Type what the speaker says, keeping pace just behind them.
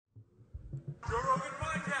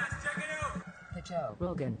Joe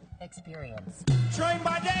Rogan Experience. Train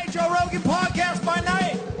by day, Joe Rogan podcast by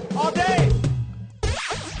night, all day.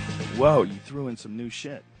 Whoa, you threw in some new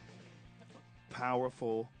shit.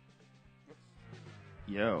 Powerful.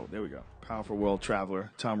 Yo, there we go. Powerful world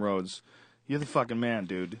traveler, Tom Rhodes. You're the fucking man,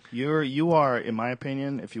 dude. You are, in my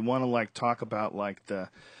opinion, if you want to like talk about like the,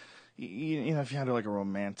 you know, if you had like a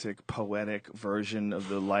romantic, poetic version of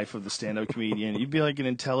the life of the stand-up comedian, you'd be like an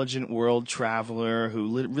intelligent world traveler who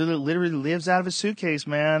literally lives out of a suitcase,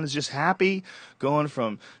 man. Is just happy, going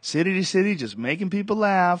from city to city, just making people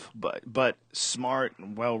laugh, but smart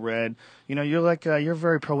and well-read. You know, you're like you're a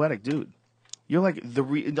very poetic dude. You're like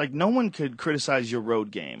like no one could criticize your road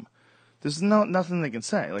game. There's nothing they can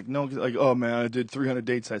say. Like oh man, I did 300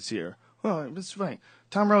 date sets here. Well, that's right.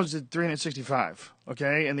 Tom Rhodes did 365,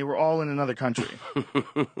 okay? And they were all in another country.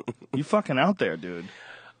 You fucking out there, dude.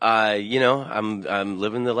 You know, I'm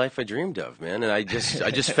living the life I dreamed of, man. And I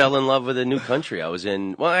just fell in love with a new country. I was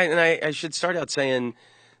in. Well, I should start out saying,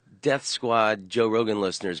 Death Squad, Joe Rogan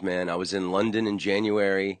listeners, man. I was in London in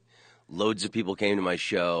January. Loads of people came to my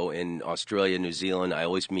show in Australia, New Zealand. I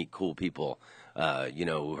always meet cool people, you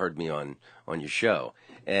know, who heard me on your show.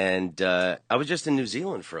 And I was just in New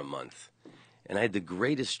Zealand for a month. And I had the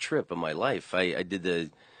greatest trip of my life. I did the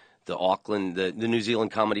Auckland, the New Zealand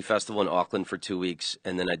Comedy Festival in Auckland for 2 weeks,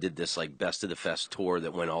 and then I did this like Best of the Fest tour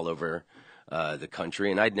that went all over the country.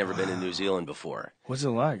 And I'd never been in New Zealand before. What's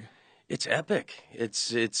it like? It's epic.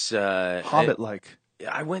 It's Hobbit like.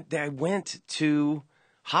 I went to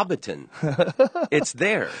Hobbiton. It's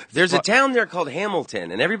there. There's a town there called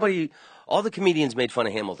Hamilton, and all the comedians made fun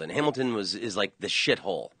of Hamilton. Hamilton is like the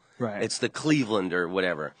shithole. Right. It's the Cleveland or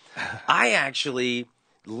whatever. I actually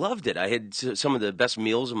loved it. I had some of the best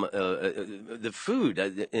meals. The food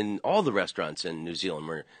in all the restaurants in New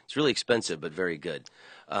Zealand it's really expensive but very good.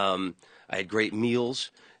 I had great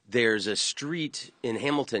meals. There's a street in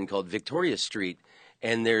Hamilton called Victoria Street,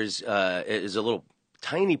 and there's a little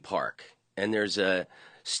tiny park, and there's a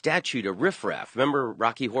statue to Riff Raff. Remember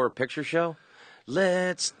Rocky Horror Picture Show?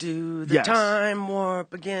 Let's do the time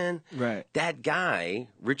warp again. Right. That guy,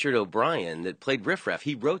 Richard O'Brien, that played Riff Raff,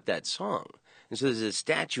 he wrote that song. And so there's a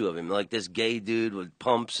statue of him, like this gay dude with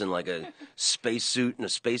pumps and like a space suit and a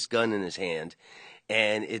space gun in his hand.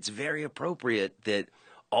 And it's very appropriate that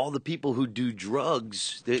all the people who do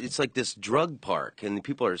drugs, it's like this drug park, and the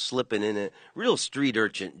people are slipping in it, real street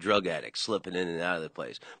urchin drug addicts slipping in and out of the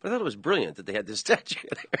place. But I thought it was brilliant that they had this statue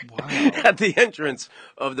there at the entrance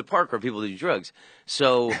of the park where people do drugs.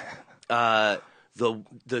 So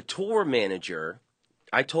the tour manager,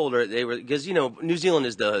 I told her because, you know, New Zealand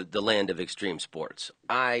is the land of extreme sports.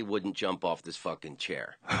 I wouldn't jump off this fucking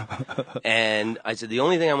chair. And I said, the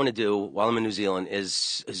only thing I want to do while I'm in New Zealand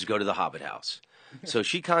is go to the Hobbit House. So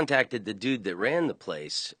she contacted the dude that ran the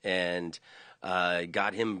place and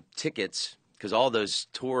got him tickets because all those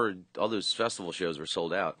festival shows were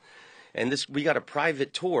sold out. And we got a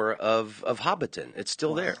private tour of Hobbiton. It's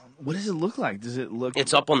still there. What does it look like? Does it look?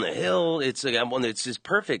 It's up on the hill. It's just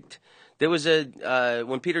perfect. There was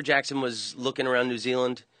when Peter Jackson was looking around New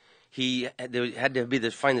Zealand, there had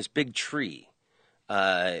to find this big tree.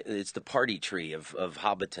 It's the party tree of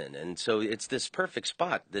Hobbiton, and so it's this perfect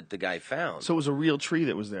spot that the guy found. So it was a real tree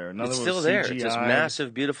that was there. It's still there. It's this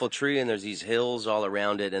massive, beautiful tree, and there's these hills all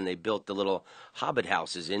around it, and they built the little hobbit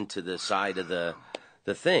houses into the side of the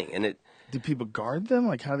thing. And do people guard them?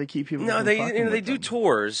 Like, how do they keep people? No, they do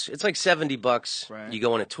tours. It's like $70. Right. You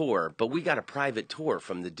go on a tour, but we got a private tour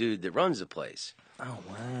from the dude that runs the place. Oh,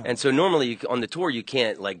 wow. And so normally on the tour, you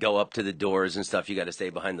can't like go up to the doors and stuff. You got to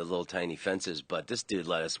stay behind the little tiny fences. But this dude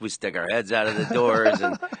let us. We stick our heads out of the doors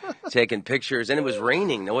and taking pictures. And it was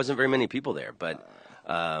raining. There wasn't very many people there, but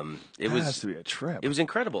it has to be a trip. It was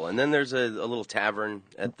incredible. And then there's a little tavern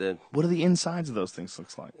at the. What do the insides of those things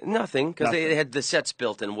look like? Nothing, because they had the sets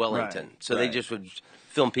built in Wellington, right, so they just would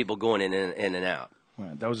film people going in and out.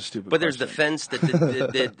 Right, that was a stupid. But there's question. the fence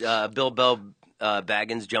that Bill Bell.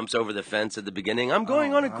 Baggins jumps over the fence at the beginning. I'm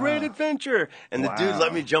going on a great adventure, and the dude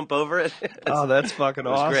let me jump over it. Oh, that's fucking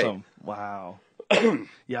awesome! Great. Wow.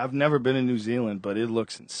 Yeah, I've never been in New Zealand, but it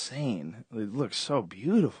looks insane. It looks so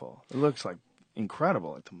beautiful. It looks like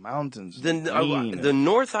incredible, like the mountains. The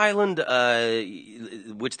North Island,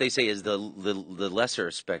 which they say is the lesser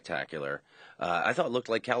spectacular, I thought looked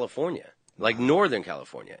like California, like Northern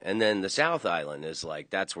California, and then the South Island is like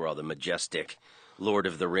that's where all the majestic Lord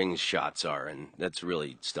of the Rings shots are, and that's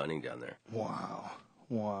really stunning down there. Wow.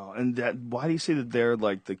 And why do you say that they're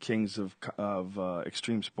like the kings of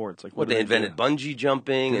extreme sports? Like, what they invented bungee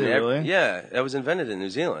jumping and really? Yeah, that was invented in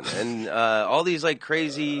New Zealand, and all these like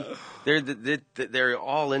crazy. They're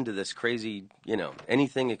all into this crazy,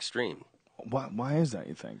 anything extreme. Why is that,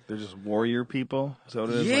 you think? They're just warrior people? Is that what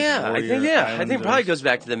it is? Yeah, Like I think it islanders? probably goes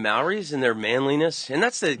back to the Maoris and their manliness, and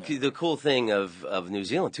that's the cool thing of New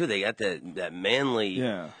Zealand too. They got that manly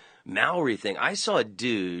Maori thing. I saw a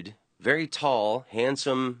dude, very tall,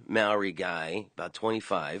 handsome Maori guy, about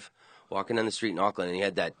 25, walking down the street in Auckland, and he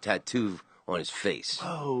had that tattoo on his face.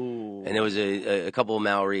 Oh, and there was a couple of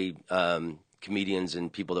Maori comedians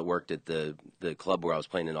and people that worked at the club where I was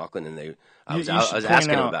playing in Auckland, and I was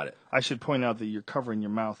asking them about it. I should point out that you're covering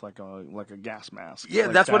your mouth like a gas mask. Yeah,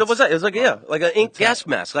 like that's what it was. It was like like an ink gas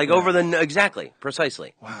mask, like over exactly,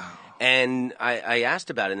 precisely. Wow. And I asked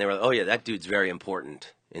about it, and they were like, "Oh yeah, that dude's very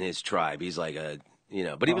important in his tribe. He's like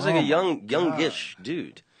but he was like a youngish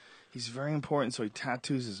dude. He's very important, so he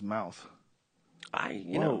tattoos his mouth.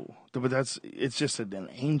 Know, but it's just an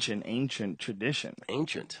ancient tradition.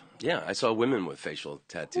 Ancient, yeah. I saw women with facial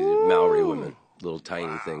tattoos, Maori women, little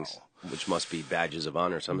tiny things, which must be badges of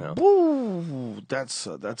honor somehow. Ooh, that's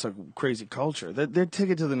a crazy culture. They're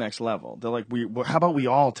taking it to the next level. They're like, how about we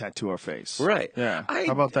all tattoo our face? Right. Yeah. How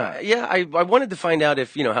about that? I wanted to find out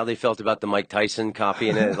if how they felt about the Mike Tyson copy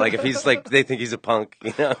and it, like if he's like they think he's a punk.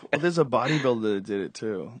 Well, there's a bodybuilder that did it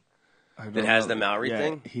too. That has the Maori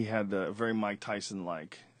thing? He had the very Mike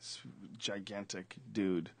Tyson-like gigantic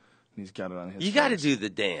dude. And he's got it on his You got to do the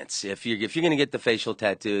dance if you're going to get the facial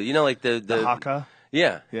tattoo. Like the haka?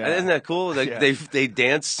 Yeah. Isn't that cool? They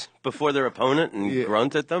dance before their opponent and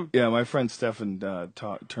grunt at them? Yeah, my friend Stefan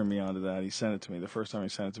turned me on to that. He sent it to me. The first time he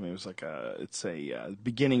sent it to me, it was like it's a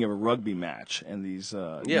beginning of a rugby match, and these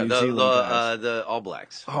New Zealand guys. The All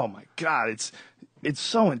Blacks. Oh my God, it's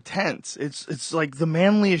so intense. It's like the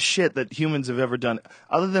manliest shit that humans have ever done,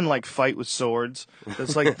 other than like fight with swords.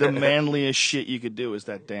 That's like the manliest shit you could do is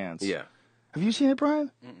that dance. Yeah. Have you seen it,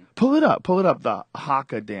 Brian? Pull it up. The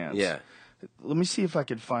haka dance. Yeah. Let me see if I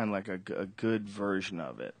could find like a good version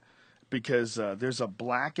of it, because there's a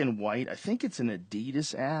black and white. I think it's an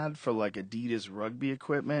Adidas ad for like Adidas rugby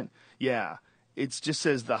equipment. Yeah. It just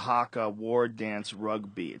says the Haka War Dance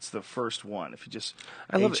Rugby. It's the first one. If you just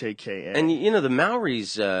HAKA. And the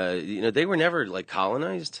Maoris, they were never like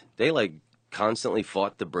colonized. They like constantly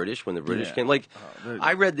fought the British when the British came. Like,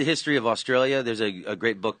 I read the history of Australia. There's a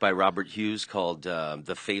great book by Robert Hughes called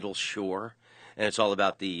The Fatal Shore, and it's all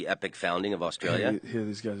about the epic founding of Australia. Here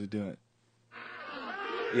these guys are doing it.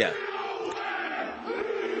 Yeah.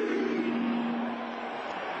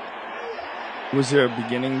 Was there a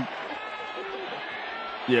beginning?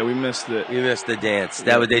 Yeah, we missed it. We missed the dance.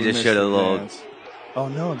 They just showed a little. Dance. Oh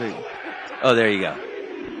no, Oh, there you go.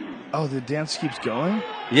 Oh, the dance keeps going.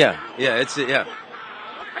 Yeah. It's.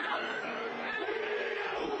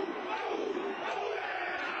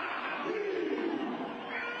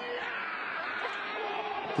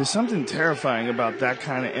 There's something terrifying about that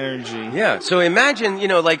kind of energy. Yeah. So imagine,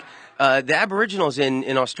 the Aboriginals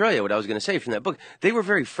in Australia, what I was going to say from that book, they were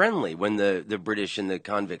very friendly when the British and the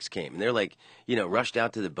convicts came. And they're like, rushed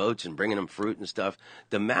out to the boats and bringing them fruit and stuff.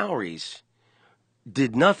 The Maoris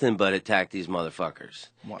did nothing but attack these motherfuckers.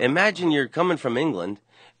 Wow. Imagine you're coming from England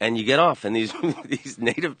and you get off and these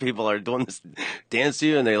native people are doing this dance to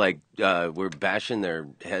you and they were bashing their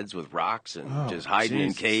heads with rocks and just hiding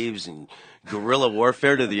in caves and guerrilla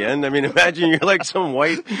warfare to the end. I mean, imagine you're like some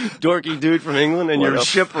white dorky dude from England and your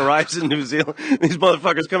ship arrives in New Zealand. These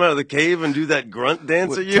motherfuckers come out of the cave and do that grunt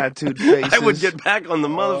dance at you. Tattooed faces. I would get back on the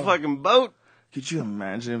motherfucking boat. Could you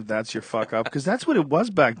imagine if that's your fuck up? Because that's what it was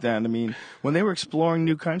back then. I mean, when they were exploring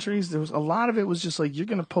new countries, there was a lot of it was just like, you're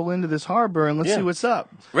going to pull into this harbor and let's see what's up.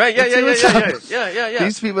 Right, yeah.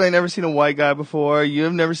 These people ain't never seen a white guy before. You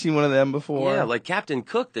have never seen one of them before. Yeah, like Captain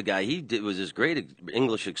Cook, the guy, was this great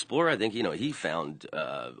English explorer. I think, he found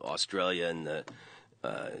Australia and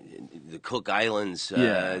the Cook Islands.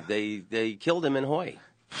 They killed him in Hawaii,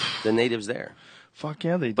 the natives there. Fuck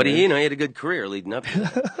yeah, they did. But he had a good career leading up to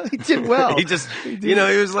that. He did well. He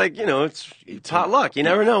was like, it's pot luck. You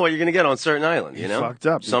never know what you're going to get on certain island, He fucked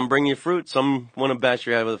up. Some bring you fruit, some want to bash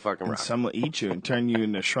your head with a fucking rock. And some will eat you and turn you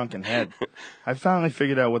into a shrunken head. I finally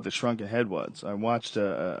figured out what the shrunken head was. I watched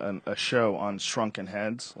a show on shrunken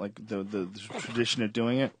heads, like the tradition of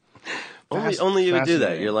doing it. Only you would do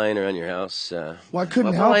that. You're lying around your house. Well, I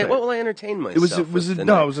couldn't help it. What will I entertain myself? It was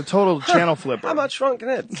a total channel flipper. How about shrunken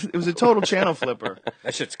heads? It was a total channel flipper.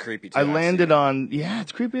 That shit's creepy too. I landed on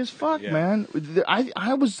it's creepy as fuck, man.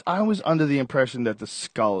 I was under the impression that the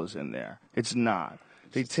skull is in there. It's not.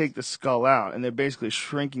 They take the skull out and they're basically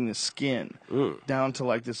shrinking the skin down to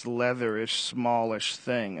like this leatherish, smallish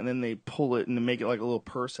thing, and then they pull it and they make it like a little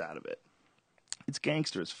purse out of it. It's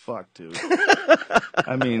gangster as fuck, dude.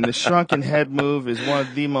 I mean, the shrunken head move is one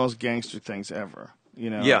of the most gangster things ever. You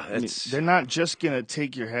know, Yeah, I mean, they're not just gonna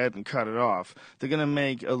take your head and cut it off. They're gonna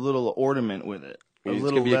make a little ornament with it, It's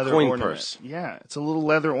little gonna be a leather coin ornament. purse. Yeah, it's a little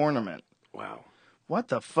leather ornament. Wow. What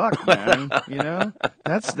the fuck, man? You know,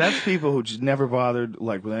 that's people who just never bothered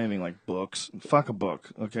like with anything like books. Fuck a book,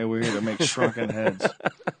 okay? We're here to make shrunken heads.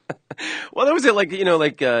 Well, that was it. Like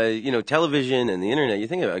television and the internet. You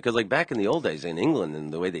think about it, because like back in the old days in England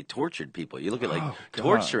and the way they tortured people. You look at like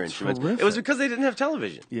torture instruments. horrific. It was because they didn't have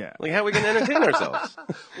television. Yeah. Like how are we going to entertain ourselves?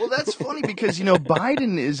 Well, that's funny because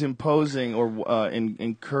Biden is imposing or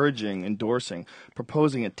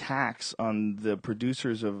proposing a tax on the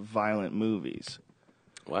producers of violent movies.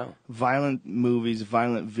 Wow. Violent movies,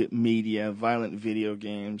 violent media, violent video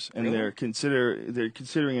games, and Really? they're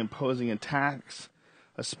considering imposing a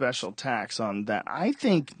special tax on that. I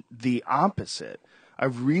think the opposite. I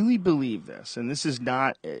really believe this, and this is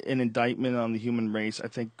not an indictment on the human race. I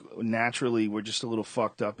think naturally we're just a little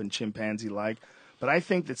fucked up and chimpanzee-like, but I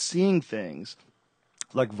think that seeing things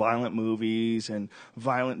like violent movies and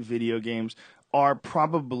violent video games are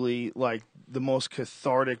probably like the most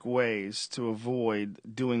cathartic ways to avoid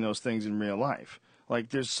doing those things in real life. Like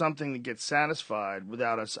there's something that gets satisfied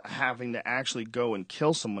without us having to actually go and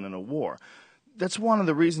kill someone in a war. That's one of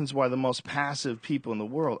the reasons why the most passive people in the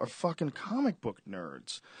world are fucking comic book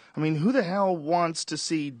nerds. I mean, who the hell wants to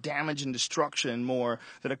see damage and destruction more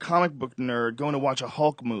than a comic book nerd going to watch a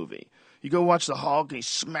Hulk movie? You go watch the Hulk and he's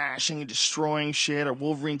smashing and destroying shit, or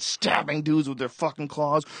Wolverine stabbing dudes with their fucking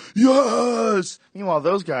claws. Yes! Meanwhile,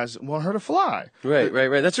 those guys won't hurt a fly. Right.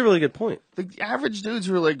 That's a really good point. The average dudes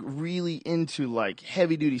who are like really into like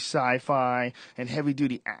heavy duty sci-fi and heavy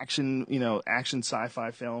duty action, action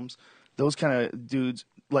sci-fi films, those kind of dudes,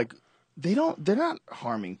 like they're not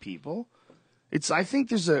harming people. I think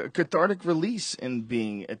there's a cathartic release in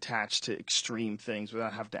being attached to extreme things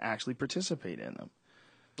without having to actually participate in them.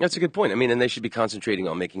 That's a good point. I mean, and they should be concentrating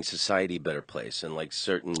on making society a better place, and like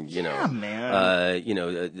certain,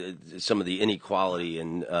 some of the inequality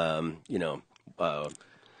and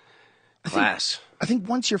class. I think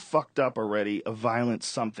once you're fucked up already, a violent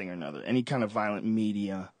something or another, any kind of violent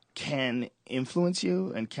media can influence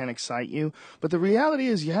you and can excite you. But the reality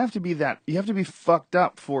is you have to be fucked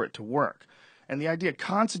up for it to work. And the idea of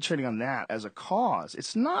concentrating on that as a cause,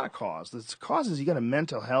 it's not a cause. The cause is you got a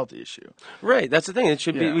mental health issue. Right, that's the thing. It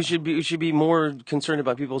should be we should be more concerned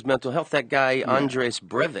about people's mental health. That guy Andres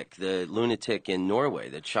Breivik, the lunatic in Norway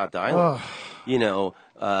that shot the island,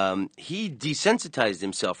 he desensitized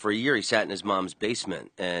himself for a year. He sat in his mom's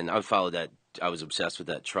basement, and I followed that. I was obsessed with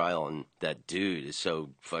that trial, and that dude is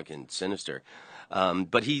so fucking sinister.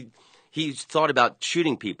 But he thought about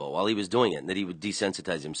shooting people while he was doing it, and that he would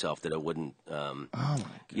desensitize himself, that it wouldn't,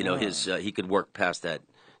 he could work past that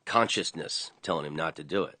consciousness telling him not to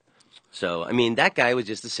do it. So, I mean, that guy was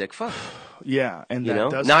just a sick fuck. Yeah, and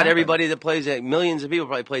does not happen. Everybody that plays that, millions of people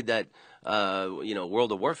probably played that,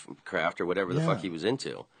 World of Warcraft or whatever the fuck he was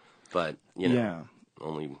into. But,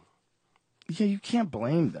 only... Yeah, you can't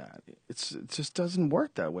blame that. It just doesn't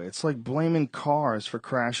work that way. It's like blaming cars for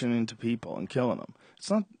crashing into people and killing them.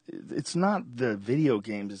 It's not the video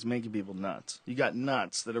games that's making people nuts. You got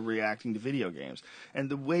nuts that are reacting to video games. And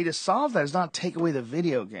the way to solve that is not take away the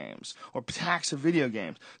video games or tax the video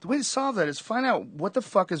games. The way to solve that is find out what the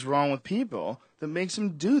fuck is wrong with people that makes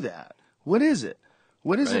them do that. What is it?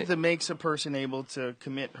 What is it that makes a person able to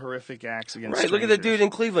commit horrific acts against strangers? Look at the dude in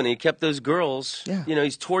Cleveland. He kept those girls. Yeah.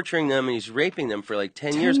 He's torturing them and he's raping them for like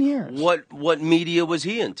 10 years. 10 years. What media was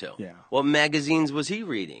he into? Yeah. What magazines was he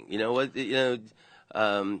reading?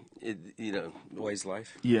 Boy's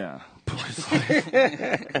Life. Yeah. Boy's Life.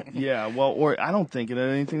 Yeah, well, or I don't think it had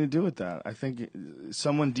anything to do with that. I think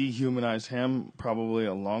someone dehumanized him probably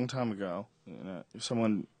a long time ago.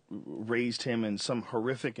 Someone raised him in some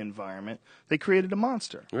horrific environment. They created a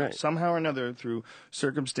monster. Right. Somehow or another, through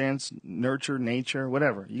circumstance, nurture, nature,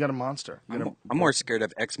 whatever. You got a monster. I'm more scared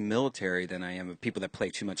of ex-military than I am of people that play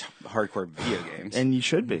too much hardcore video games. And you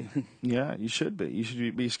should be. Yeah, you should be. You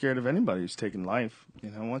should be scared of anybody who's taken life.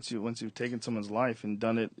 Once you've taken someone's life and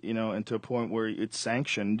done it, and to a point where it's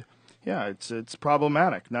sanctioned, yeah, it's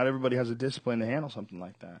problematic. Not everybody has a discipline to handle something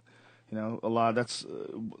like that. A lot of that's,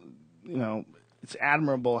 it's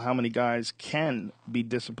admirable how many guys can be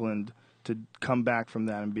disciplined to come back from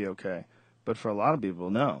that and be okay. But for a lot of people,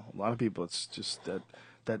 no. A lot of people, it's just that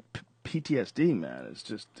PTSD, man, is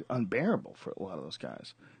just unbearable for a lot of those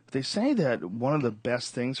guys. They say that one of the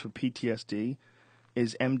best things for PTSD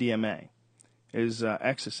is MDMA, is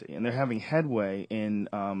ecstasy, and they're having headway in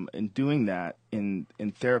doing that in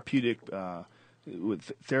therapeutic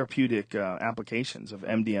with therapeutic applications of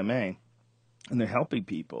MDMA. And they're helping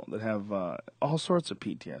people that have all sorts of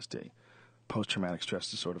PTSD. post-traumatic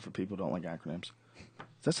stress disorder for people who don't like acronyms.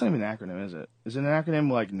 That's not even an acronym, is it? Is it an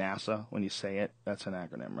acronym like NASA when you say it? That's an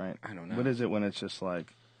acronym, right? I don't know. What is it when it's just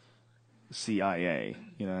like CIA?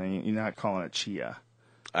 You know, you're not calling it chia.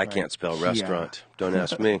 I can't spell restaurant. Don't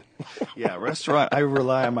ask me. Yeah, restaurant. I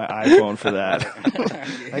rely on my iPhone for that.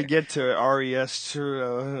 I get to RES.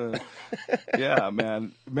 Yeah,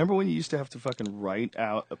 man. Remember when you used to have to fucking write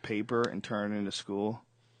out a paper and turn it into school?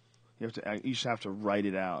 You used to have to write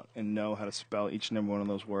it out and know how to spell each and every one of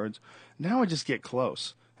those words. Now I just get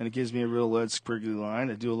close, and it gives me a real lead squiggly line.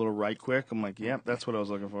 I do a little right quick. I'm like, yep, that's what I was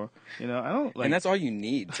looking for. You know, I don't like. And that's all you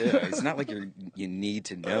need too. It's not like you need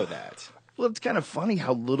to know that. Well, it's kind of funny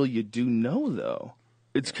how little you do know, though.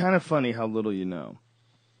 It's kind of funny how little you know.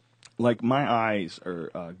 Like, my eyes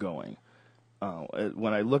are going.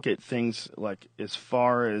 When I look at things, like, as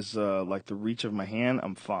far as, like, the reach of my hand,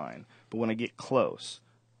 I'm fine. But when I get close,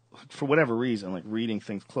 for whatever reason, like, reading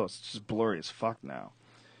things close, it's just blurry as fuck now.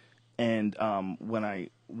 And when I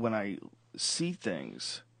see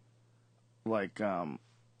things, like, I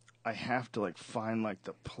have to, like, find, like,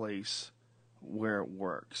 the place where it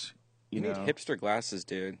works. You need hipster glasses,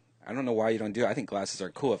 dude. I don't know why you don't do it. I think glasses are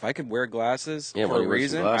cool. If I could wear glasses for a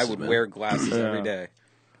reason, I would wear glasses every day.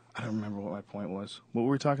 I don't remember what my point was. What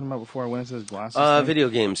were we talking about before I went into this glasses? Video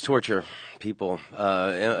games, torture people,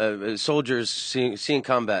 soldiers seeing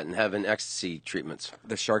combat and having ecstasy treatments.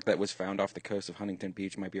 The shark that was found off the coast of Huntington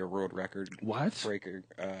Beach might be a world record breaker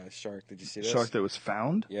shark. Did you see this? Shark that was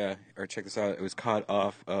found? Yeah. Or check this out. It was caught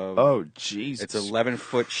off of... Oh, Jesus. It's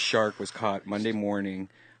 11-foot shark was caught Monday morning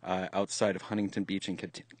outside of Huntington Beach and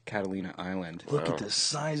Catalina Island. Look at the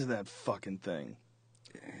size of that fucking thing.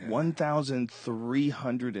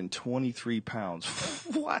 1,323 pounds.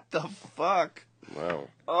 What the fuck? Wow.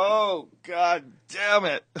 Oh, God damn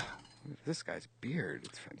it. This guy's beard.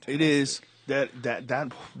 It's fantastic. It is.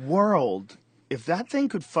 That world, if that thing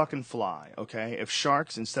could fucking fly, okay? If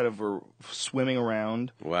sharks, instead of swimming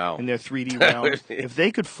around in their 3D realms, if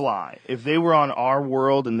they could fly, if they were on our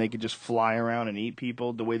world and they could just fly around and eat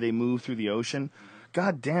people the way they move through the ocean,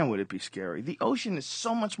 God damn, would it be scary. The ocean is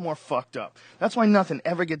so much more fucked up. That's why nothing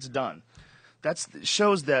ever gets done. That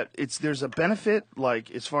shows that there's a benefit, like,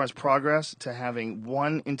 as far as progress, to having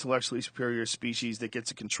one intellectually superior species that gets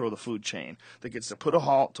to control the food chain, that gets to put a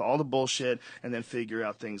halt to all the bullshit and then figure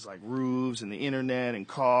out things like roofs and the internet and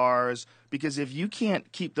cars. Because if you can't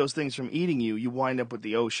keep those things from eating you, you wind up with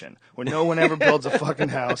the ocean, where no one ever builds a fucking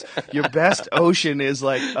house. Your best ocean is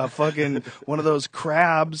like a fucking one of those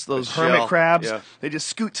crabs, those hermit crabs. Yeah. They just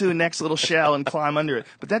scoot to the next little shell and climb under it.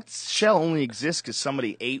 But that shell only exists because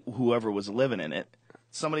somebody ate whoever was living in it.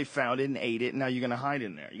 Somebody found it and ate it, and now you're going to hide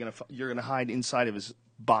in there. You're gonna hide inside of his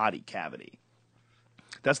body cavity.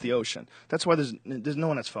 That's the ocean. That's why there's no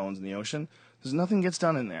one has phones in the ocean. There's nothing gets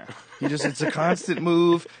done in there. It's a constant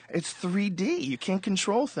move. It's 3D. You can't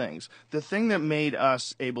control things. The thing that made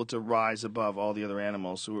us able to rise above all the other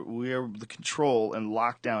animals, so we're able to control and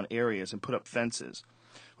lock down areas and put up fences.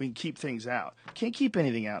 We can keep things out. Can't keep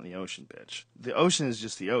anything out in the ocean, bitch. The ocean is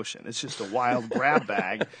just the ocean. It's just a wild grab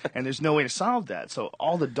bag, and there's no way to solve that. So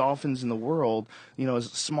all the dolphins in the world,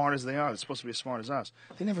 as smart as they are, they're supposed to be as smart as us.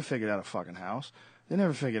 They never figured out a fucking house. They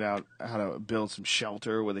never figured out how to build some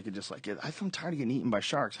shelter where they could just, like, I'm tired of getting eaten by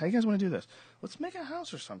sharks. How do you guys want to do this? Let's make a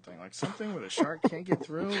house or something. Like, something where the shark can't get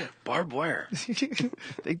through. Barbed wire.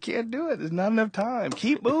 They can't do it. There's not enough time.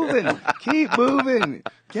 Keep moving. Keep moving.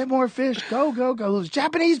 Get more fish. Go, go, go. Those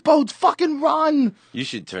Japanese boats, fucking run. You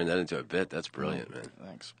should turn that into a bit. That's brilliant, man.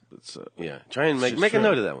 Thanks. Yeah. Try and make a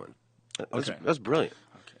note of that one. That's brilliant.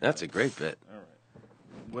 Okay. That's a great bit. All right.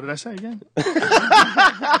 What did I say again?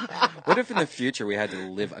 What if in the future we had to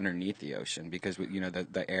live underneath the ocean because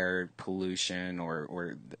the air pollution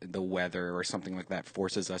or the weather or something like that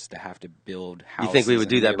forces us to have to build houses? You think we would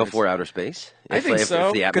do that before outer space? I think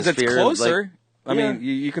so, because it's closer. I mean,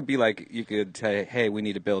 you could be like, you could say, hey, we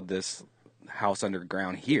need to build this house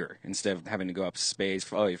underground here instead of having to go up space.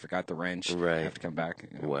 Oh, you forgot the wrench. Right. You have to come back.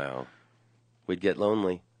 Wow. We'd get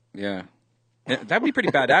lonely. Yeah. That'd be pretty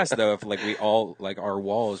badass, though, if we all our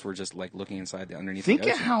walls were just looking inside underneath the ocean.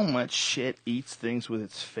 Think of how much shit eats things with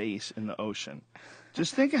its face in the ocean.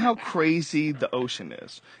 Just think of how crazy the ocean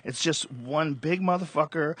is. It's just one big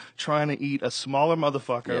motherfucker trying to eat a smaller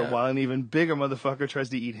motherfucker while an even bigger motherfucker tries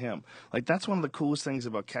to eat him. Like, that's one of the coolest things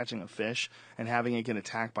about catching a fish and having it get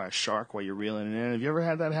attacked by a shark while you're reeling it in. Have you ever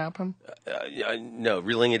had that happen? No,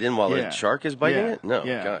 reeling it in while a shark is biting it? No,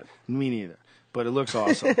 God. Me neither. but it looks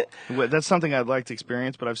awesome. That's something I'd like to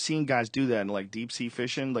experience, but I've seen guys do that in like deep sea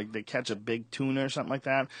fishing. Like they catch a big tuna or something like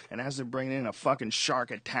that, and as they're bringing in, a fucking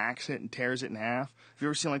shark attacks it and tears it in half. Have you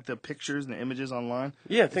ever seen like the pictures and the images online?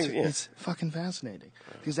 Yeah, it's fucking fascinating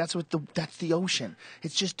because that's the ocean.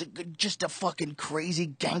 It's just a fucking crazy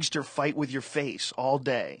gangster fight with your face all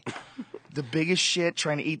day. The biggest shit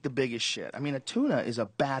trying to eat the biggest shit. I mean, a tuna is a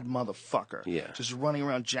bad motherfucker. Yeah. Just running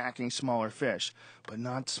around jacking smaller fish. But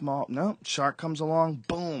not small. No, shark comes along,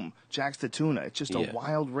 boom, jacks the tuna. It's just a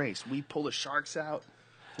wild race. We pull the sharks out.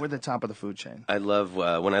 We're the top of the food chain. I love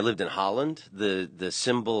when I lived in Holland. The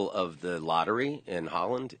symbol of the lottery in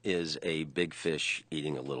Holland is a big fish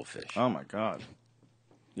eating a little fish. Oh my God.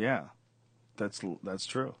 Yeah, that's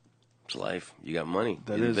true. It's life. You got money.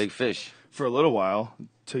 That You're is the big fish. For a little while,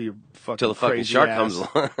 till the fucking shark comes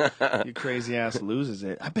along. Your crazy ass loses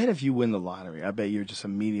it. I bet if you win the lottery, I bet you're just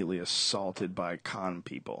immediately assaulted by con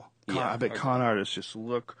people. I bet con artists just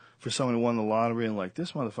look for someone who won the lottery and like,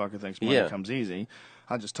 this motherfucker thinks money comes easy.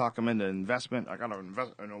 I'll just talk him into investment. I got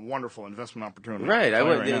a wonderful investment opportunity.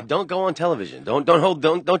 Right. Don't go on television.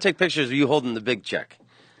 Don't take pictures of you holding the big check.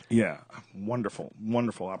 Yeah, wonderful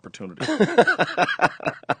opportunity.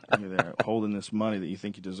 You're there holding this money that you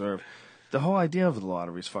think you deserve. The whole idea of the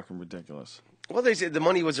lottery is fucking ridiculous. Well, they said the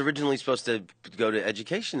money was originally supposed to go to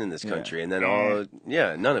education in this country, and then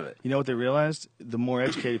none of it. You know what they realized? The more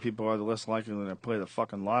educated people are, the less likely they're to play the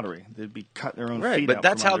fucking lottery. They'd be cutting their own feet out. Right, but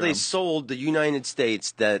that's how they them. sold the United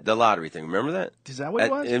States the lottery thing. Remember that? Is that what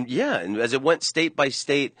it was? And as it went state by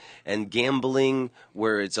state and gambling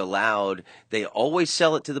where it's allowed, they always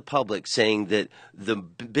sell it to the public saying that the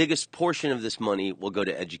biggest portion of this money will go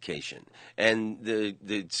to education. And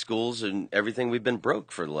the schools and everything, we've been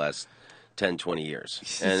broke for the last 10, 20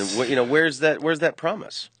 years. And where's that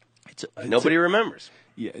promise? Nobody remembers.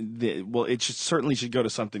 Yeah, it certainly should go to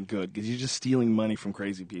something good because you're just stealing money from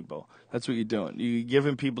crazy people. That's what you're doing. You're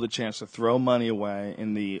giving people the chance to throw money away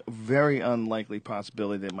in the very unlikely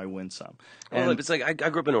possibility they might win some. Well, it's like I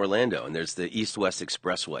grew up in Orlando, and there's the East-West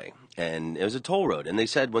Expressway, and it was a toll road. And they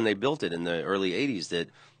said when they built it in the early 80s that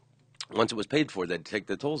once it was paid for, they'd take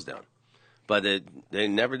the tolls down. But they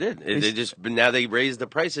never did. Now they raise the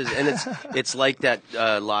prices, and it's like that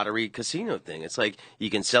lottery casino thing. It's like you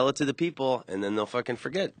can sell it to the people, and then they'll fucking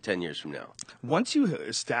forget 10 years from now. Once you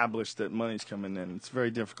establish that money's coming in, it's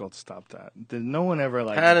very difficult to stop that. No one ever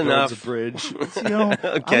had builds enough. A bridge.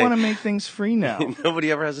 Okay. I want to make things free now.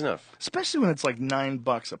 Nobody ever has enough. Especially when it's like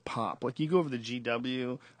 $9 a pop. Like you go over the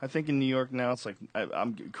GW. I think in New York now it's like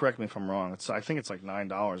correct me if I'm wrong. I think it's like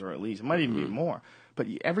 $9 or at least it might even be more. But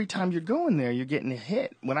every time you're going there, you're getting a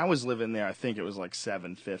hit. When I was living there, I think it was like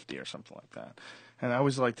 $7.50 or something like that. And I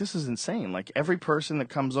was like, this is insane. Like every person that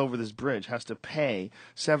comes over this bridge has to pay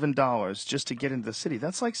 $7 just to get into the city.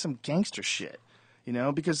 That's like some gangster shit,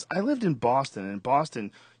 because I lived in Boston. And in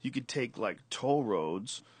Boston, you could take like toll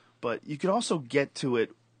roads, but you could also get to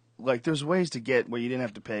it. Like there's ways to get where you didn't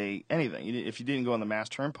have to pay anything. If you didn't go on the Mass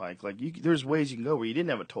Turnpike, there's ways you can go where you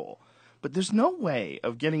didn't have a toll. But there's no way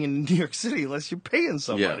of getting into New York City unless you're paying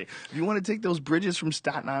somebody. Yeah. If you want to take those bridges from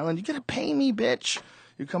Staten Island, you got to pay me, bitch.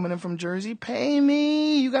 You're coming in from Jersey, pay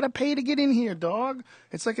me. You got to pay to get in here, dog.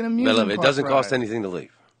 It's like an amusement park. It doesn't cost anything to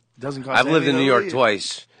leave. Doesn't cost. I've lived in New York leave.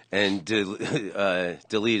 twice and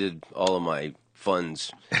deleted all of my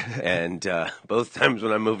funds, and both times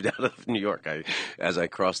when I moved out of New York, as I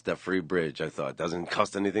crossed that free bridge, I thought it doesn't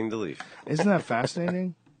cost anything to leave. Isn't that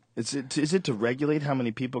fascinating? Is it to regulate how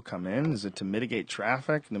many people come in? Is it to mitigate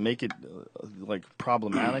traffic? To make it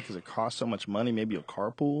problematic? Does it cost so much money? Maybe a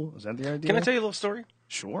carpool? Is that the idea? Can I tell you a little story?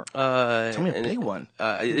 Sure. Tell me a big one.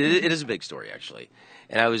 It is a big story, actually.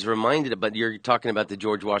 And I was reminded but you're talking about the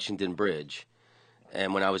George Washington Bridge.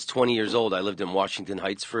 And when I was 20 years old, I lived in Washington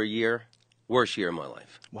Heights for a year. Worst year of my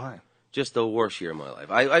life. Why? Just the worst year of my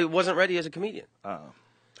life. I wasn't ready as a comedian. How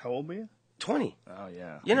old were you? 20. Oh,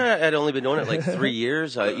 yeah. I'd only been doing it like 3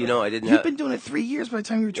 years. I didn't You've been doing it 3 years by the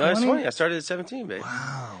time you were 20? I was 20. I started at 17, baby.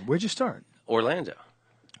 Wow. Where'd you start? Orlando.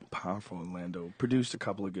 Powerful Orlando. Produced a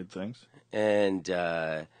couple of good things. And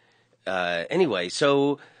anyway,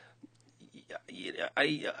 so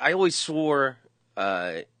I always swore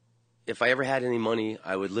if I ever had any money,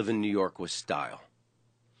 I would live in New York with style.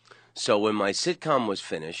 So when my sitcom was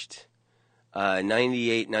finished,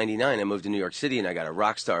 98, 99, I moved to New York City and I got a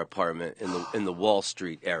Rockstar apartment in the Wall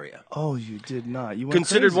Street area. Oh, you did not. You went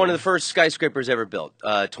considered crazy. One of the first skyscrapers ever built.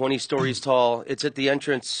 20 stories tall. It's at the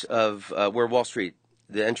entrance of where Wall Street.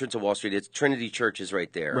 The entrance of Wall Street. It's Trinity Church is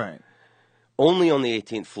right there. Right. Only on the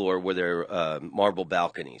 18th floor were there marble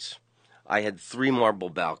balconies. I had 3 marble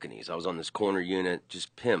balconies. I was on this corner unit,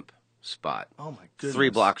 just pimp. spot. Oh, my goodness. 3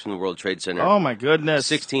 blocks from the World Trade Center. Oh, my goodness.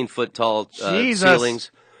 16-foot tall Jesus.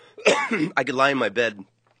 ceilings. I could lie in my bed,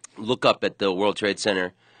 look up at the World Trade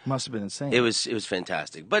Center. Must have been insane. It was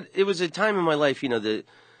fantastic. But it was a time in my life, you know, the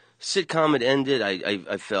sitcom had ended.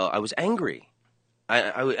 I felt I was angry.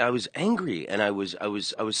 I was angry, and I was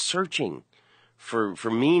searching for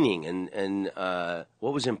meaning and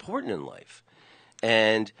what was important in life.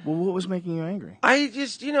 And well, what was making you angry? I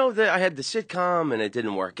just, you know, I had the sitcom and it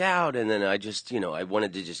didn't work out, and then I just, you know, I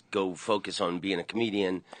wanted to just go focus on being a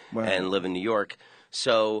comedian and live in New York.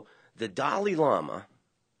 So the Dalai Lama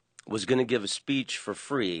was going to give a speech for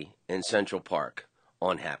free in Central Park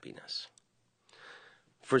on happiness.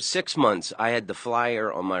 For 6 months, I had the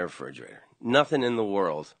flyer on my refrigerator. Nothing in the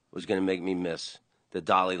world was going to make me miss the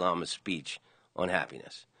Dalai Lama's speech on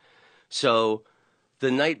happiness. So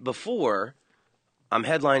the night before, I'm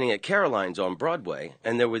headlining at Caroline's on Broadway,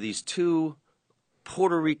 and there were these 2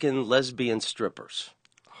 Puerto Rican lesbian strippers.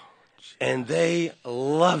 And they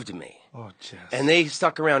loved me. Oh, Jess. And they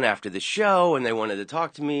stuck around after the show, and they wanted to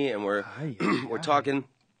talk to me, and we're talking.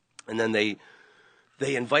 And then they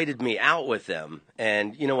invited me out with them.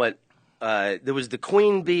 And you know what? There was the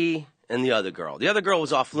queen bee and the other girl. The other girl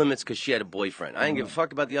was off limits because she had a boyfriend. I didn't give a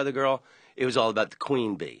fuck about the other girl. It was all about the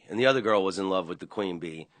queen bee. And the other girl was in love with the queen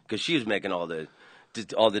bee because she was making all the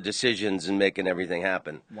decisions and making everything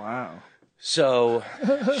happen. Wow. So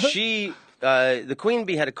the queen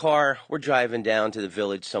bee had a car. We're driving down to the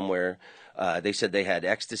village somewhere. They said they had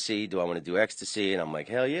ecstasy. Do I want to do ecstasy? And I'm like,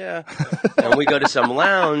 hell yeah. And we go to some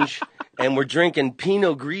lounge, and we're drinking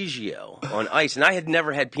Pinot Grigio on ice. And I had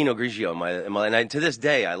never had Pinot Grigio in my life. And to this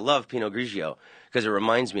day, I love Pinot Grigio because it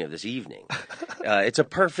reminds me of this evening. It's a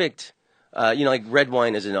perfect, like red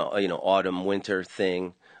wine is an autumn, winter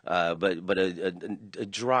thing. But a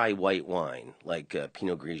dry white wine like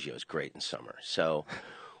Pinot Grigio is great in summer. So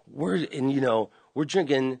we're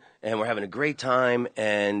drinking and we're having a great time.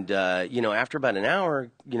 And after about an hour,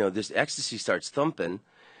 this ecstasy starts thumping.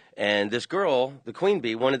 And this girl, the queen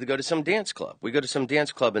bee, wanted to go to some dance club. We go to some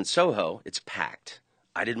dance club in Soho. It's packed.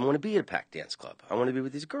 I didn't want to be at a packed dance club. I wanted to be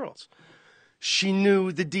with these girls. She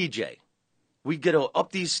knew the DJ. We get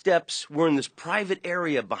up these steps. We're in this private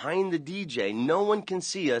area behind the DJ. No one can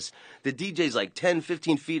see us. The DJ's like 10,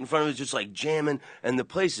 15 feet in front of us, just like jamming. And the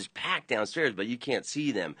place is packed downstairs, but you can't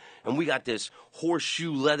see them. And we got this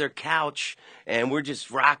horseshoe leather couch, and we're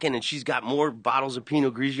just rocking. And she's got more bottles of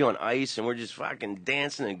Pinot Grigio on ice, and we're just fucking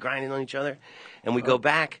dancing and grinding on each other. And we go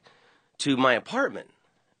back to my apartment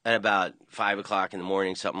at about 5 o'clock in the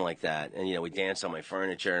morning, something like that. And, we danced on my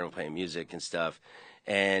furniture and we're playing music and stuff.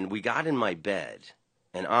 And we got in my bed,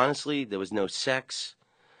 and honestly, there was no sex.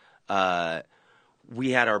 We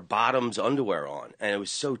had our bottoms underwear on, and it was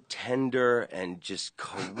so tender and just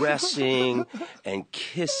caressing and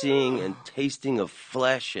kissing and tasting of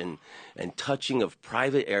flesh and touching of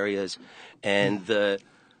private areas. And at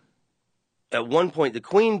one point, the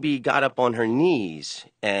queen bee got up on her knees,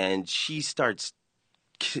 and she starts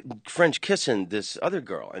French kissing this other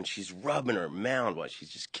girl, and she's rubbing her mound while she's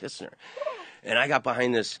just kissing her. And I got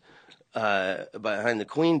behind behind the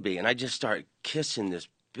queen bee, and I just started kissing this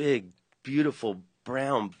big, beautiful,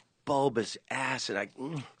 brown, bulbous ass, and I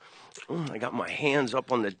got my hands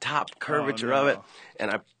up on the top curvature of it,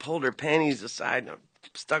 and I pulled her panties aside, and I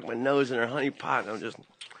stuck my nose in her honey pot, and I'm just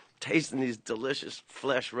tasting these delicious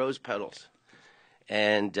flesh rose petals.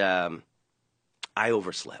 And I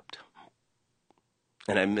overslept,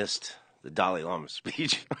 and I missed the Dalai Lama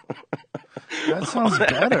speech. That sounds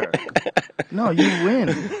better. No, you win.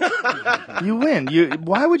 You win.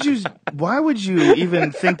 Why would you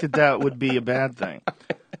even think that would be a bad thing?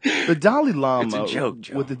 The Dalai Lama. It's a joke,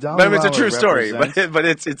 Joe. What the Dalai Lama it's a true story, but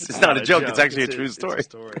represents- it's not a joke. It's actually a true story. It's a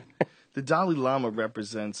story. The Dalai Lama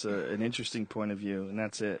represents an interesting point of view, and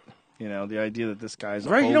that's it. The idea that this guy's a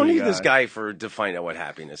Right. You don't holy need guy. this guy to find out what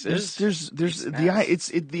happiness is. There's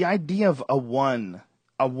the idea of a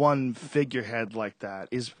one figurehead like that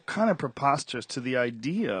is kind of preposterous to the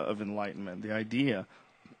idea of enlightenment. The idea,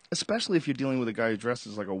 especially if you're dealing with a guy who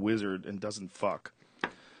dresses like a wizard and doesn't fuck.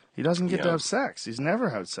 He doesn't get to have sex. He's never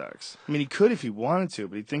had sex. I mean, he could if he wanted to,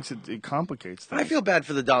 but he thinks it complicates things. I feel bad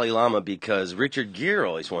for the Dalai Lama because Richard Gere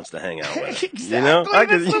always wants to hang out with him.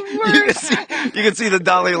 Exactly. You can see the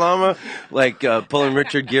Dalai Lama pulling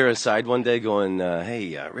Richard Gere aside one day, going,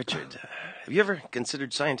 "Hey, Richard, have Have you ever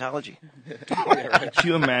considered Scientology? Can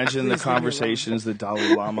you imagine the conversations the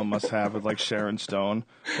Dalai Lama must have with like Sharon Stone,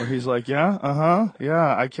 where he's like, yeah,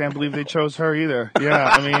 yeah, I can't believe they chose her either. Yeah,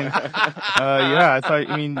 I mean, yeah,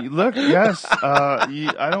 I mean, look, yes,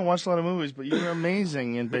 I don't watch a lot of movies, but you were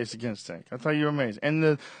amazing in Basic Instinct. I thought you were amazing, and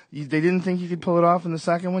they didn't think you could pull it off in the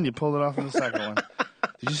second one. You pulled it off in the second one.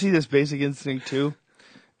 Did you see this Basic Instinct 2?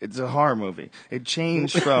 It's a horror movie. It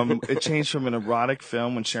changed from an erotic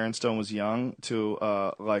film when Sharon Stone was young to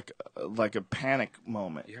like a panic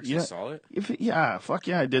moment. You actually saw it? Yeah, fuck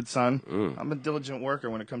yeah, I did, son. I'm a diligent worker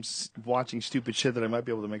when it comes to watching stupid shit that I might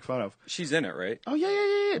be able to make fun of. She's in it, right? Oh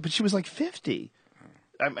yeah. But she was like 50.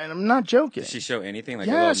 And I'm not joking. Did she show anything? Like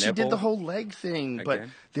yeah, a little she nipple? did the whole leg thing. Okay. But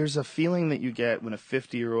there's a feeling that you get when a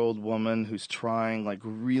 50-year-old woman who's trying like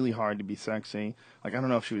really hard to be sexy. Like I don't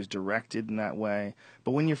know if she was directed in that way,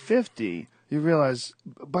 but when you're 50, you realize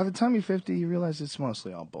by the time you're 50, you realize it's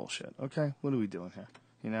mostly all bullshit. Okay, what are we doing here?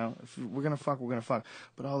 You know, if we're gonna fuck, we're gonna fuck.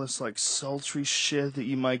 But all this like sultry shit that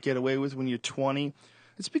you might get away with when you're 20.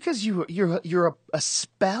 It's because you're a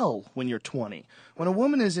spell when you're 20. When a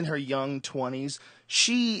woman is in her young 20s,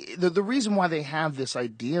 the reason why they have this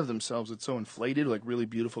idea of themselves that's so inflated, like really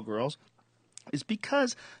beautiful girls, is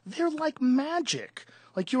because they're like magic.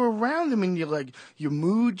 Like you're around them and you're like your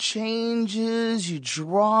mood changes, you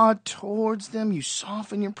draw towards them, you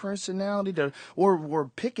soften your personality to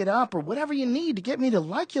or pick it up or whatever you need to get me to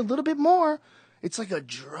like you a little bit more. It's like a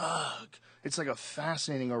drug. It's like a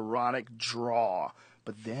fascinating erotic draw.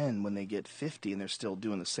 But then when they get 50 and they're still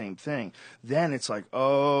doing the same thing, then it's like,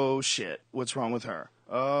 oh, shit, what's wrong with her?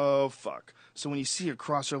 Oh, fuck. So when you see her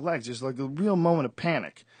cross her legs, there's like a real moment of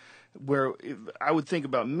panic where I would think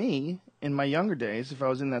about me in my younger days. If I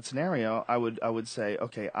was in that scenario, I would say,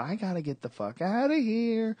 okay, I got to get the fuck out of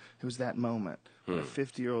here. It was that moment. When a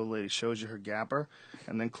 50-year-old lady shows you her gapper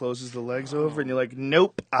and then closes the legs over and you're like,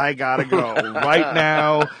 nope, I gotta go. Right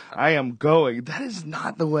now, I am going. That is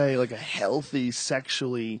not the way like a healthy,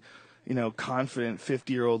 sexually, confident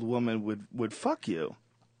 50-year-old woman would fuck you.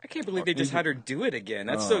 I can't believe they just had her do it again.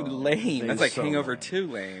 That's so lame. That's like so Hangover lame. 2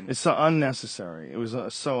 lame. It's so unnecessary. It was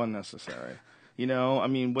so unnecessary. I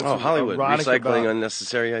mean, what's Hollywood, erotic recycling about...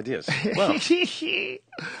 unnecessary ideas. Well,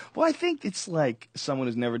 well, I think it's like someone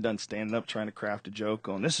who's never done stand-up trying to craft a joke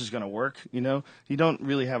going, this is going to work, You don't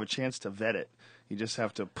really have a chance to vet it. You just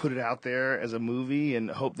have to put it out there as a movie and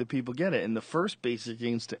hope that people get it. And the first Basic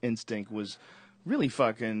Instinct was really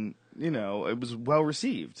fucking, it was well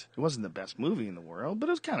received. It wasn't the best movie in the world, but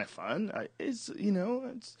it was kind of fun. It's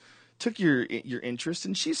took your interest,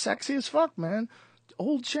 and she's sexy as fuck, man.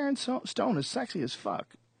 Old Sharon Stone is sexy as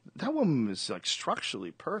fuck. That woman is like structurally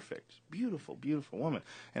perfect. Beautiful, beautiful woman.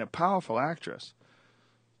 And a powerful actress.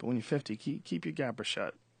 But when you're 50, keep your gapper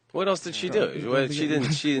shut. what else did she do? She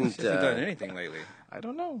didn't. She hasn't done anything lately. I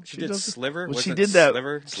don't know. She did Sliver? Well, Wasn't she it did that.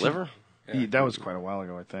 Sliver? Yeah. That was quite a while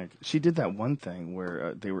ago, I think. She did that one thing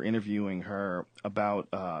where they were interviewing her about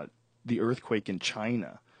the earthquake in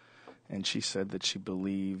China. And she said that she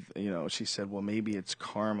believed, she said, well, maybe it's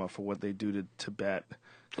karma for what they do to Tibet.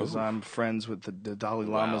 Because I'm friends with the Dalai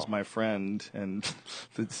Lama's my friend. And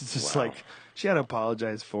it's just like, she had to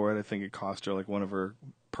apologize for it. I think it cost her like one of her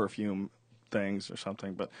perfume things or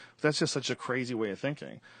something. But that's just such a crazy way of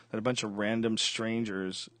thinking. That a bunch of random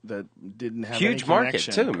strangers that didn't have huge any market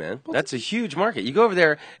connection. too, man. That's a huge market. You go over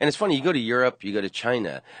there, and it's funny. You go to Europe, you go to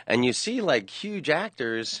China, and you see like huge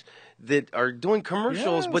actors that are doing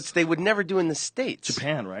commercials, Yes. which they would never do in the States.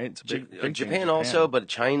 Japan, right? It's a big thing in Japan also, but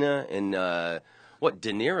China and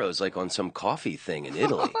De Niro's like on some coffee thing in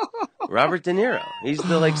Italy. Robert De Niro. He's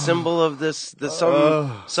the like symbol of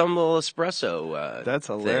some little espresso. That's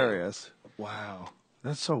thing. hilarious. Wow,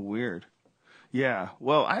 that's so weird. Yeah.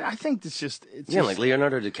 Well, I think it's just Like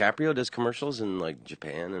Leonardo DiCaprio does commercials in like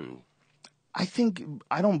Japan and.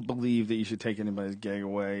 I don't believe that you should take anybody's gag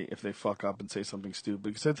away if they fuck up and say something stupid,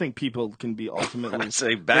 because I think people can be ultimately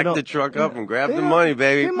Say, back the truck up and grab the money,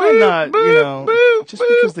 baby. They might not, just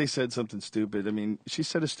because they said something stupid. I mean, she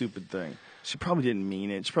said a stupid thing. She probably didn't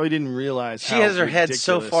mean it. She probably didn't realize She how has her head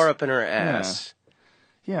so ridiculous- far up in her ass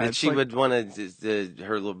Yeah, that it's she like- would want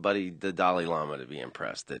her little buddy, the Dalai Lama, to be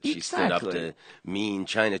impressed that she stood up Exactly. to mean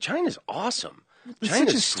China. China's awesome. It's China's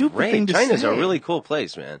such a stupid great. thing to China's say. a really cool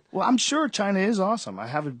place, man. Well, I'm sure China is awesome. I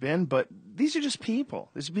haven't been, but these are just people.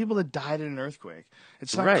 These are people that died in an earthquake.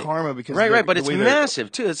 It's not karma because right, but the it's way they're-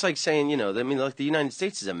 massive too. It's like saying, like the United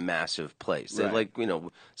States is a massive place. Right. Like,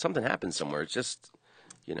 something happens somewhere. It's just,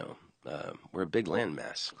 we're a big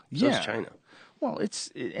landmass. So Yeah. is China. Well,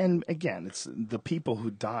 and again, it's the people who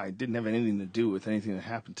died didn't have anything to do with anything that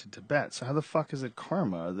happened to Tibet. So how the fuck is it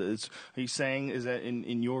karma? Are you saying, is that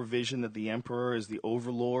in your vision that the emperor is the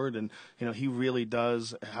overlord, and he really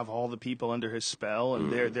does have all the people under his spell,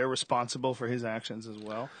 and they're responsible for his actions as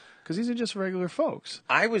well? Because these are just regular folks.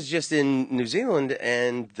 I was just in New Zealand,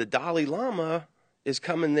 and the Dalai Lama is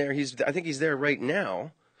coming there. I think he's there right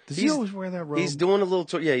now. Does he always wear that robe? He's doing a little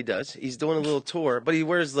tour. Yeah, he does. He's doing a little tour, but he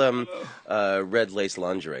wears red lace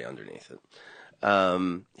lingerie underneath it.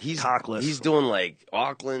 Cockless. He's doing like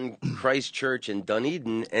Auckland, Christchurch, and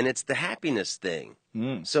Dunedin, and it's the happiness thing.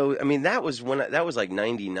 So I mean, that was like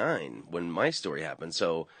 '99 when my story happened.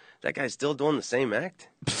 So that guy's still doing the same act.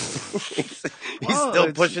 He's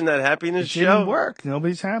still pushing that happiness show. Didn't work.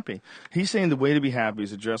 Nobody's happy. He's saying the way to be happy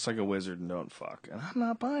is to dress like a wizard and don't fuck. And I'm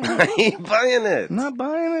not buying it. I ain't buying it. I'm not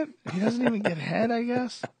buying it. He doesn't even get head, I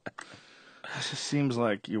guess. It just seems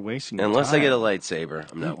like you're wasting your Unless time. I get a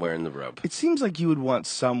lightsaber, I'm not wearing the robe. It seems like you would want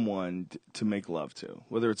someone to make love to,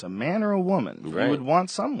 whether it's a man or a woman. Right. You would want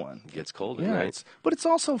someone. It gets colder, Yeah, right? but it's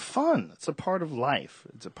also fun. It's a part of life.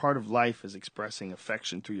 It's a part of life is expressing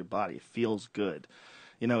affection through your body. It feels good.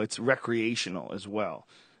 It's recreational as well.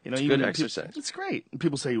 It's good exercise. It's great. And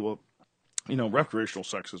people say, well, recreational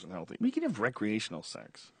sex isn't healthy. We can have recreational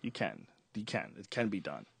sex. You can. It can be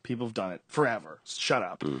done. People have done it forever. Shut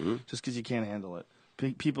up. Just because you can't handle it.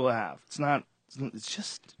 People have. It's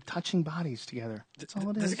just touching bodies together. That's all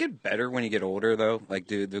it is. Does it get better when you get older, though? Like,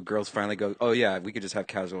 do the girls finally go, oh, yeah, we could just have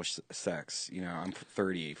casual sex. I'm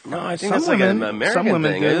 30. No, I think Some that's like an women- American some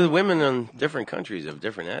women thing. do. Women in different countries have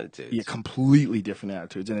different attitudes. Yeah, completely different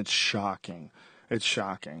attitudes, and it's shocking. It's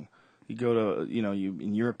shocking. You go to,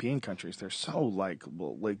 in European countries, they're so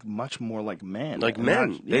much more like men. Like And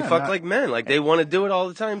men. They fuck like men. Like they want to do it all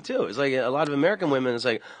the time, too. It's like a lot of American women, it's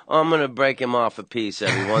like, oh, I'm going to break him off a piece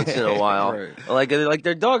every once in a while. Right. Like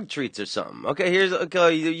their dog treats or something.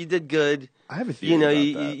 Okay, you did good. I have a theory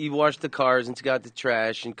about that. You washed the cars and took out the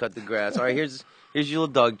trash and cut the grass. All right, here's your little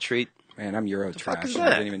dog treat. Man, I'm Euro trash. is I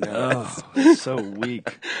that? didn't even know. Oh, it's so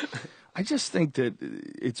weak. I just think that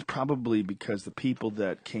it's probably because the people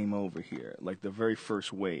that came over here, like the very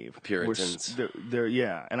first wave, Puritans. They're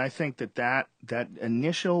and I think that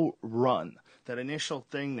initial run, that initial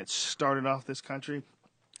thing that started off this country,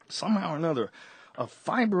 somehow or another, a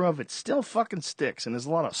fiber of it still fucking sticks, and there's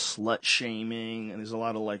a lot of slut shaming, and there's a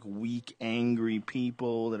lot of like weak, angry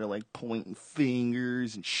people that are like pointing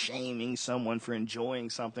fingers and shaming someone for enjoying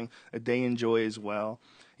something that they enjoy as well.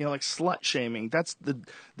 Like slut shaming,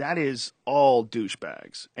 that is all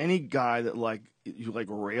douchebags. Any guy that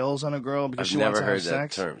rails on a girl because she wants to have sex. I've never heard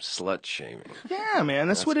that term, slut shaming. Yeah, man,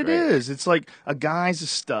 that's what it great. is. It's like a guy's a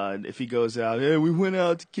stud if he goes out. Hey, we went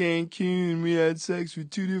out to Cancun. We had sex with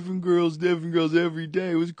two different girls every day.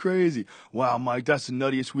 It was crazy. Wow, Mike, that's the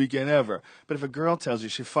nuttiest weekend ever. But if a girl tells you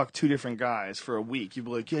she fucked two different guys for a week, you'd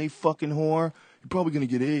be like, hey, fucking whore, you're probably gonna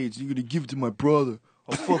get AIDS. You're gonna give it to my brother.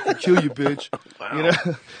 I'll fucking kill you, bitch. Wow.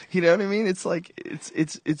 You know what I mean? It's like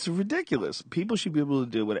it's ridiculous. People should be able to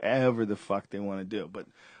do whatever the fuck they want to do. But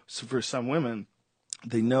for some women,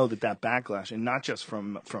 they know that backlash, and not just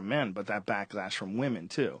from men, but that backlash from women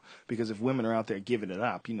too. Because if women are out there giving it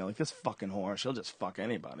up, like this fucking whore, she'll just fuck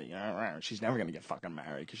anybody. She's never gonna get fucking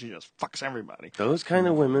married because she just fucks everybody. Those kind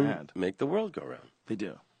of women make the world go round. They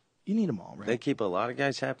do. You need them all, right? They keep a lot of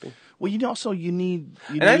guys happy. Well, you need.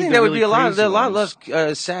 And I think there would be a lot ones.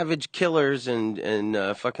 less savage killers and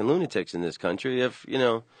fucking lunatics in this country if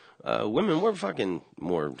women were fucking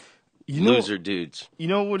more loser dudes. You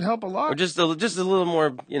know what would help a lot? Or just a little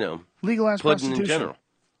more Legalized pudding prostitution. in general.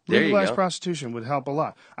 There Legalized you go. prostitution would help a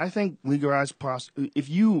lot. I think if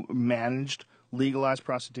you managed legalized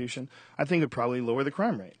prostitution, I think it would probably lower the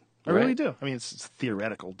crime rate. I really do. I mean, it's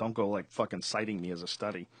theoretical. Don't go fucking citing me as a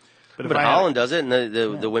study. But Holland does it, and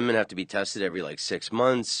the women have to be tested every 6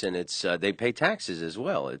 months, and it's they pay taxes as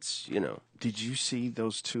well. It's Did you see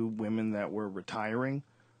those two women that were retiring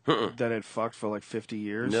that had fucked for 50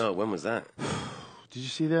 years? No, when was that? Did you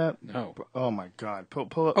see that? No. Oh my God!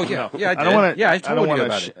 Pull up. Oh yeah, no. yeah, I did. I don't want to. Yeah, I told you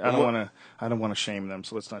about it. I don't want to shame them,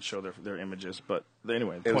 so let's not show their images. But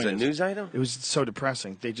anyway, the It was point a is, news item? It was so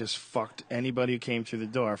depressing. They just fucked anybody who came through the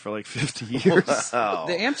door for 50 years. Wow.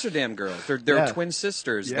 The Amsterdam girls, they're twin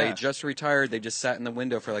sisters. Yeah. They just retired. They just sat in the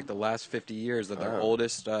window for the last 50 years. They're the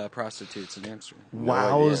oldest prostitutes in Amsterdam.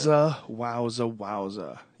 Wowza.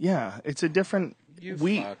 Yeah, it's a different. You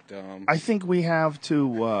fucked them. I think we have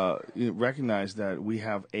to recognize that we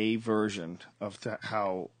have a version of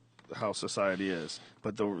how society is,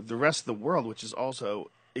 but the rest of the world, which is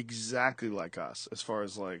also exactly like us, as far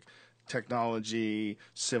as technology,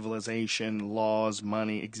 civilization, laws,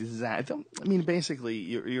 money. I mean, basically,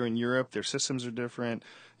 you're in Europe. Their systems are different.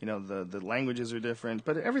 You know, the languages are different,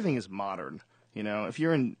 but everything is modern. You know, if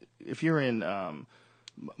you're in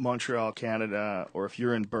Montreal, Canada, or if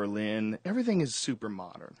you're in Berlin, everything is super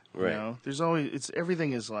modern. Right. You know,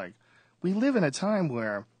 everything is like, we live in a time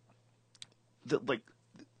where,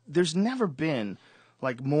 there's never been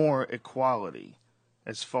like more equality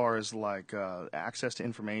as far as like access to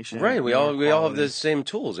information. Right. We all have the equality. same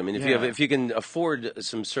tools. I mean, Yeah. if you can afford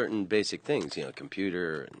some certain basic things, you know,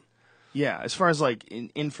 computer and Yeah, as far as like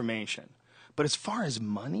information, but as far as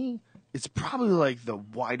money, it's probably like the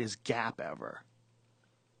widest gap ever.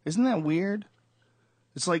 Isn't that weird?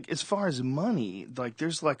 It's like, as far as money, like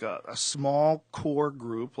there's like a small core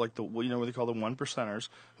group, like what they call the 1%ers,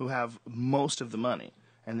 who have most of the money,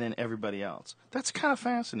 and then everybody else. That's kind of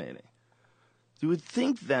fascinating. You would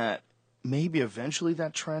think that maybe eventually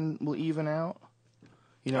that trend will even out.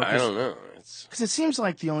 You know, I don't know. because it seems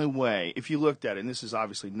like the only way, if you looked at it, and this is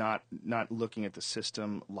obviously not looking at the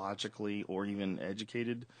system logically or even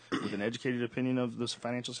with an educated opinion of this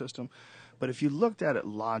financial system, but if you looked at it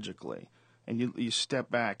logically and you step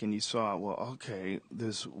back and you saw, well, okay,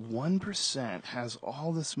 this 1% has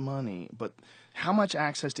all this money, but how much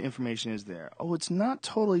access to information is there? Oh, it's not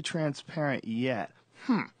totally transparent yet.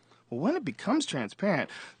 Well, when it becomes transparent,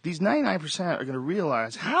 these 99% are going to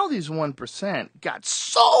realize how these 1% got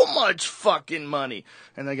so much fucking money.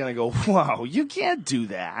 And they're going to go, wow, you can't do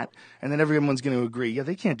that. And then everyone's going to agree, yeah,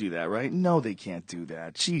 they can't do that, right? No, they can't do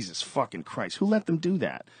that. Jesus fucking Christ. Who let them do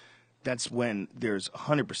that? That's when there's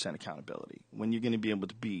 100% accountability. When you're going to be able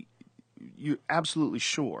to you're absolutely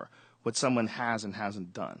sure what someone has and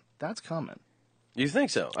hasn't done. That's coming. You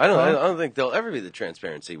think so? I don't think there'll ever be the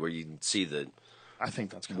transparency where you can see the I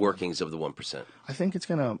think that's coming. workings of the 1%. I think it's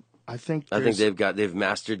gonna. I think they've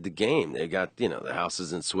mastered the game. They've got the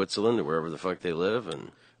houses in Switzerland or wherever the fuck they live,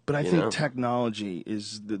 and But I think technology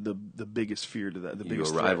is the biggest fear to that. The you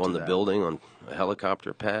biggest arrive threat on to the that. building on a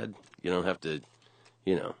helicopter pad. You don't have to,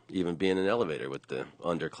 even be in an elevator with the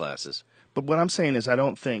underclasses. But what I'm saying is, I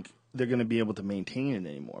don't think they're going to be able to maintain it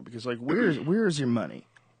anymore because, like, where is your money?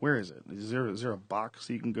 Where is it? Is there a box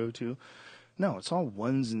that you can go to? No, it's all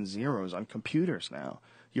ones and zeros on computers now.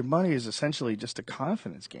 Your money is essentially just a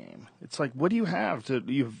confidence game. It's like, what do you have?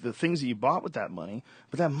 You have the things that you bought with that money,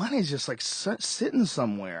 but that money is just like sitting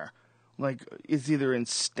somewhere. Like, it's either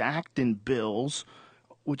stacked in bills,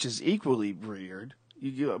 which is equally weird.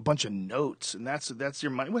 You get a bunch of notes, and that's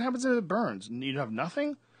your money. What happens if it burns? You have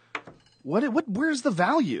nothing? Where's the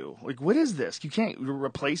value? Like, what is this? You can't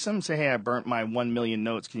replace them. Say, hey, I burnt my 1 million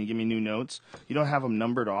notes. Can you give me new notes? You don't have them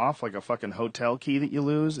numbered off like a fucking hotel key that you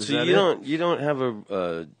lose. Is So that you don't have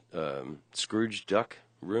a Scrooge Duck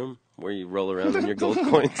room where you roll around in your gold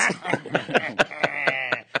coins.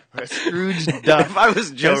 Scrooge Duck. If I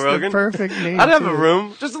was Joe That's Rogan, the perfect name. I'd have a too.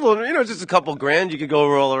 room, just a little, just a couple grand. You could go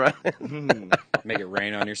roll around. Make it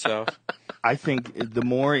rain on yourself. I think the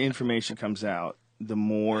more information comes out, the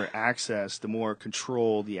more access, the more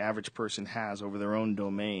control the average person has over their own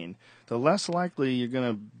domain, the less likely you're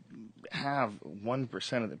going to have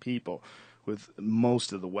 1% of the people with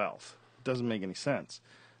most of the wealth. It doesn't make any sense.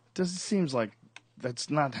 It seems like that's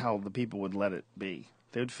not how the people would let it be.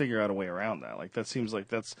 They would figure out a way around that. Like, that seems like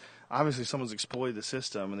that's obviously someone's exploited the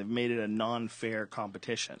system and they've made it a non-fair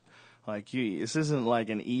competition. Like, this isn't like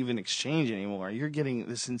an even exchange anymore. You're getting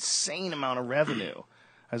this insane amount of revenue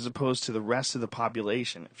as opposed to the rest of the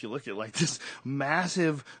population. If you look at like this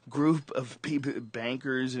massive group of people,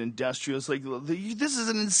 bankers and industrialists, like, this is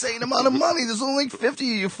an insane amount of money. There's only like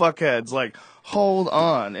 50 of you fuckheads. Like, hold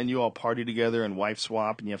on. And you all party together and wife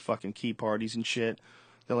swap and you have fucking key parties and shit.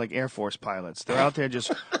 They're like Air Force pilots. They're out there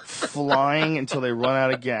just flying until they run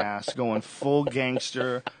out of gas, going full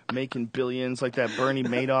gangster, making billions like that Bernie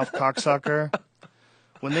Madoff cocksucker.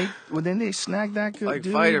 When they snag that good Like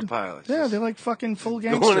dude, fighter pilots. Yeah, they're like fucking full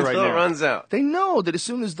Going gangster right until it now. runs out. They know that as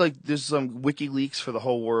soon as like there's some WikiLeaks for the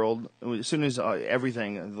whole world, as soon as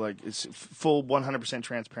everything like it's full 100%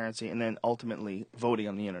 transparency, and then ultimately voting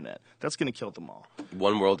on the internet, that's going to kill them all.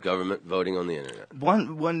 One world government voting on the internet.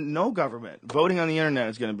 No government voting on the internet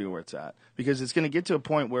is going to be where it's at, because it's going to get to a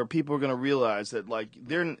point where people are going to realize that like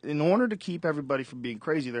in order to keep everybody from being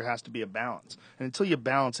crazy, there has to be a balance, and until you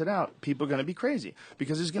balance it out, people are going to be crazy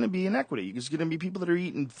because there's going to be inequity. There's going to be people that are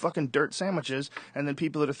eating fucking dirt sandwiches, and then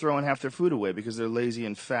people that are throwing half their food away because they're lazy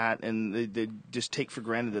and fat, and they just take for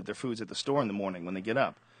granted that their food's at the store in the morning when they get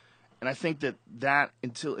up. And I think that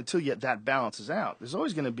until that balances out, there's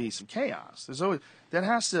always going to be some chaos. There's always that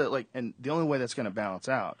has to like, and the only way that's going to balance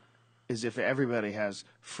out is if everybody has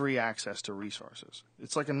free access to resources.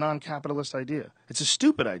 It's like a non-capitalist idea. It's a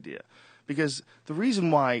stupid idea because the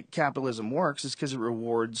reason why capitalism works is because it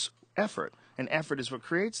rewards effort, and effort is what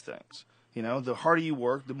creates things. You know, the harder you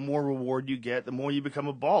work, the more reward you get, the more you become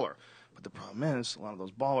a baller. But the problem is, a lot of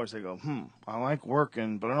those ballers, they go, I like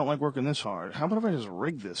working, but I don't like working this hard. How about if I just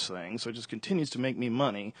rig this thing so it just continues to make me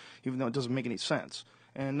money, even though it doesn't make any sense?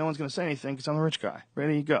 And no one's going to say anything because I'm the rich guy.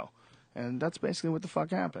 Ready, you go. And that's basically what the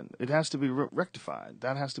fuck happened. It has to be rectified.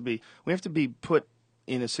 We have to be put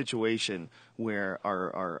in a situation where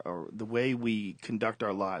our the way we conduct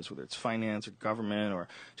our lives, whether it's finance or government or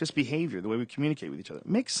just behavior, the way we communicate with each other,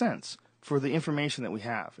 makes sense for the information that we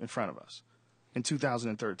have in front of us in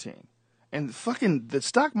 2013. And fucking the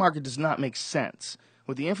stock market does not make sense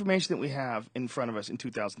with the information that we have in front of us in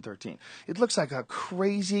 2013. It looks like a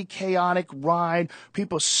crazy, chaotic ride,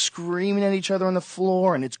 people screaming at each other on the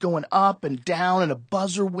floor, and it's going up and down, and a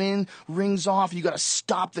buzzer rings off. You got to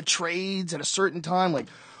stop the trades at a certain time. Like,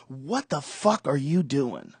 what the fuck are you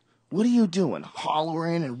doing? What are you doing?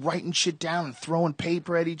 Hollering and writing shit down and throwing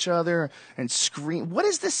paper at each other and scream. What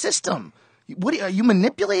is the system? Are you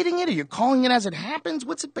manipulating it? Are you calling it as it happens?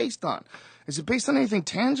 What's it based on? Is it based on anything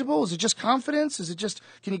tangible? Is it just confidence? Is it just,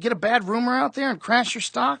 can you get a bad rumor out there and crash your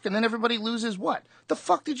stock and then everybody loses what? The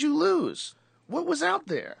fuck did you lose? What was out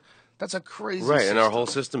there? That's a crazy Right, system. and our whole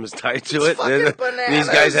system is tied to It's it. fucking bananas. These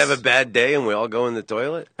guys have a bad day and we all go in the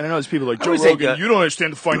toilet. And I know there's people like, Joe Joe Rogan, Rogan, you don't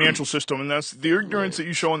understand the financial system, and that's the ignorance that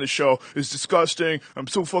you show on the show is disgusting. I'm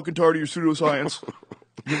so fucking tired of your pseudoscience.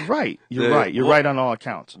 You're right. You're right on all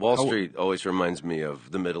accounts. Wall Street always reminds me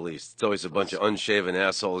of the Middle East. It's always a bunch of unshaven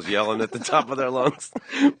assholes yelling at the top of their lungs.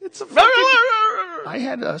 It's a fucking... I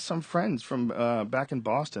had some friends from back in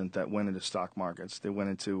Boston that went into stock markets. They went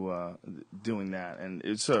into doing that, and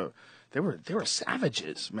it's they were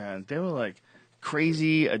savages, man. They were like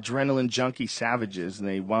crazy adrenaline junkie savages, and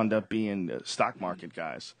they wound up being stock market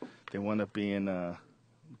guys. They wound up being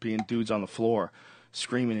dudes on the floor,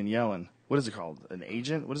 screaming and yelling. What is it called? An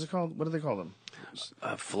agent? What is it called? What do they call them?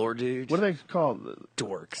 Floor dude. What are they called?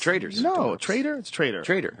 Dorks. Traders. No, Dorks. trader. It's trader.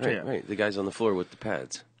 Trader. Yeah. Right. The guys on the floor with the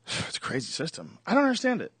pads. It's a crazy system. I don't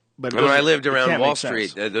understand it. But When I lived it around can't Wall make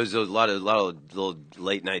sense. Street, there's a lot of little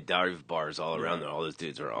late night dive bars all around there. All those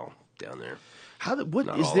dudes are all down there. What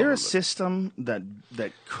Not is all there of a them, but- system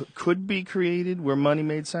that could be created where money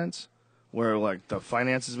made sense, where like the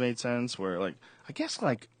finances made sense, where like I guess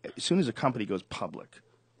like as soon as a company goes public,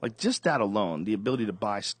 like just that alone, the ability to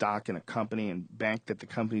buy stock in a company and bank that the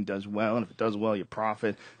company does well, and if it does well, you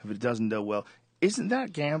profit. If it doesn't do well, isn't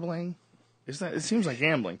that gambling? It seems like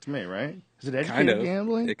gambling to me, right? Is it educated Kind of.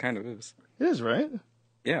 gambling? It kind of is. It is, right?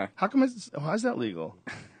 Yeah. How come how's that legal?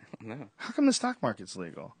 No. How come the stock market's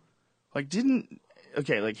legal? Like,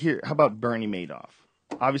 like here, how about Bernie Madoff?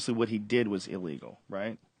 Obviously, what he did was illegal,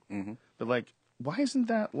 right? Mm-hmm. But like, why isn't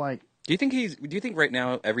that like? Do you think right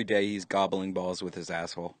now every day he's gobbling balls with his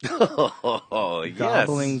asshole? Oh, yes.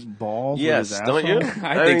 Gobbling balls Yes, with his don't you? asshole?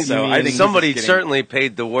 I think so. I think he's somebody just getting certainly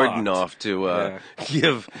paid the warden fucked. off to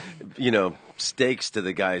give, steaks to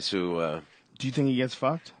the guys who. Do you think he gets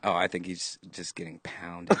fucked? Oh, I think he's just getting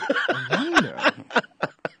pounded. I wonder.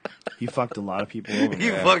 He fucked a lot of people over. He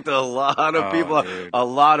there. fucked a lot of people, dude. a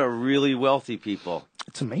lot of really wealthy people,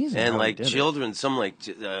 It's amazing. and how he like did it. children, some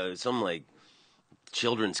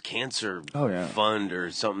children's cancer fund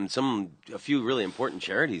or something, a few really important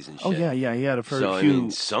charities and shit. Oh yeah. He had a few. So I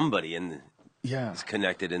mean, somebody yeah. is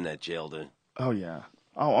connected in that jail to. Oh yeah.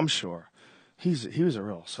 Oh, I'm sure. He was a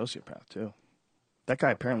real sociopath too. That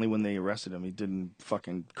guy apparently, when they arrested him, he didn't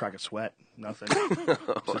fucking crack a sweat. Nothing.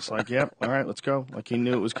 Just like, yep, all right, let's go. Like he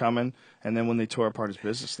knew it was coming. And then when they tore apart his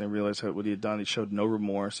business, they realized what he had done. He showed no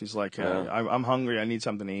remorse. He's like, I'm hungry. I need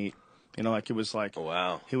something to eat. Like it was like,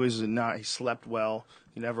 Wow. He slept well.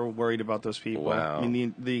 He never worried about those people. Wow. I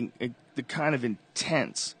mean, the kind of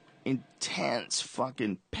intense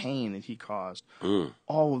fucking pain that he caused.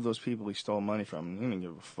 All of those people he stole money from, he didn't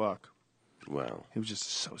give a fuck. Wow. He was just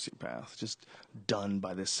a sociopath, just done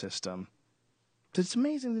by this system. It's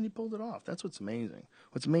amazing that he pulled it off. That's what's amazing.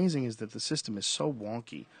 What's amazing is that the system is so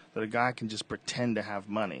wonky that a guy can just pretend to have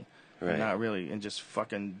money. Right. And not really, and just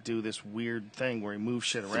fucking do this weird thing where he moves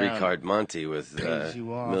shit around. Three-card Monty with pays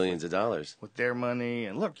you off millions of dollars. with their money.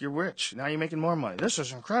 And look, you're rich. Now you're making more money. This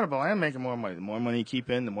is incredible. I am making more money. The more money you keep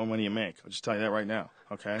in, the more money you make. I'll just tell you that right now,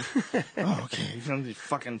 okay? Oh, okay. You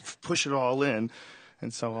fucking push it all in.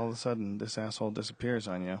 And so all of a sudden, this asshole disappears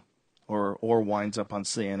on you. or winds up on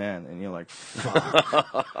CNN, and you're like,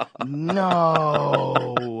 fuck,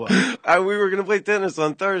 no. We were gonna play tennis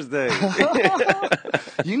on Thursday.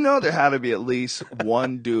 You know there had to be at least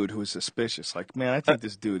one dude who was suspicious. Like, man, I think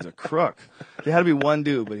this dude's a crook. There had to be one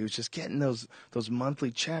dude, but he was just getting those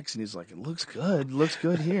monthly checks, and he's like, it looks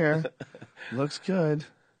good here, looks good.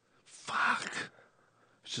 Fuck.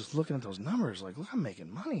 I was just looking at those numbers, like, look, I'm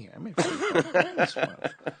making money here. I made $45,000 this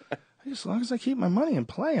month. As long as I keep my money in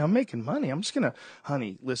play, I'm making money. I'm just gonna,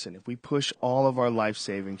 honey, listen. If we push all of our life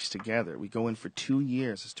savings together, we go in for 2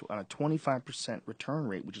 years on a 25% return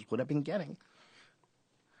rate, which is what I've been getting.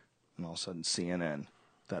 And all of a sudden, CNN,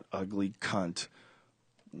 that ugly cunt,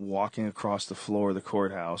 walking across the floor of the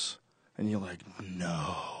courthouse, and you're like,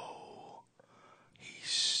 no, he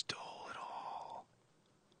stole it all.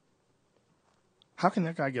 How can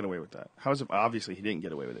that guy get away with that? How is it? Obviously, he didn't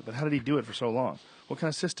get away with it, but how did he do it for so long? What kind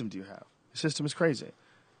of system do you have? The system is crazy.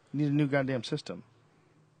 You need a new goddamn system.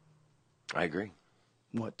 I agree.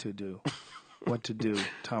 What to do? What to do,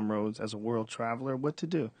 Tom Rhodes, as a world traveler? What to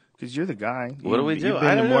do? Because you're the guy. What do we do? You've been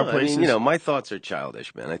I to don't more know. places. I mean, my thoughts are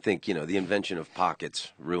childish, man. I think, the invention of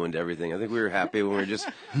pockets ruined everything. I think we were happy when we were just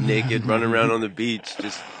naked, running around on the beach,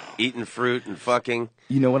 just eating fruit and fucking.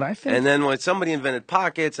 You know what I think? And then when somebody invented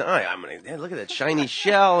pockets, I'm going to look at that shiny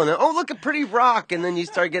shell, and then, oh, look at pretty rock. And then you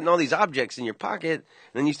start getting all these objects in your pocket,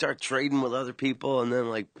 and then you start trading with other people, and then,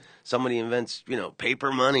 like, somebody invents,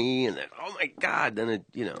 paper money, and then, oh, my God, then it,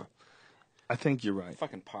 I think you're right.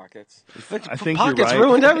 Fucking pockets. I think pockets you're right.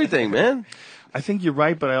 ruined everything, man. I think you're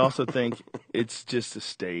right, but I also think it's just a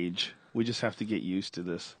stage. We just have to get used to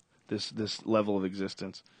this level of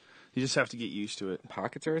existence. You just have to get used to it.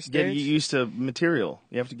 Pockets are a stage? Get used to material.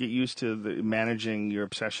 You have to get used to managing your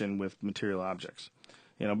obsession with material objects.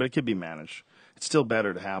 But it could be managed. It's still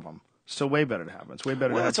better to have them. Still way better to have them. It's way better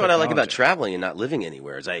to have That's what I like about technology. traveling and not living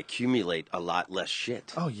anywhere is I accumulate a lot less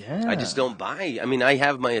shit. Oh, yeah. I just don't buy. I mean, I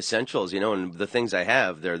have my essentials, and the things I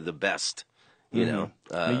have, they're the best, Now,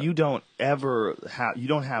 you don't ever have, you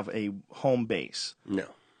don't have a home base. No.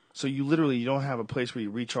 So you don't have a place where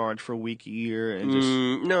you recharge for a week, a year, and just...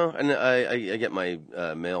 No, and I get my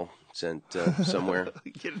mail sent somewhere.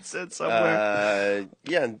 Get it sent somewhere.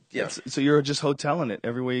 Yeah. So you're just hoteling it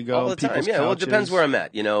everywhere you go. All the time. people's Yeah, well, it couches. depends where I'm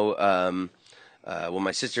at. When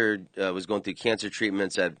my sister was going through cancer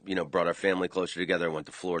treatments, that brought our family closer together. I went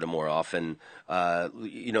to Florida more often.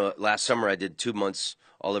 Last summer I did 2 months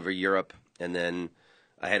all over Europe, and then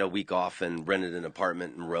I had a week off and rented an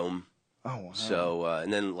apartment in Rome. Oh, wow. So,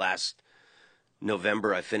 and then last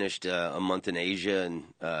November I finished a month in Asia, and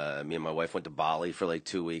me and my wife went to Bali for like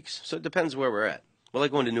 2 weeks. So it depends where we're at. We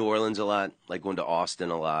like going to New Orleans a lot, like going to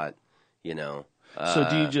Austin a lot,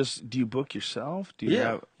 So do you book yourself? Do you Yeah.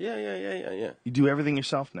 have, Yeah. you do everything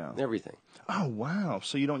yourself now? Everything. Oh, wow.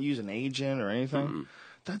 So you don't use an agent or anything?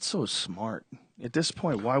 That's so smart. At this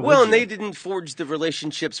point, why would Well, you? and they didn't forge the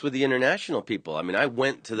relationships with the international people. I mean, I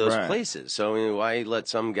went to those Right. places. So, why let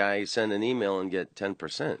some guy send an email and get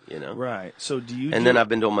 10%, Right. So do you... And then I've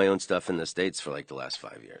been doing my own stuff in the States for like the last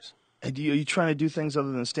 5 years. Are you trying to do things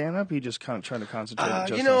other than stand-up? Or you just kind of trying to concentrate just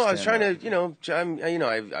on I was trying stand-up?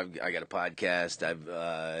 to, I got a podcast.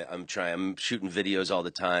 I'm shooting videos all the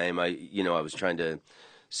time. I was trying to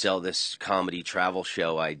sell this comedy travel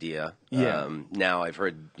show idea. Yeah. Now I've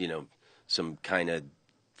heard, some kind of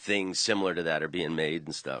things similar to that are being made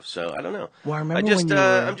and stuff. So I don't know. Well, I remember when you were...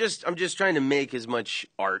 I'm just trying to make as much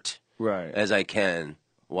art Right. as I can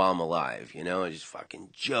while I'm alive. Just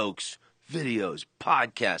fucking jokes, videos,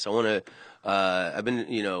 podcasts. I want to. I've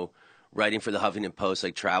been writing for the Huffington Post,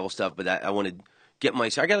 like travel stuff, but I want to get my.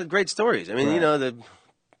 I got great stories. I mean, Right. the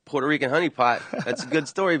Puerto Rican honeypot. That's a good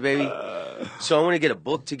story, baby. So I want to get a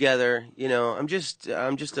book together. I'm just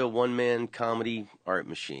a one-man comedy art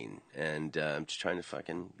machine, and I'm just trying to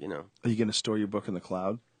fucking. Are you going to store your book in the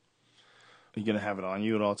cloud? Are you going to have it on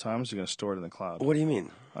you at all times? Or are you going to store it in the cloud? What do you mean?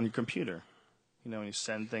 On your computer. When you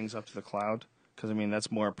send things up to the cloud? Because,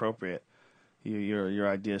 that's more appropriate. Your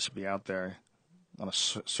idea should be out there on a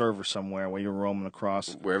server somewhere where you're roaming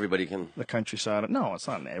across Where everybody can. the countryside. No, it's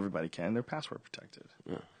not everybody can. They're password protected.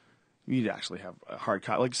 Yeah. You'd actually have a hard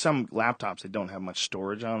copy. Like some laptops, they don't have much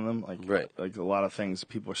storage on them. Like a lot of things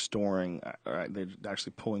people are storing, they're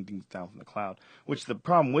actually pulling things down from the cloud. Which the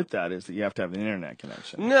problem with that is that you have to have an internet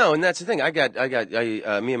connection. No, and that's the thing.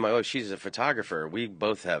 Me and my wife, she's a photographer. We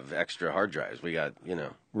both have extra hard drives. We got,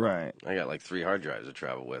 Right. I got like 3 hard drives to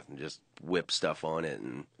travel with and just whip stuff on it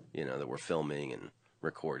and, that we're filming and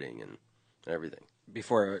recording and everything.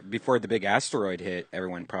 Before the big asteroid hit,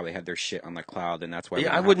 everyone probably had their shit on the cloud, and that's why.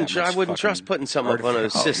 Yeah, I wouldn't trust putting something up on a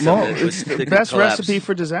artifact. system. No, that it's that the could best collapse. recipe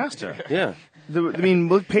for disaster. Yeah.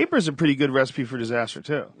 Look, paper's a pretty good recipe for disaster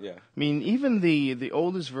too. Yeah. I mean, even the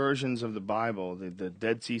oldest versions of the Bible, the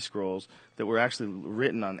Dead Sea Scrolls that were actually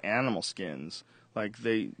written on animal skins, like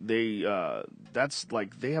they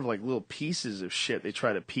have like little pieces of shit they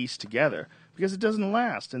try to piece together because it doesn't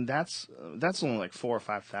last, and that's only like 4,000 or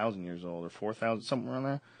 5,000 years old, or 4,000, somewhere around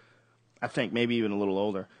there. I think maybe even a little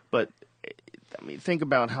older. But I mean, think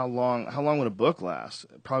about how long would a book last?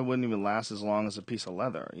 It probably wouldn't even last as long as a piece of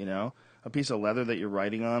leather, you know? A piece of leather that you're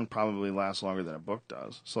writing on probably lasts longer than a book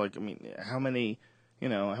does. So, like, I mean, how many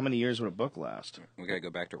years would a book last? We gotta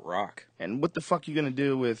go back to rock. And what the fuck are you gonna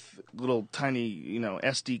do with little tiny,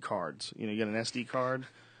 SD cards? You get an SD card,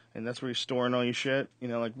 and that's where you're storing all your shit.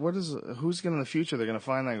 Like, who's gonna in the future? They're gonna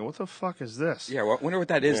find that. Go, what the fuck is this? Yeah, I wonder what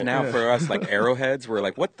that is now for us, like arrowheads. We're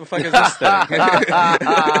like, what the fuck is this thing?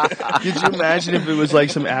 Could you imagine if it was like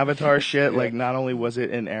some Avatar shit? Like, not only was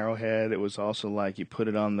it an arrowhead, it was also like you put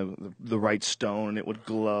it on the right stone and it would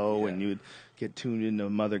glow, and you would get tuned into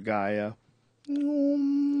Mother Gaia.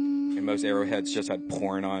 And most arrowheads just had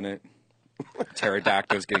porn on it.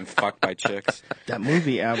 Pterodactyls getting fucked by chicks. That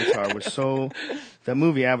movie Avatar was so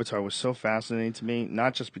fascinating to me,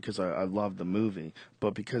 not just because I loved the movie,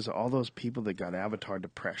 but because of all those people that got Avatar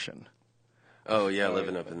depression. Oh yeah,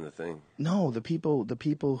 living up in the thing. No, the people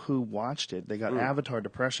who watched it, they got Avatar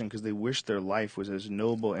depression because they wished their life was as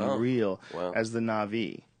noble and real as the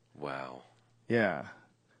Na'vi. Wow. Yeah.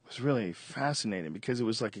 It was really fascinating because it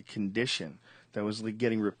was like a condition that was like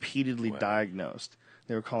getting repeatedly diagnosed.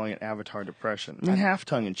 They were calling it Avatar depression. I mean, half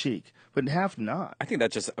tongue-in-cheek, but half not. I think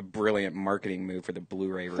that's just a brilliant marketing move for the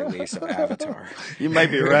Blu-ray release of Avatar. You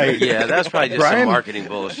might be right. Yeah, that's probably just some marketing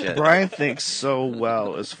bullshit. Brian thinks so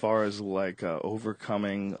well as far as like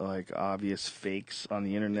overcoming like obvious fakes on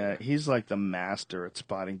the internet. He's like the master at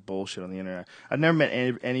spotting bullshit on the internet. I've never met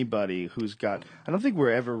anybody who's got. I don't think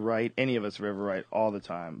we're ever right. Any of us are ever right all the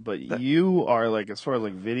time. But you are like, as far as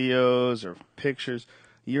like videos or pictures,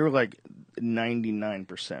 you're like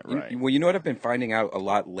 99% right. Well, you know what I've been finding out a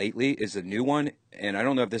lot lately is a new one, and I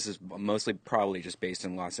don't know if this is mostly probably just based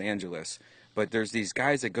in Los Angeles, but there's these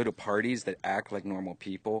guys that go to parties that act like normal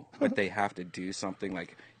people, but they have to do something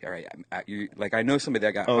like, all right, I know somebody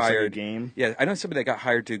that got hired. It's like a game? Yeah, I know somebody that got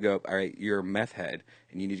hired to go, all right, you're a meth head,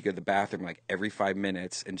 and you need to go to the bathroom like every 5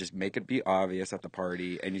 minutes and just make it be obvious at the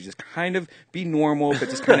party, and you just kind of be normal, but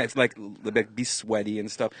just kind of like be sweaty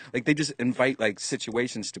and stuff. Like they just invite like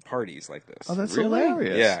situations to parties like this. Oh, that's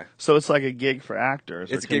hilarious. Yeah. So it's like a gig for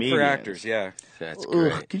actors. It's or a gig for comedians. actors, yeah. That's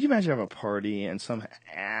great. Ugh, could you imagine having a party and some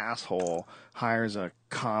asshole hires a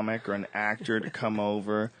comic or an actor to come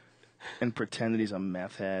over and pretend that he's a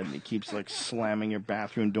meth head, and he keeps like slamming your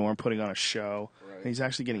bathroom door and putting on a show. Right. And he's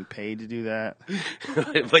actually getting paid to do that.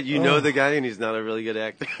 But you know the guy, and he's not a really good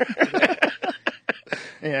actor.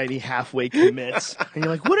 Yeah, and he halfway commits, and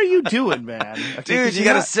you're like, "What are you doing, man?" Dude, you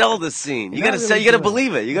got to sell the scene. You got to sell. You got to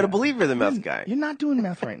believe it. You got to believe you're the meth guy. You're not doing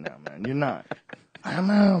meth right now, man. You're not. I don't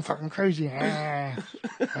know, I'm fucking crazy.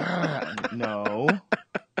 No,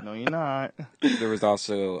 you're not. There was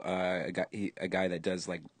also a guy that does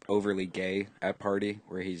like overly gay at party,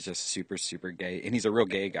 where he's just super, super gay, and he's a real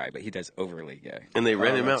gay guy, but he does overly gay. And they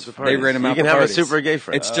rent him out to parties. They rent him out. You can to have parties. a super gay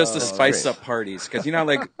friend. It's just to spice up parties, because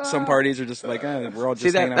like some parties are just like, we're all just.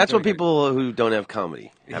 See, that's what people who don't have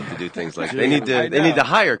comedy have to do things like. They need to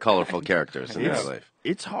hire colorful characters in their life.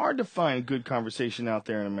 It's hard to find good conversation out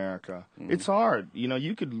there in America. Mm. It's hard.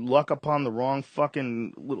 You could luck upon the wrong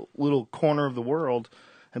fucking little corner of the world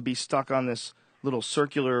and be stuck on this little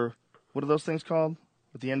circular, what are those things called?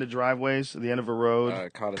 At the end of driveways, at the end of a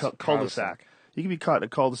road? Cul-de-sac. You can be caught in a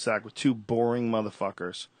cul-de-sac with two boring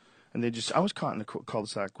motherfuckers. And I was caught in a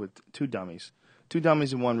cul-de-sac with two dummies. Two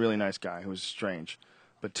dummies and one really nice guy who was strange.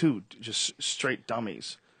 But two just straight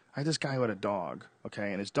dummies. I had this guy who had a dog,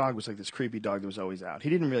 okay, and his dog was like this creepy dog that was always out. He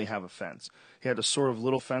didn't really have a fence. He had a sort of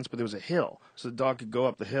little fence, but there was a hill, so the dog could go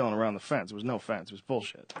up the hill and around the fence. There was no fence. It was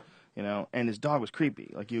bullshit, and his dog was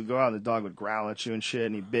creepy. Like, you would go out and the dog would growl at you and shit,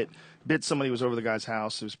 and he bit somebody who was over the guy's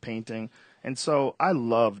house who was painting. And so I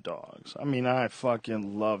love dogs. I mean, I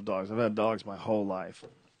fucking love dogs. I've had dogs my whole life.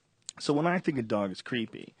 So when I think a dog is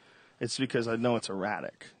creepy, it's because I know it's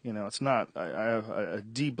erratic. It's not. I have a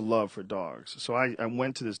deep love for dogs. So I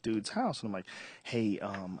went to this dude's house, and I'm like, hey,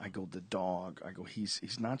 I go, the dog. I go, he's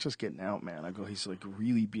not just getting out, man. I go, he's like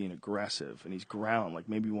really being aggressive, and he's growling. Like,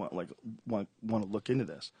 maybe you want to look into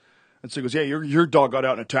this. And so he goes, yeah, your dog got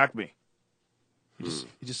out and attacked me.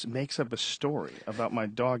 He just makes up a story about my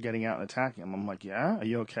dog getting out and attacking him. I'm like, yeah, are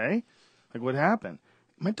you okay? Like, what happened?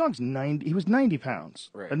 My dog's 90. He was 90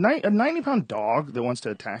 pounds. Right. A 90-pound dog that wants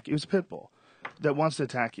to attack you. It was a pit bull that wants to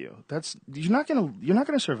attack you. You're not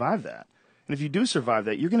gonna survive that. And if you do survive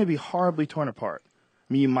that, you're going to be horribly torn apart.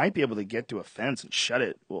 I mean, you might be able to get to a fence and shut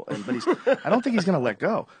it. Well, but I don't think he's going to let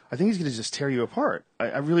go. I think he's going to just tear you apart.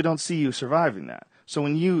 I really don't see you surviving that. So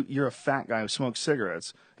when you're a fat guy who smokes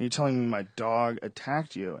cigarettes, and you're telling me my dog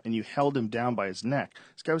attacked you, and you held him down by his neck.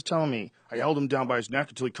 This guy was telling me, I held him down by his neck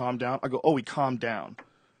until he calmed down. I go, oh, he calmed down.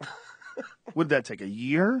 Would that take a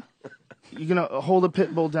year? You're going to hold a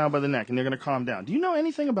pit bull down by the neck, and they're going to calm down. Do you know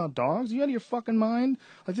anything about dogs? Are you out of your fucking mind?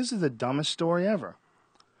 Like, this is the dumbest story ever.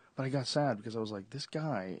 But I got sad because I was like, this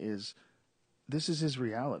is his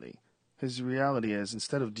reality. His reality is,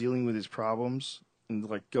 instead of dealing with his problems and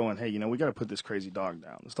like going, hey, we got to put this crazy dog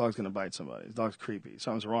down. This dog's going to bite somebody. This dog's creepy.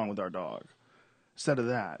 Something's wrong with our dog. Instead of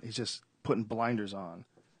that, he's just putting blinders on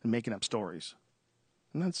and making up stories.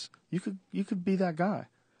 And that's, you could be that guy.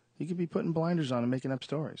 You could be putting blinders on and making up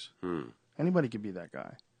stories. Anybody could be that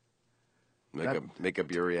guy. Make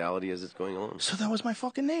up your reality as it's going along. So that was my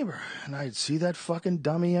fucking neighbor. And I'd see that fucking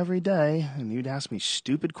dummy every day, and he'd ask me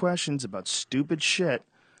stupid questions about stupid shit.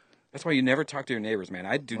 That's why you never talk to your neighbors, man.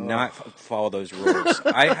 I do not follow those rules.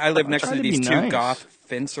 I live next to these two goth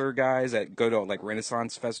fencer guys that go to like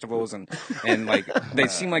Renaissance festivals, and like they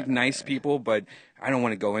seem like nice people, but I don't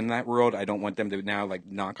want to go in that world. I don't want them to now like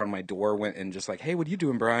knock on my door and just like, hey, what are you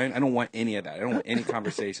doing, Brian? I don't want any of that. I don't want any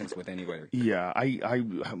conversations with anybody. Yeah, I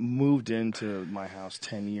moved into my house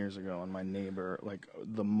 10 years ago, and my neighbor, like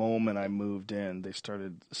the moment I moved in, they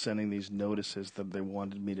started sending these notices that they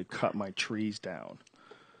wanted me to cut my trees down.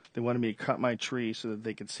 They wanted me to cut my tree so that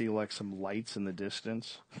they could see like some lights in the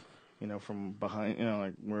distance, from behind,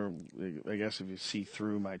 like where, I guess if you see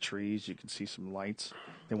through my trees, you can see some lights.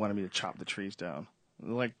 They wanted me to chop the trees down.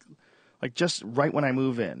 Like just right when I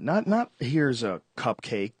move in. Not here's a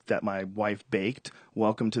cupcake that my wife baked.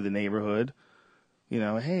 Welcome to the neighborhood.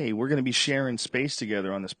 Hey, we're going to be sharing space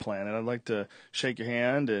together on this planet. I'd like to shake your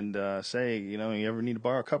hand and say, you ever need to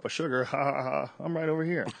borrow a cup of sugar? Ha, ha, ha, I'm right over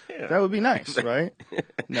here. Yeah. That would be nice, right?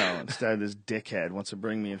 No, instead this dickhead wants to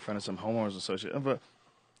bring me in front of some homeowners association. But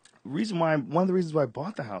one of the reasons why I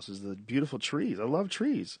bought the house is the beautiful trees. I love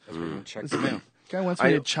trees. That's where you check them out. Guy wants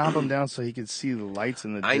me to chop them down so he can see the lights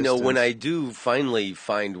in the distance. I know when I do finally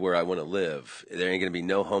find where I want to live, there ain't going to be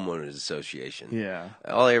no homeowners association. Yeah.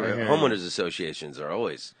 Homeowners associations are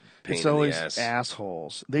always pain in the ass.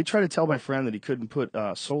 Assholes. They tried to tell my friend that he couldn't put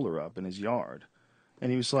solar up in his yard.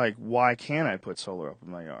 And he was like, why can't I put solar up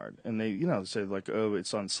in my yard? And they, said like, oh,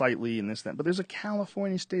 it's unsightly and this and that. But there's a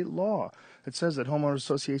California state law that says that homeowners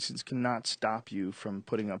associations cannot stop you from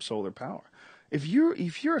putting up solar power. If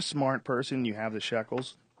you're a smart person, you have the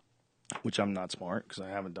shekels, which I'm not smart because I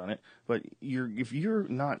haven't done it. But if you're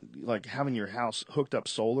not like having your house hooked up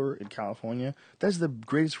solar in California, that's the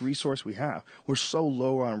greatest resource we have. We're so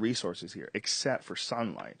low on resources here, except for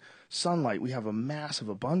sunlight. Sunlight we have a massive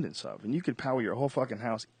abundance of, and you could power your whole fucking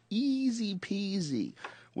house easy peasy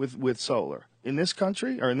with solar. In this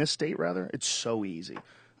country, or in this state rather, it's so easy.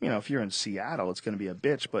 If you're in Seattle, it's going to be a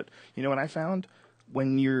bitch. But you know what I found?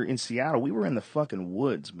 When you're in Seattle, we were in the fucking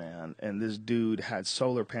woods, man, and this dude had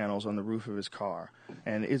solar panels on the roof of his car,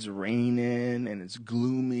 and it's raining, and it's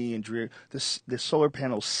gloomy and dreary. The solar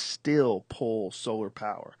panels still pull solar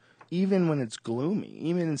power, even when it's gloomy.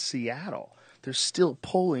 Even in Seattle, they're still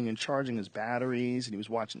pulling and charging his batteries, and he was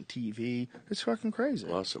watching TV. It's fucking crazy.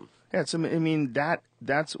 Awesome. Yeah,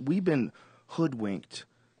 that's we've been hoodwinked,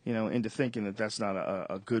 into thinking that that's not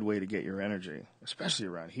a good way to get your energy, especially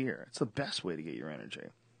around here. It's the best way to get your energy.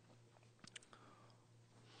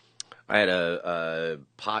 I had a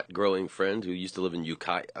pot-growing friend who used to live in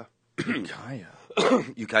Ukiah. Ukiah?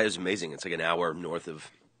 Ukiah is amazing. It's like an hour north of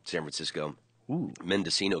San Francisco. Ooh.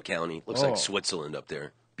 Mendocino County. Looks like Switzerland up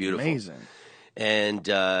there. Beautiful. Amazing. And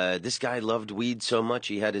this guy loved weed so much.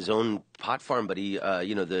 He had his own pot farm, but he,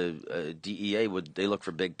 the DEA they look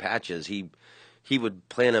for big patches. He would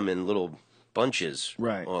plant them in little bunches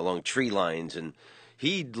along tree lines, and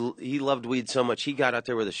he loved weed so much he got out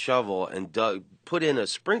there with a shovel and put in a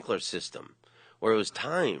sprinkler system where it was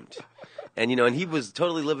timed, and and he was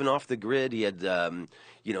totally living off the grid. He had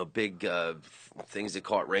big things that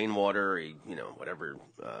caught rainwater, whatever,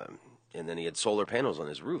 and then he had solar panels on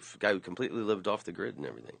his roof. A guy who completely lived off the grid and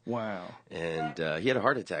everything. Wow! And he had a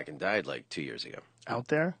heart attack and died like 2 years ago. Out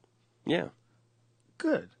there? Yeah.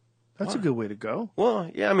 Good. That's a good way to go. Well,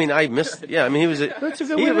 yeah, I missed. Yeah, he was. That's a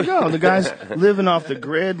good way to go. The guy's living off the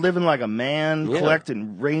grid, living like a man,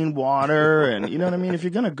 collecting rainwater, and you know what I mean. If you're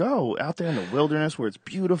gonna go out there in the wilderness where it's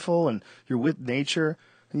beautiful and you're with nature,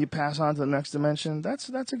 and you pass on to the next dimension, that's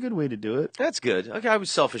a good way to do it. That's good. Okay, I was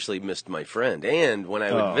selfishly missed my friend, and when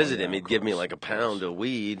I would visit him, he'd give me like a pound of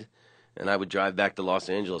weed. and I would drive back to Los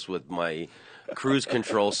Angeles with my cruise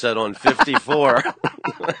control set on 54.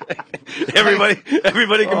 everybody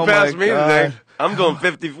can pass me today. I'm going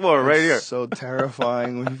 54 right here. It's so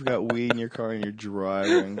terrifying when you've got weed in your car and you're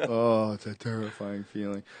driving. Oh, it's a terrifying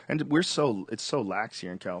feeling. And it's so lax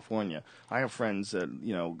here in California. I have friends that,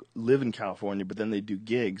 live in California, but then they do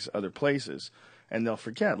gigs other places. And they'll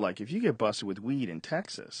forget, like, if you get busted with weed in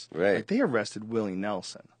Texas, right. Like, they arrested Willie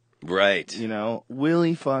Nelson. Right.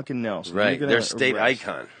 Willie fucking Nelson. Right. Their state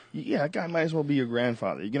icon. Yeah, that guy might as well be your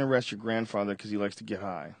grandfather. You're going to arrest your grandfather because he likes to get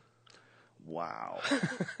high. Wow.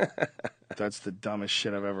 That's the dumbest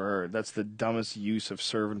shit I've ever heard. That's the dumbest use of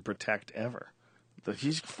serve and protect ever.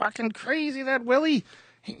 He's fucking crazy, that Willie.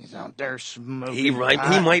 He's out there smoking. He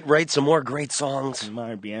might write some more great songs. He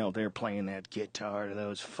might be out there playing that guitar to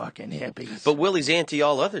those fucking hippies. But Willie's anti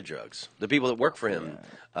all other drugs. The people that work for him,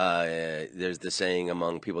 there's the saying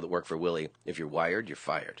among people that work for Willie, if you're wired, you're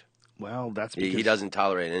fired. Well, that's because he doesn't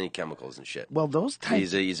tolerate any chemicals and shit. Well, those type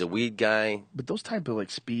he's a weed guy. But those type of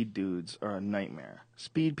like speed dudes are a nightmare.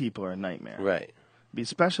 Speed people are a nightmare. Right.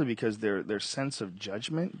 Especially because their sense of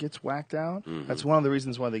judgment gets whacked out. Mm-hmm. That's one of the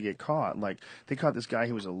reasons why they get caught. Like, they caught this guy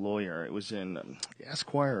who was a lawyer. It was in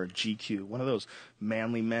Esquire or GQ, one of those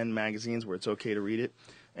manly men magazines where it's okay to read it.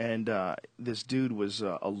 And this dude was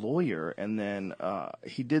a lawyer, and then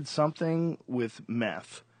he did something with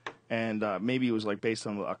meth. And maybe it was like based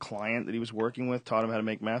on a client that he was working with, taught him how to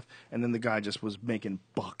make meth. And then the guy just was making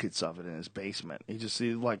buckets of it in his basement.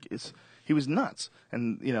 He was nuts.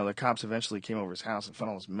 And, the cops eventually came over his house and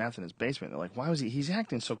found all this meth in his basement. They're like, why was he's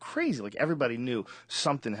acting so crazy? Like, everybody knew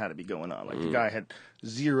something had to be going on. Like, the guy had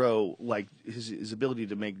zero, like, his ability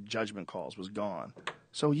to make judgment calls was gone.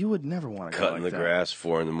 So you would never want to go cutting like the that. grass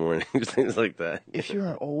 4 a.m, things like that. If you're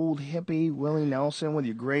an old hippie Willie Nelson with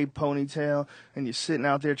your gray ponytail and you're sitting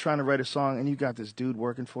out there trying to write a song and you got this dude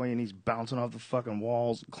working for you and he's bouncing off the fucking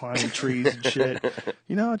walls, climbing trees and shit,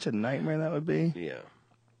 you know how much a nightmare that would be? Yeah.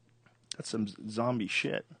 That's some zombie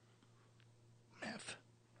shit.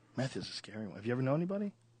 Meth is a scary one. Have you ever known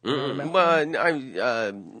anybody?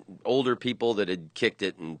 Well, older people that had kicked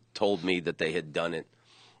it and told me that they had done it.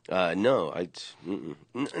 No, it's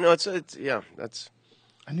that's.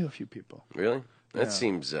 I knew a few people. Really? That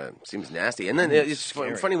seems nasty. And then it's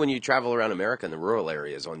funny when you travel around America in the rural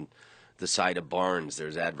areas on the side of barns.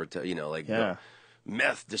 There's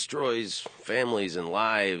meth destroys families and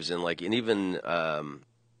lives, and even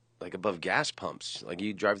like above gas pumps. Like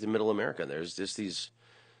you drive to Middle America, there's just these.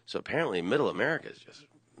 So apparently, Middle America is just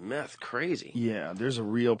meth crazy. Yeah, there's a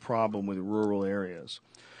real problem with rural areas.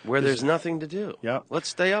 Where there's nothing to do. Yep. Let's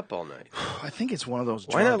stay up all night. I think it's one of those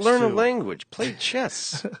drugs. Why not learn too. a language? Play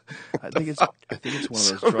chess. I think it's one of those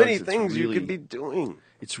drugs. So many things you could be doing.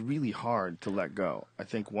 It's really hard to let go. I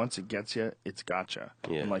think once it gets you, it's got you.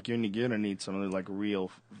 Yeah. And you're gonna need some like real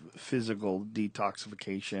physical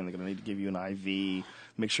detoxification. They're gonna need to give you an IV.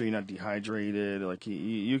 Make sure you're not dehydrated. Like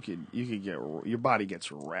you could get your body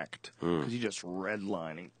gets wrecked because you're just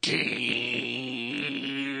redlining.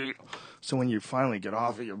 So when you finally get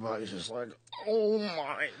off of your body's just like, oh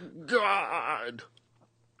my God.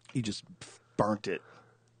 You just burnt it,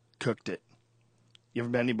 cooked it. You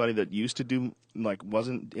ever met anybody that used to do,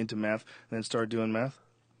 wasn't into meth and then started doing meth?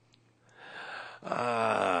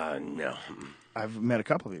 No. I've met a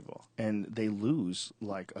couple of people, and they lose,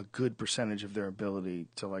 a good percentage of their ability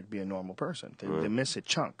to, be a normal person. They miss a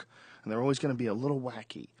chunk, and they're always going to be a little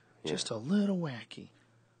wacky, just a little wacky.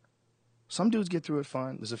 Some dudes get through it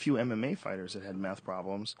fine. There's a few MMA fighters that had meth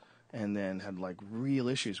problems and then had, real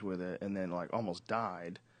issues with it and then, almost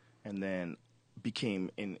died and then became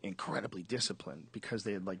incredibly disciplined because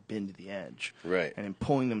they had, been to the edge. Right. And in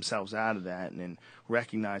pulling themselves out of that and then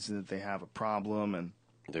recognizing that they have a problem and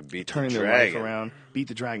they turning their life around, beat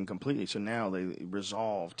the dragon completely. So now they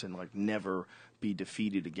resolve to, never be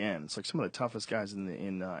defeated again. It's some of the toughest guys in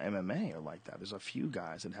MMA are like that. There's a few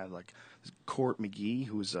guys that had Court McGee,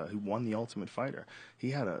 who won the Ultimate Fighter. He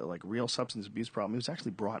had a real substance abuse problem. He was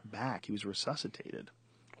actually brought back. He was resuscitated.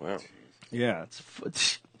 Wow. Yeah.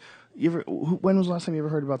 When was the last time you ever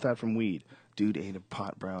heard about that from weed? Dude ate a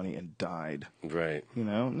pot brownie and died. Right.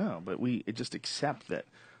 No, but we just accept that.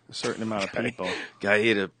 A certain amount of people. Guy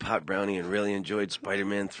ate a pot brownie and really enjoyed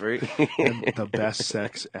Spider-Man 3. The best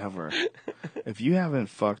sex ever. If you haven't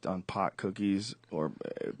fucked on pot cookies or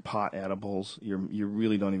pot edibles, you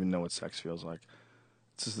really don't even know what sex feels like.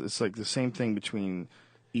 It's like the same thing between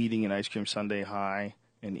eating an ice cream sundae high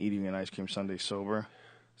and eating an ice cream sundae sober.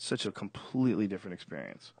 Such a completely different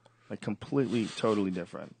experience. Completely, totally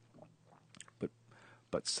different.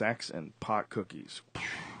 But sex and pot cookies.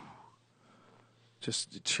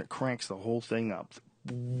 Just cranks the whole thing up.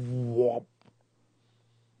 whoop,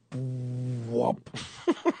 whoop.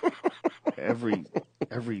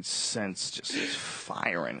 Every sense just is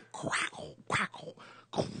firing. Crackle, crackle,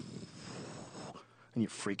 and you're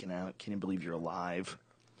freaking out. Can't even believe you're alive.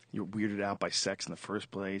 You're weirded out by sex in the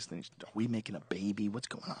first place. Then are we making a baby? What's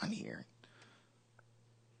going on here?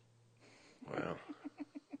 Wow.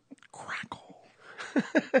 Crackle.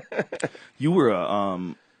 You were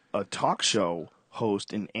a talk show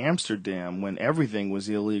host in Amsterdam when everything was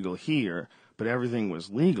illegal here, but everything was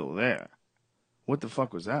legal there. What the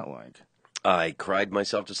fuck was that like? I cried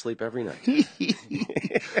myself to sleep every night.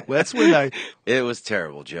 Well, that's when It was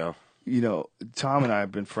terrible, Joe. you know, Tom and I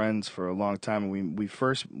have been friends for a long time, and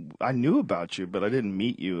I knew about you, but I didn't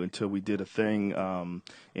meet you until we did a thing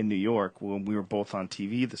in New York when we were both on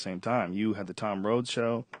TV at the same time. You had the Tom Rhodes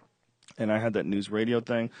show, and I had that news radio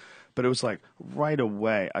thing. But it was like right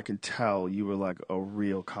away, I could tell you were like a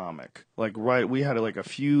real comic. Like we had a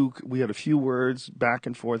few words back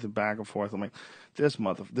and forth and back and forth. I'm like, this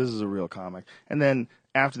is a real comic. And then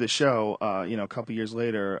after the show, a couple years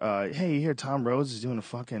later, hey, you hear Tom Rhodes is doing a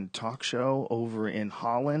fucking talk show over in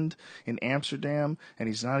Holland, in Amsterdam, and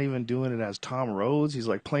he's not even doing it as Tom Rhodes. He's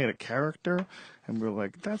like playing a character. And we're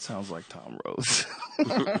like, that sounds like Tom Rhodes.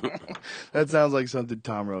 That sounds like something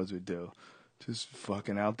Tom Rhodes would do. Just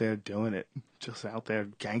fucking out there doing it. Just out there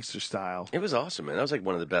gangster style. It was awesome, man. That was like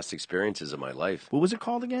one of the best experiences of my life. What was it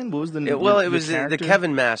called again? What was the It was the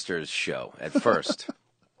Kevin Masters show at first.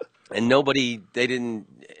 And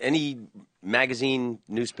any magazine,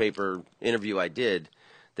 newspaper interview I did,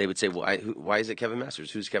 they would say, why is it Kevin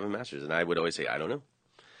Masters? Who's Kevin Masters? And I would always say, I don't know.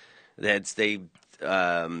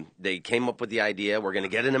 They came up with the idea, we're going to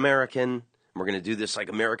get an American, we're going to do this like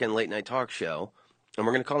American late night talk show. And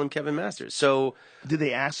we're going to call him Kevin Masters. So, did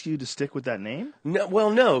they ask you to stick with that name?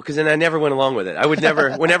 No, because then I never went along with it. I would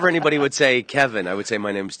never. Whenever anybody would say Kevin, I would say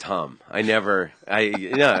my name's Tom. I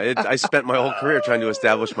spent my whole career trying to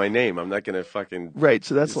establish my name. I'm not going to fucking right.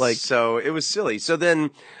 So that's like so it was silly. So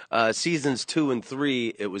then, seasons 2 and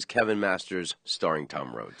 3, it was Kevin Masters starring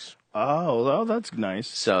Tom Rhodes. Oh, well, that's nice.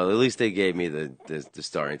 So at least they gave me the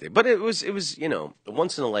starring thing. But it was a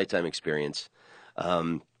once in a lifetime experience.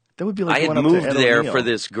 That would be like I had moved there for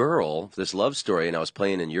this girl, this love story, and I was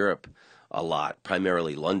playing in Europe a lot,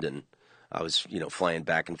 primarily London. I was, flying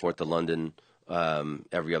back and forth to London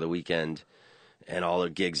every other weekend, and all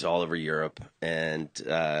the gigs all over Europe. And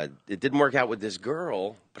it didn't work out with this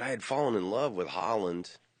girl, but I had fallen in love with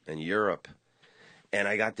Holland and Europe. And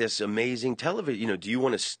I got this amazing television. Do you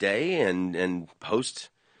want to stay and host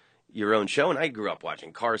your own show? And I grew up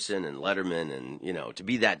watching Carson and Letterman, and to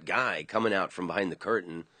be that guy coming out from behind the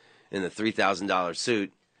curtain in the $3,000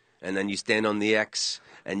 suit, and then you stand on the X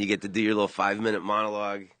and you get to do your little 5-minute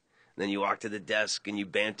monologue. And then you walk to the desk and you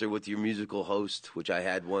banter with your musical host, which I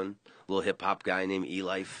had one, little hip hop guy named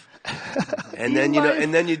E-Life. And then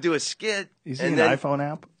and then you do a skit. Is he an iPhone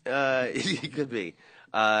app? He could be.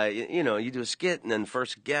 You do a skit and then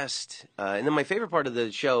first guest. And then my favorite part of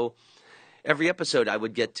the show, every episode I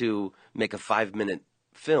would get to make a 5-minute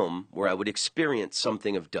film where I would experience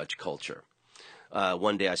something of Dutch culture.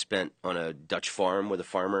 One day I spent on a Dutch farm with a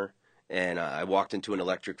farmer, and I walked into an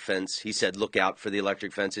electric fence. He said, "Look out for the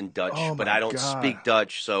electric fence" in Dutch, but I don't speak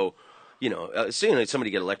Dutch, so seeing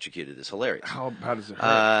somebody get electrocuted is hilarious. How does it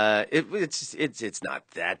hurt? It's not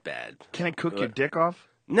that bad. Can it cook your dick off?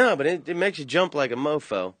 No, but it makes you jump like a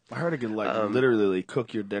mofo. I heard it could literally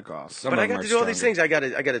cook your dick off. But I got to do all these things. I got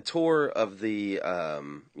a tour of the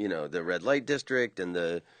the red light district, and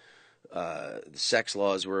the sex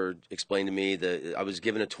laws were explained to me. I was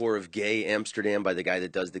given a tour of gay Amsterdam by the guy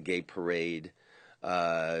that does the gay parade.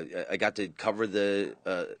 I got to cover the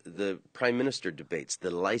prime minister debates, the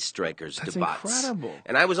Lijststrijkers debates. That's incredible.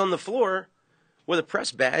 And I was on the floor with a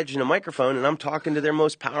press badge and a microphone, and I'm talking to their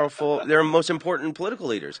most important political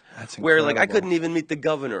leaders. That's incredible. Where I couldn't even meet the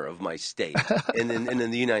governor of my state in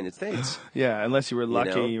the United States. Yeah, unless you were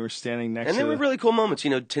lucky, you were standing next to. And there were really cool moments.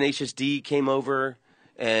 Tenacious D came over.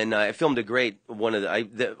 And I filmed a great one of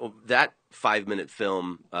that 5-minute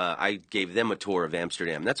film. I gave them a tour of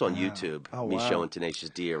Amsterdam. That's on YouTube. Oh, me wow. showing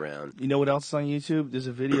Tenacious D around. You know what else is on YouTube? There's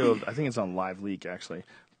a video of, I think it's on Live Leak actually.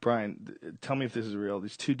 Brian, tell me if this is real.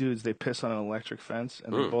 These two dudes, they piss on an electric fence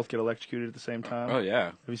and they both get electrocuted at the same time. Oh yeah.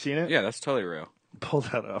 Have you seen it? Yeah, that's totally real. Pull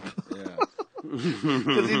that up. Yeah.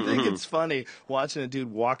 Because you think it's funny watching a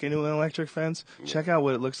dude walk into an electric fence. Check out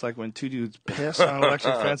what it looks like when two dudes piss on an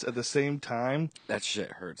electric fence at the same time. That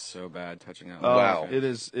shit hurts so bad touching out. Oh, Wow. It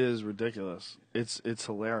is ridiculous. It's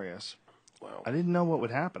hilarious. Wow. I didn't know what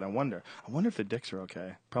would happen. I wonder if the dicks are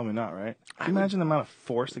okay. Probably not, right? Can you imagine the amount of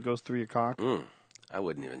force that goes through your cock? I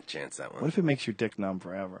wouldn't even chance that one. What if it makes your dick numb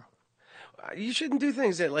forever? You shouldn't do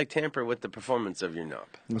things that like tamper with the performance of your knob.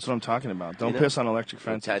 That's what I'm talking about. Don't You know? piss on electric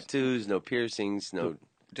No fences. tattoos, no piercings, no.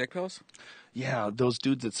 Dick pills? Yeah, those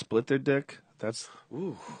dudes that split their dick. That's.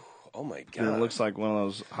 Ooh, oh my It god! looks like one of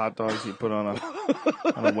those hot dogs you put on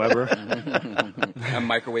a Weber. A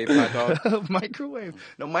microwave hot dog? Microwave.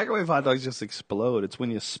 No, microwave hot dogs just explode. It's when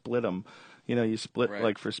you split them. You know, you split Right.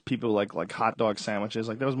 like for people like hot dog sandwiches.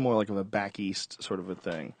 Like that was more like of a back east sort of a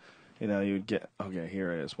thing. You know, you'd get okay.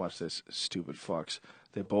 Here it is. Watch this, stupid fucks.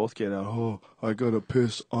 They both get out. Oh, I gotta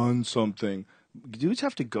piss on something. Dudes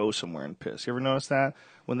have to go somewhere and piss. You ever notice that?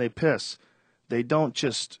 When they piss, they don't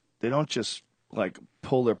just like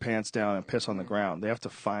pull their pants down and piss on the ground. They have to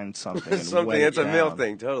find something. And Something. wet It's it a male down.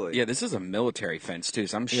 thing, totally. Yeah, this is a military fence, too,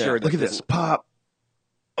 so I'm Yeah. sure that Look at this. Pop.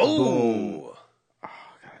 Oh, God,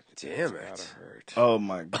 damn gotta it! hurt. Oh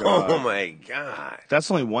my god. Oh my god! That's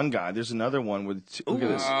only one guy. There's another one with. Look at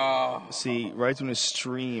this. Oh, See, right when his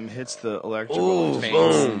stream hits the electrical. Ooh, faint.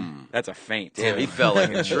 boom! That's a feint. Damn, too. he fell like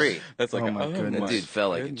a tree. That's like Oh, my goodness. That dude fell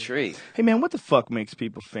like a tree. Hey man, what the fuck makes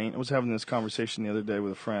people faint? I was having this conversation the other day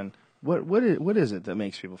with a friend. What is it that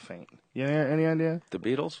makes people faint? You know, any idea? The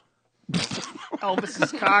Beatles.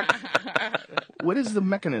 Elvis's cock. What is the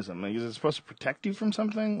mechanism? Like, is it supposed to protect you from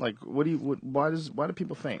something? Like, why do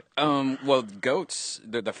people faint? Well, goats,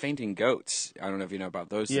 the fainting goats. I don't know if you know about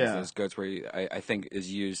those. Yeah. Things. Those goats, where I think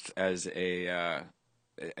is used as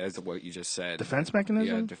as what you just said. Defense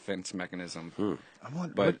mechanism? Yeah, defense mechanism.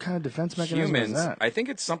 What But kind of defense mechanism Humans, is that? I think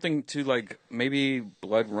it's something to like maybe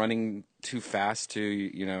blood running too fast to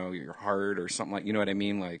your heart or something like. You know what I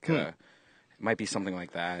mean? Like. It might be something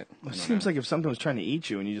like that. It seems like if something was trying to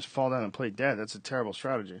eat you and you just fall down and play dead, that's a terrible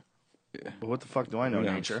strategy. Yeah. But what the fuck do I know, Who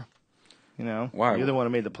knows? nature? You know? Why? You're the one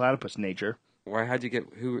who made the platypus, nature. Why? How'd you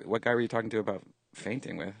get? What guy were you talking to about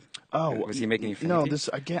fainting with? Oh, was he making you fainty? No,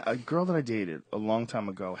 a girl that I dated a long time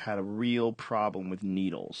ago had a real problem with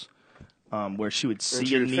needles, where she would see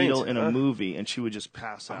she a would needle faint, in huh? a movie and she would just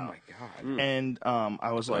pass out. Oh my god! And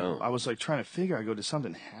I was like trying to figure. I go, did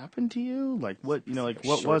something happen to you? Like what? You know, like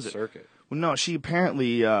what was it? Circuit. Well, no, she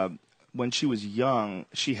apparently, when she was young,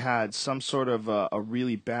 she had some sort of a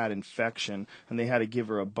really bad infection, and they had to give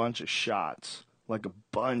her a bunch of shots, like a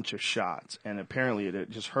bunch of shots, and apparently it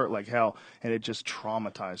just hurt like hell, and it just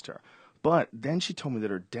traumatized her. But then she told me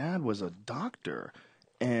that her dad was a doctor,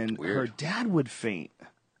 and her dad would faint.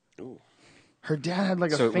 Ooh. Her dad had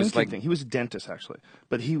like So a it was fainting like- thing. He was a dentist, actually,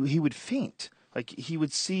 but he would faint. Like he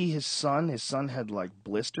would see his son. His son had like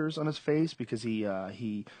blisters on his face because he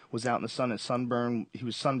was out in the sun and sunburn. He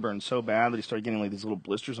was sunburned so bad that he started getting like these little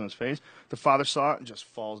blisters on his face. The father saw it and just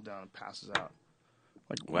falls down and passes out.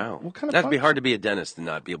 Like Wow. what kind of That'd be punch- hard to be a dentist and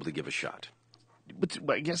not be able to give a shot. But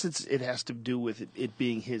I guess it has to do with it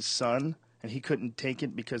being his son, and he couldn't take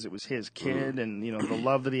it because it was his kid, and the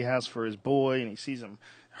love that he has for his boy, and he sees him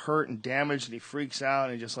hurt and damaged, and he freaks out,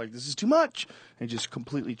 and he's just like, this is too much, and he just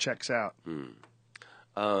completely checks out.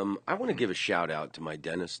 I want to give a shout out to my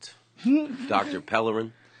dentist, Dr.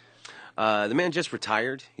 Pellerin. The man just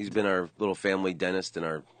retired. He's been our little family dentist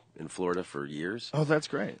in Florida for years. Oh, that's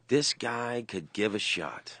great. This guy could give a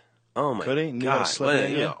shot. Oh my Could he? Knew how to God! slip What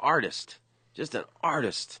it in you? artist, just an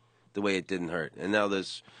artist. The way it didn't hurt, and now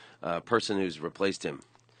this person who's replaced him,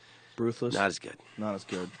 Ruthless. not as good. Not as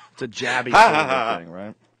good. It's a jabby sort of a thing,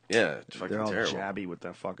 right? Yeah, it's fucking They're all terrible. jabby with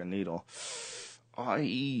that fucking needle. Did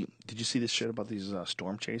you see this shit about these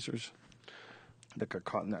storm chasers that got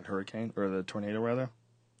caught in that hurricane or the tornado rather?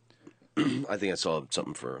 I think I saw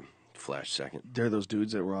something for a flash second. They're those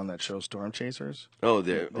dudes that were on that show, Storm Chasers. Oh,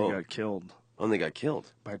 They oh, got killed they got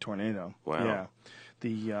killed. by a tornado. Wow.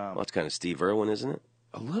 Yeah. Well, that's kind of Steve Irwin, isn't it?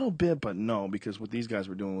 A little bit, but no, because what these guys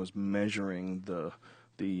were doing was measuring the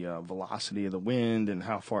velocity of the wind and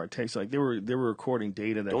how far it takes. Like they were recording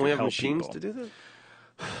data that Don't could we have help machines people. to do that?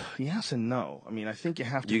 Yes and no. I mean, I think you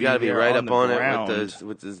have to. You got to be there right on up the on ground it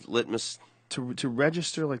with the litmus. to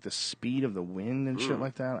register like the speed of the wind and Mm. shit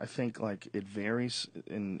like that. I think like it varies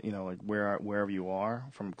in like wherever you are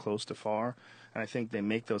from close to far, and I think they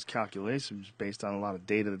make those calculations based on a lot of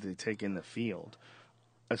data that they take in the field.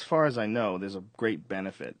 As far as I know, there's a great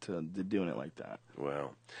benefit to doing it like that.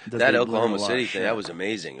 Wow. That That they Oklahoma learn a lot City of thing, shit. that was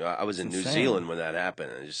amazing. I was in New insane. Zealand when that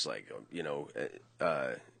happened, and just like,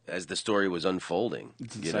 as the story was unfolding,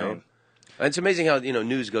 It's you know. insane. It's amazing how,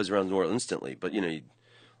 news goes around the world instantly, but, like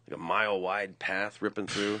a mile-wide path ripping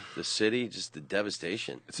through the city, just the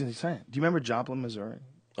devastation. It's insane. Do you remember Joplin, Missouri?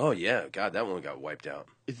 Oh yeah, God, that one got wiped out.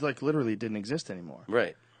 It's like literally didn't exist anymore.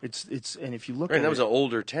 Right. It's and if you look Right, at and that was it, an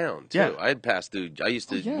older town too. Yeah. I had passed through. I used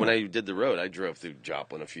to yeah. when I did the road. I drove through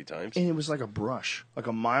Joplin a few times. and it was like a brush, like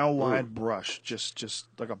a mile wide brush, just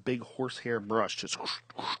like a big horsehair brush, just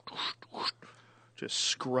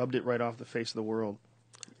scrubbed it right off the face of the world.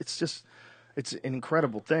 It's an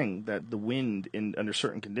incredible thing that the wind under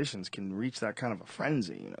certain conditions can reach that kind of a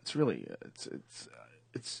frenzy. You know, it's really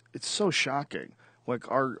it's so shocking. Like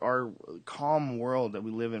our calm world that we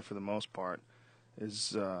live in for the most part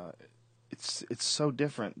is it's so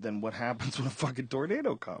different than what happens when a fucking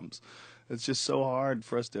tornado comes. It's just so hard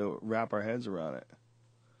for us to wrap our heads around it.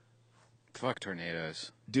 Fuck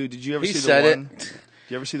tornadoes. Dude, did you ever He see said the it. one? Did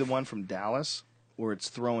you ever see the one from Dallas where it's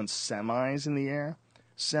throwing semis in the air?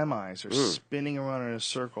 Semis are spinning around in a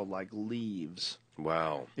circle like leaves.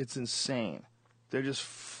 Wow. It's insane. They're just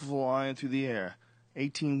flying through the air.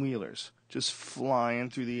 18-wheelers just flying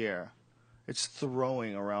through the air. It's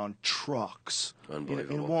throwing around trucks.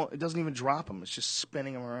 Unbelievable. It doesn't even drop them. It's just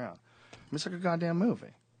spinning them around. It's like a goddamn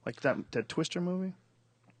movie. Like that Twister movie.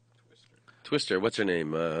 Twister, what's her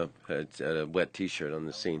name? Had a wet T-shirt on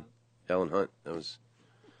the scene. Helen Hunt. That was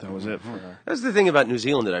it for her. That's the thing about New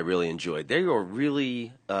Zealand that I really enjoyed. They are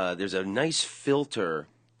really there's a nice filter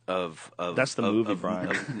of That's the movie, Brian.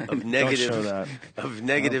 of negative Don't show that. of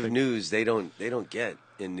negative news they don't get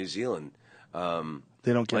in New Zealand.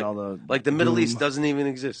 They don't get all the like the Middle boom. East doesn't even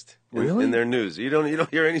exist Really? in their news. You don't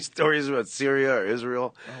hear any stories about Syria or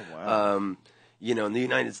Israel. Oh wow. In the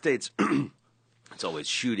United States, it's always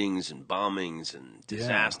shootings and bombings and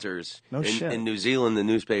disasters. No shit. In New Zealand, the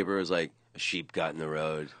newspaper is like a sheep got in the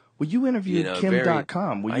road. Well, you interviewed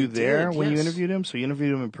Kim.com. Were I you there did, when you yes. interviewed him? So you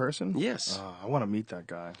interviewed him in person? Yes. I want to meet that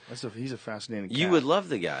guy. He's a fascinating cat. You would love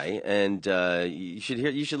the guy, and you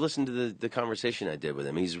should listen to the conversation I did with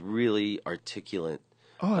him. He's really articulate,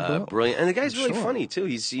 brilliant, and the guy's really funny too.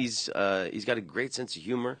 He's got a great sense of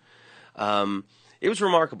humor. It was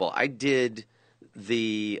remarkable. I did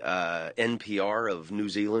the NPR of New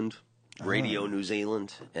Zealand, Radio New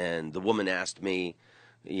Zealand, and the woman asked me,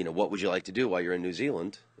 what would you like to do while you're in New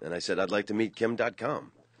Zealand? And I said, I'd like to meet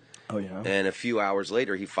Kim.com. Oh, yeah? And a few hours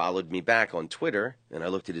later, he followed me back on Twitter, and I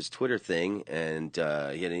looked at his Twitter thing, and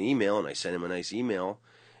he had an email, and I sent him a nice email,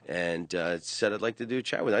 and said I'd like to do a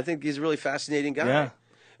chat with him. I think he's a really fascinating guy. Yeah.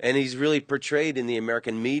 And he's really portrayed in the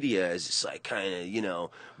American media as this, like, kind of,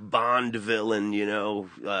 Bond villain,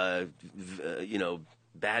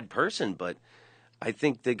 bad person. But I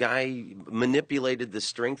think the guy manipulated the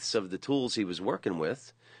strengths of the tools he was working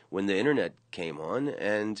with when the internet came on,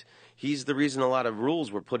 and he's the reason a lot of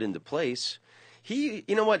rules were put into place. He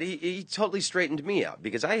totally straightened me out,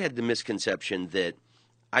 because I had the misconception that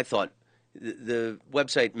I thought the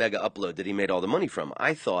website Mega Upload that he made all the money from,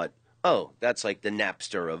 I thought, oh, that's like the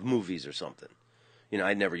Napster of movies or something.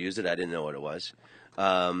 I'd never used it. I didn't know what it was.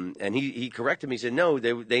 And he corrected me. He said, no,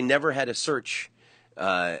 they never had a search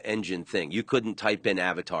engine thing. You couldn't type in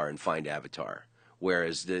Avatar and find Avatar.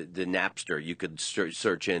 Whereas the Napster, you could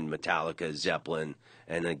search in Metallica, Zeppelin,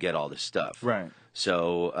 and then get all this stuff. Right.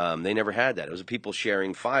 So they never had that. It was people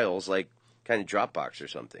sharing files like kind of Dropbox or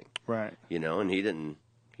something. Right. And he didn't,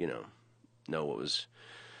 know what was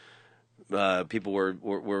people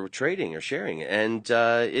were trading or sharing. And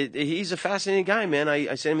he's a fascinating guy, man.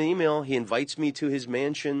 I sent him an email. He invites me to his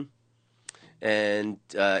mansion. And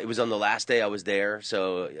it was on the last day I was there,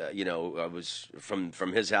 so I was from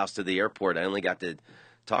his house to the airport. I only got to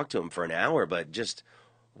talk to him for an hour, but just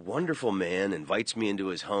wonderful man. Invites me into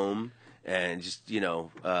his home, and just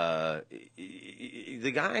the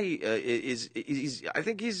guy is I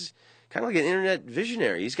think he's kind of like an internet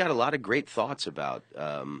visionary. He's got a lot of great thoughts about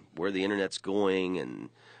where the internet's going,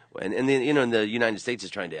 and in the United States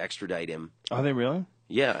is trying to extradite him. Are they really?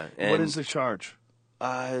 Yeah. And, what is the charge?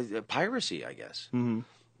 Piracy, I guess. Mm-hmm.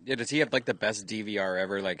 Yeah, does he have like the best DVR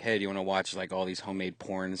ever? Like, hey, do you want to watch like all these homemade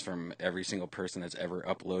porns from every single person that's ever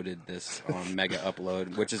uploaded this on Mega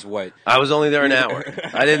Upload? Which is what I was only there an hour.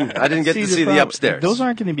 I didn't get to see the upstairs. Those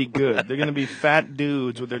aren't going to be good. They're going to be fat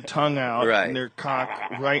dudes with their tongue out Right. and their cock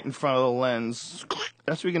right in front of the lens.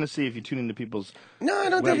 That's what you're going to see if you tune into people's. No, I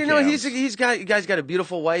don't think the guy's got a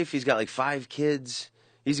beautiful wife. He's got like 5 kids.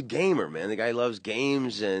 He's a gamer, man. The guy loves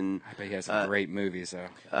games, and I bet he has some great movies, though.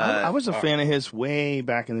 I was a fan of his way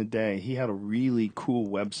back in the day. He had a really cool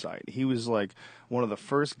website. He was like one of the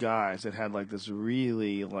first guys that had like this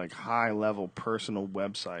really like high level personal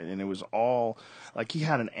website, and it was all like he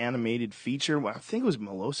had an animated feature. I think it was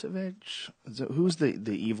Milosevic. Who was the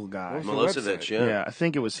evil guy? Milosevic, yeah. Yeah, I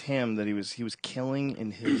think it was him that he was killing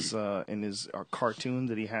in his cartoon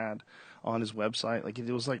that he had on his website. Like,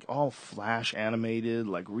 it was like all flash animated,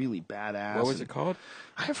 like really badass. What was it called?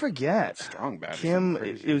 I forget. Strong Bad. Kim,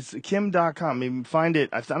 it was Kim.com. Maybe find it.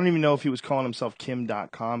 I don't even know if he was calling himself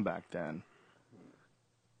Kim.com back then.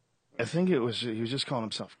 I think he was just calling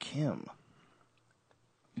himself Kim.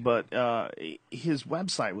 But his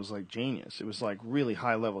website was like genius. It was like really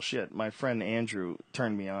high level shit. My friend Andrew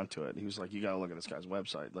turned me on to it. He was like, "You got to look at this guy's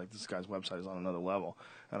website. Like, this guy's website is on another level."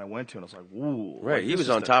 And I went to it and I was like, "Woo!" Right, like, he was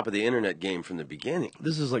on top of the internet game from the beginning.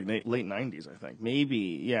 This is like late 90s, I think.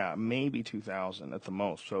 Maybe 2000 at the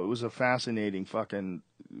most. So it was a fascinating fucking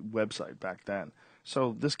website back then.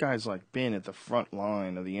 So this guy's like been at the front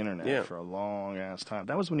line of the internet for a long ass time.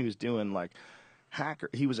 That was when he was doing like hacker.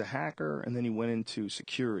 He was a hacker, and then he went into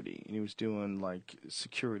security, and he was doing like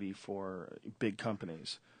security for big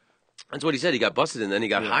companies. That's what he said. He got busted, and then he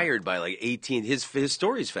got hired by like 18. His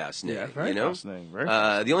story's fascinating. Yeah, very fascinating. Very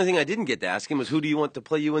the only thing I didn't get to ask him was, who do you want to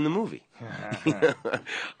play you in the movie?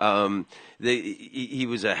 He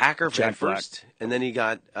was a hacker at first, and then he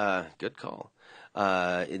got good call.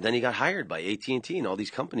 And then he got hired by AT&T and all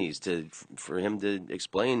these companies for him to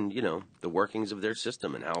explain, the workings of their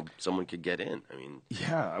system and how someone could get in. I mean,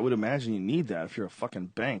 yeah, I would imagine you need that if you're a fucking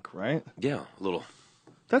bank, right? Yeah, a little.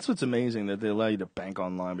 That's what's amazing, that they allow you to bank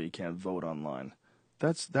online, but you can't vote online.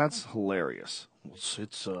 That's hilarious.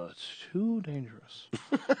 It's too dangerous.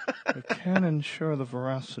 I can't ensure the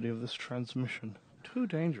veracity of this transmission. Too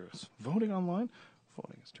dangerous. Voting online?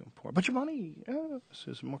 Voting is too important. But your money,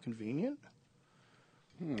 is more convenient.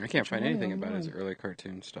 I can't find anything about his early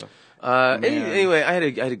cartoon stuff. Anyway, I had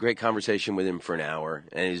a great conversation with him for an hour,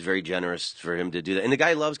 and he's very generous for him to do that. And the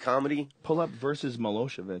guy loves comedy. Pull up versus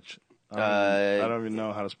Milosevic. I don't even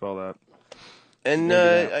know how to spell that. And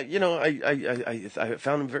I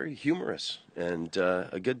found him very humorous and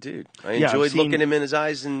a good dude. I enjoyed looking him in his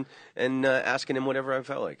eyes and asking him whatever I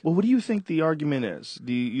felt like. Well, what do you think the argument is?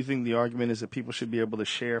 Do you think the argument is that people should be able to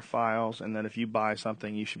share files, and that if you buy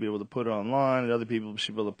something, you should be able to put it online, and other people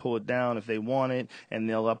should be able to pull it down if they want it, and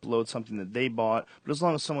they'll upload something that they bought? But as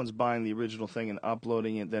long as someone's buying the original thing and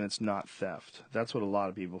uploading it, then it's not theft. That's what a lot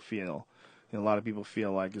of people feel. A lot of people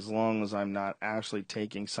feel like, as long as I'm not actually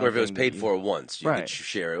taking something. Or if it was paid for once, you could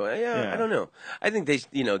share it. Well, I don't know. I think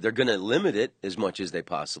they're going to limit it as much as they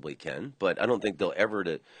possibly can, but I don't think they'll ever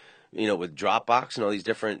with Dropbox and all these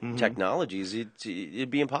different technologies, it'd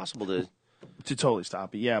be impossible to totally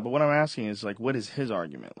stop it. Yeah, but what I'm asking is, like, what is his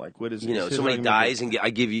argument? Like, what is somebody dies and I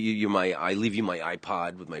give you I leave you my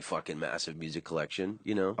iPod with my fucking massive music collection.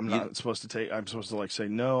 I'm not supposed to take. I'm supposed to say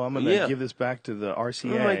no. I'm gonna give this back to the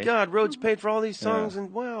RCA. Oh my God, Rhodes paid for all these songs,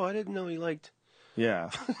 and wow, I didn't know he liked. Yeah,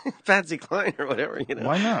 Patsy Cline or whatever.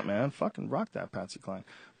 Why not, man? Fucking rock that Patsy Cline.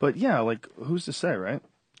 But yeah, like, who's to say, right?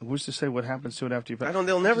 Who's to say what happens to it after you pay?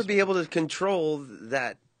 They'll never be able to control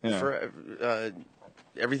that for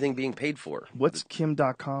everything being paid for. What's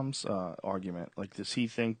Kim.com's argument? Like, does he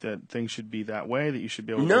think that things should be that way, that you should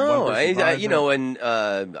be able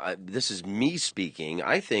to... this is me speaking.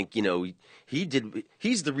 I think,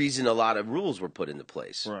 he's the reason a lot of rules were put into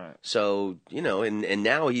place. Right. So, and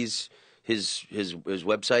now his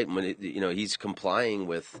website, when he's complying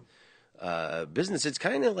with business. It's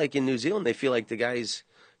kind of like in New Zealand, they feel like the guy's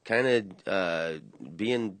kind of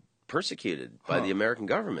being persecuted by the American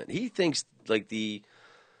government. He thinks like the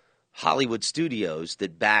Hollywood studios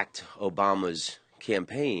that backed Obama's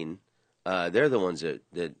campaign, they're the ones that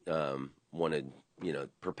want to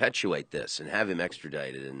perpetuate this and have him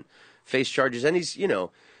extradited and face charges. And he's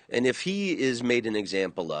and if he is made an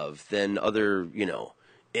example of, then other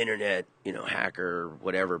internet hacker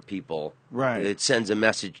whatever people, right, it sends a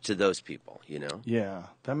message to those people. Yeah,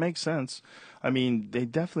 that makes sense. I mean, they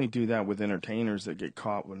definitely do that with entertainers that get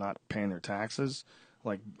caught with not paying their taxes,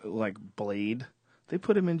 like Blade. They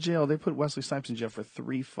put him in jail. They put Wesley Snipes in jail for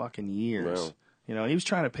 3 fucking years. Wow. He was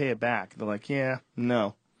trying to pay it back. They're like, yeah,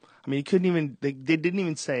 no. I mean, he couldn't even. They didn't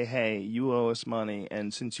even say, hey, you owe us money,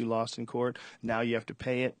 and since you lost in court, now you have to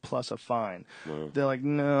pay it plus a fine. Wow. They're like,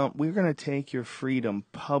 no, we're going to take your freedom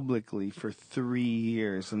publicly for 3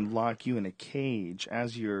 years and lock you in a cage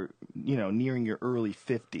as you're, nearing your early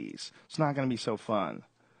 50s. It's not going to be so fun.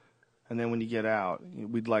 And then when you get out,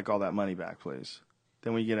 we'd like all that money back, please.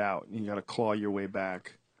 Then when you get out, you got to claw your way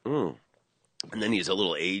back. Mm. And then he's a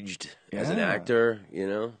little aged as an actor,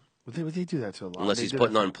 But they do that to a lot. Unless he's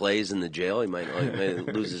putting on plays in the jail, he might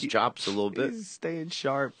lose his chops a little bit. He's staying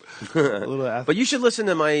sharp. But you should listen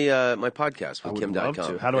to my my podcast with Kim.com. Love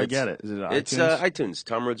to. How do I get it? Is it iTunes? It's iTunes,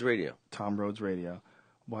 Tom Rhodes Radio. Tom Rhodes Radio.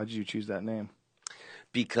 Why did you choose that name?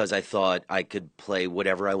 Because I thought I could play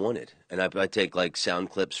whatever I wanted. And I take like sound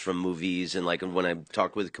clips from movies, and like when I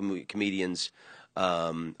talked with comedians,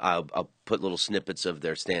 I'll put little snippets of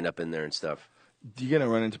their stand-up in there and stuff. You're going to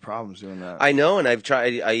run into problems doing that. I know, and I've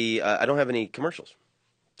tried. I don't have any commercials.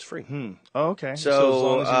 It's free. Oh, okay. So, as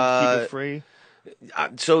long as you keep it free.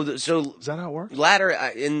 So Is that how it works? latter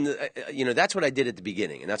that's what I did at the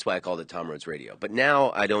beginning, and that's why I called it Tom Rhodes Radio. But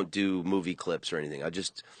now I don't do movie clips or anything.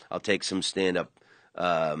 I'll take some stand-up,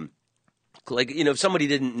 if somebody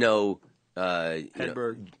didn't know.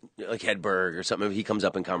 Hedberg. Like Hedberg or something. He comes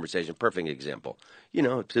up in conversation. Perfect example.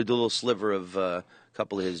 To do a little sliver of a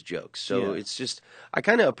couple of his jokes. So it's just I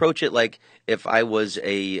kind of approach it like if I was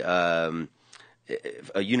a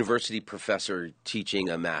university professor teaching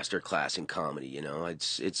a master class in comedy.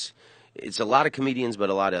 It's a lot of comedians, but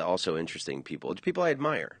a lot of also interesting people. It's people I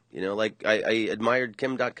admire. Like I admired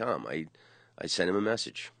Kim.com. I sent him a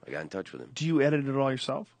message. I got in touch with him. Do you edit it all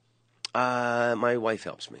yourself? My wife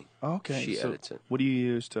helps me. Oh, okay. She edits it. What do you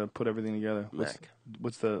use to put everything together? Mac.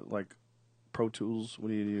 What's the Pro Tools? What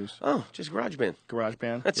do you use? Oh, just GarageBand.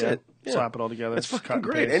 GarageBand. That's it. Yeah. Slap it all together. That's Just cut fucking and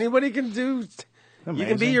great. paste. Anybody can do. Amazing. You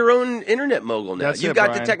can be your own internet mogul now. That's You've it, got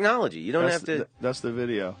Brian. the technology. You don't have to. That's the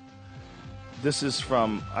video. This is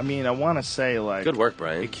from. I want to say Good work,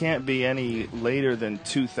 Brian. It can't be any later than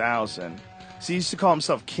 2000. See, he used to call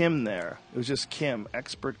himself Kim there. It was just Kim,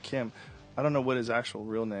 Expert Kim. I don't know what his actual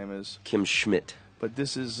real name is, Kim Schmidt, but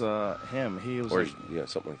this is him. He was or like,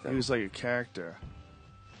 something like that. he was like a character.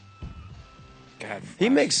 God, He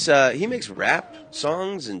makes rap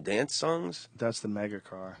songs and dance songs. That's the mega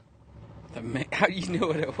car. how do you know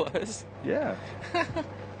what it was? Yeah,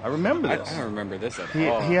 I remember I this. don't remember this at He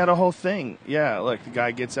all. had a whole thing. Yeah, look, the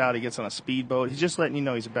guy gets out. He gets on a speedboat. He's just letting you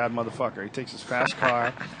know he's a bad motherfucker. He takes his fast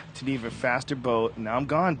car to an even faster boat. Now I'm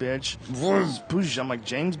gone, bitch. Boosh. I'm like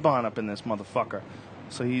James Bond up in this motherfucker.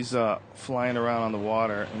 So he's flying around on the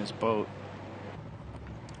water in his boat,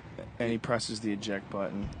 and he presses the eject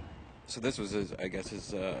button. So this was his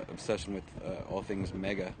obsession with all things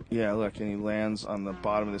mega. Yeah, look, and he lands on the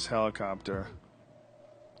bottom of this helicopter.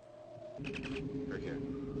 Right here.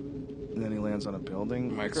 And then he lands on a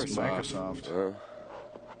building. It's Microsoft. Microsoft.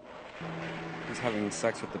 He's having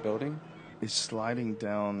sex with the building. He's sliding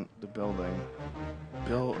down the building.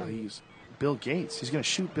 Bill Gates. He's gonna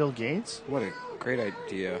shoot Bill Gates? What a great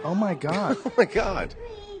idea. Oh my god. Oh my God!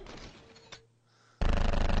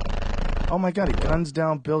 Oh my god, he guns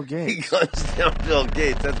down Bill He Gates. guns down Bill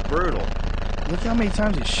Gates. That's brutal. Look how many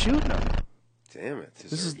times he's shooting him. Damn it!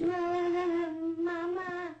 This is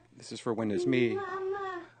This is for when it's me.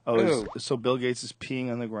 so Bill Gates is peeing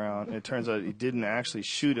on the ground, and it turns out he didn't actually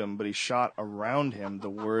shoot him, but he shot around him the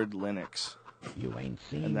word Linux. You ain't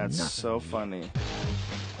seen And that's nothing so yet. funny.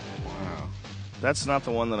 Wow. That's not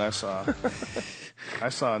the one that I saw. I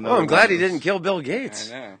saw another. Oh, I'm glad he one. didn't kill Bill I Gates.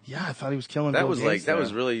 know. Yeah, I thought he was killing That Bill was Gates that there.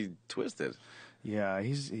 was really twisted. Yeah,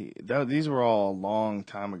 these were all a long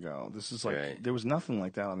time ago. This is like Right. there was nothing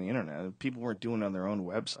like that on the internet. People weren't doing it on their own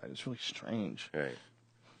website. It's really strange. Right.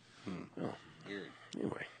 Oh, weird.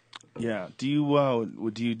 Anyway. Yeah. Do you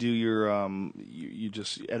do your you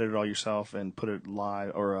just edit it all yourself and put it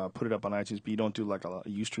live or put it up on iTunes, but you don't do like a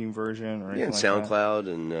UStream version or Yeah, anything and like SoundCloud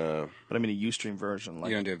and. that? But I mean a UStream version, like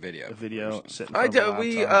You don't do a video. a video. Sit in I front of a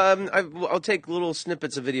do. laptop. I'll take little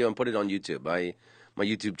snippets of video and put it on YouTube. My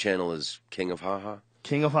YouTube channel is King of Haha,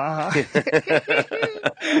 King of Haha.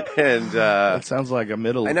 and That sounds like a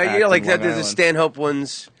middle. and I act like in that. Long There's the Island. Stanhope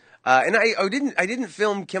ones. And I didn't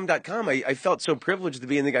film Kim.com. I felt so privileged to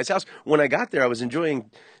be in the guy's house. When I got there, I was enjoying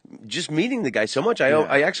just meeting the guy so much.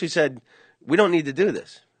 I actually said, "We don't need to do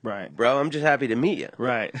this, Right. bro. I'm just happy to meet you."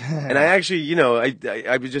 Right. And I actually,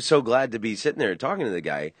 I was just so glad to be sitting there talking to the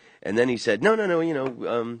guy. And then he said, "No,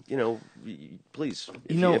 please,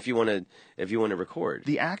 if you want to record."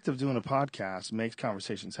 The act of doing a podcast makes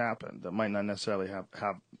conversations happen that might not necessarily have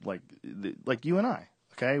like you and I.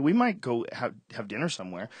 Okay, we might go have dinner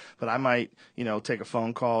somewhere, but I might take a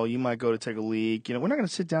phone call. You might go to take a leak. We're not going to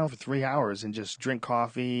sit down for 3 hours and just drink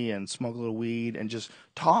coffee and smoke a little weed and just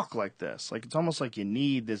talk like this. Like it's almost like you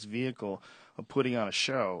need this vehicle of putting on a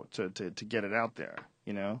show to get it out there.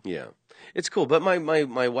 Yeah, it's cool. But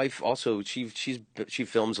my wife also she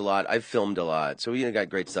films a lot. I've filmed a lot, so we got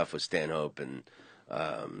great stuff with Stanhope and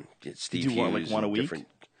Steve You do Hughes. what, like one a and week? different-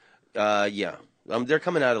 Yeah, they're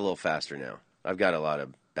coming out a little faster now. I've got a lot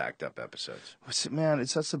of backed up episodes. Man,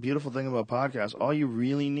 that's the beautiful thing about podcasts. All you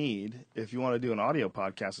really need, if you want to do an audio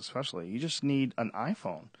podcast, especially, you just need an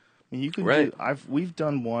iPhone. I mean, you can Right. we've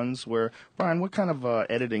done ones where Brian, what kind of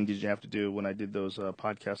editing did you have to do when I did those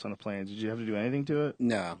podcasts on the plane? Did you have to do anything to it?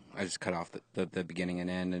 No, I just cut off the beginning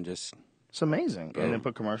and end and just. It's amazing, and then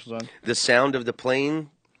put commercials on. The sound of the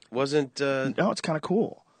plane wasn't. No, it's kind of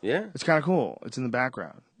cool. Yeah. It's kind of cool. It's in the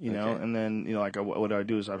background. You know, Okay. and then like what I'd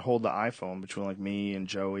do is I'd hold the iPhone between like me and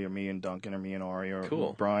Joey or me and Duncan or me and Ari or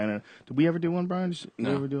Cool. Brian. Did we ever do one, Brian? No.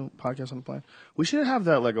 We ever do a podcast on a plane? We should have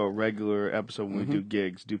that like a regular episode when we do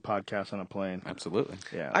gigs, do podcasts on a plane. Absolutely.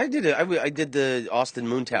 Yeah. I did it. I did the Austin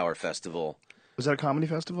Moon Tower Festival. Was that a comedy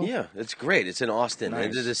festival? Yeah, it's great. It's in Austin. I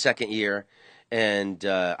Nice. did the second year, and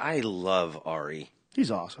I love Ari. He's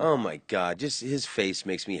awesome. Oh my God! Just his face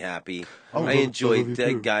makes me happy. Oh, I I enjoy love you that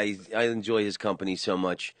too. guy. I enjoy his company so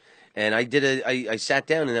much. And I sat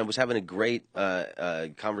down and I was having a great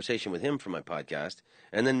conversation with him for my podcast.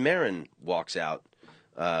 And then Marin walks out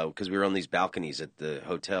because we were on these balconies at the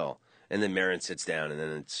hotel. And then Marin sits down, and then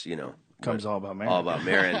it's Comes all about Marin. all about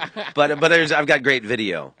Marin. but I've got great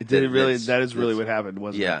video. Did it really? That is really what happened,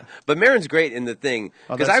 wasn't Yeah, it? but Marin's great in the thing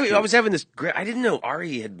Oh, because that's I cute. was having this great. I didn't know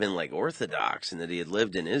Ari had been like Orthodox and that he had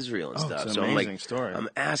lived in Israel and Oh, stuff. it's an So I'm like, amazing story. I'm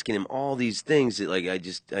asking him all these things that like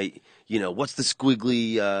what's the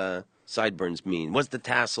squiggly sideburns mean? What's the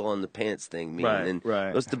tassel on the pants thing mean? Right, and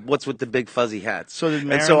right. what's with the big fuzzy hats? So did and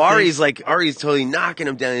Marin so think- Ari's totally knocking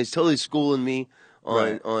him down. He's totally schooling me on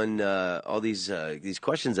Right. on all these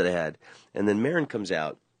questions that I had, and then Marin comes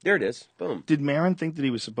out. There it is. Boom. Did Marin think that he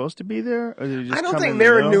was supposed to be there, or did he just I don't come think in the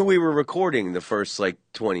Marin middle? knew we were recording the first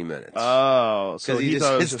 20 minutes. Oh, so 'Cause he he just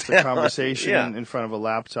thought it was sits just a down. conversation Yeah. in front of a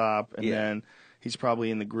laptop, and Yeah. then he's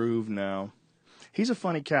probably in the groove now. He's a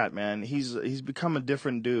funny cat, man. He's become a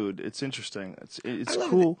different dude. It's interesting. It's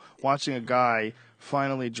cool watching a guy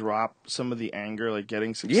finally drop some of the anger, like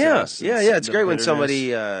getting success. yeah. and It's the great when bitterness. somebody.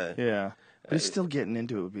 Yeah, but he's still getting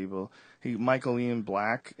into it with people. Michael Ian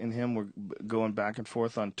Black and him were going back and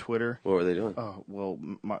forth on Twitter. What were they doing? Oh well,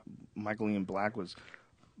 Michael Ian Black was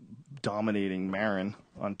dominating Marin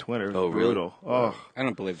on Twitter. It was Oh, really? brutal. Oh, I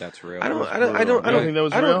don't believe that's real. I don't You don't think that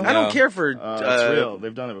was I don't, real? I don't No. care for it's real.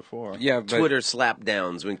 They've done it before. Yeah, but Twitter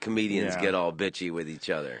slapdowns when comedians Yeah. get all bitchy with each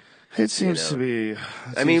other. It seems know. to be.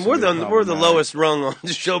 I mean, we're the lowest rung on the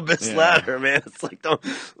showbiz Yeah. ladder, man. It's like,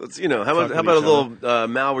 let's how about Fuck a with each little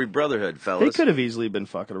Maori brotherhood, They fellas? could have easily been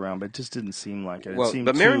fucking around, but it just didn't seem like it. Well, It seemed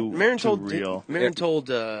But too Marin told real. Marin told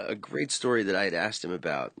a great story that I had asked him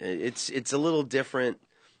about. It's a little different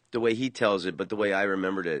the way he tells it, but the way I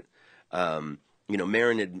remembered it.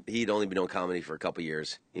 Marin he'd only been doing comedy for a couple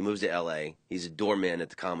years. He moves to L.A. He's a doorman at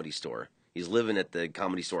the Comedy Store. He's living at the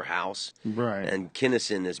Comedy Store house. Right. And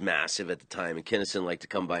Kinnison is massive at the time, and Kinnison liked to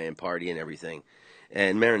come by and party and everything.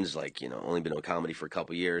 And Marin's only been doing comedy for a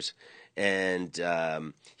couple years. And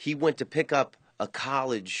he went to pick up a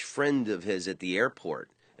college friend of his at the airport,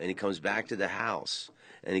 and he comes back to the house.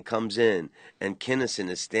 And he comes in, and Kinnison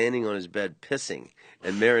is standing on his bed pissing.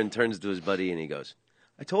 And Marin turns to his buddy, and he goes,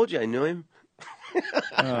 "I told you I knew him."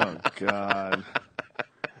 Oh God.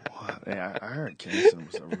 What? Yeah, I heard Kinnison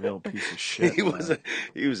was a real piece of shit. He was man.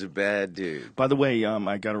 he was a bad dude. By the way,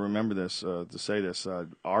 I got to remember this to say this.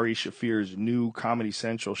 Ari Shaffir's new Comedy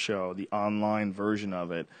Central show, the online version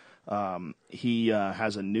of it, he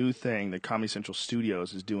has a new thing that Comedy Central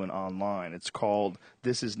Studios is doing online. It's called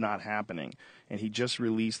This Is Not Happening, and he just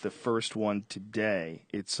released the first one today.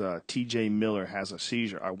 It's T.J. Miller Has a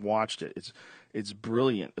Seizure. I watched it. It's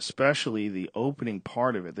brilliant, especially the opening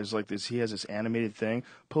part of it. There's like this. He has this animated thing.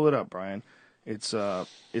 Pull it up, Brian. It's on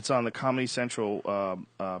the Comedy Central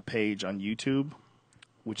page on YouTube,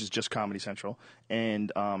 which is just Comedy Central,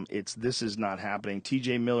 and it's This Is Not Happening.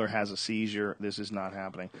 T.J. Miller Has a Seizure. This Is Not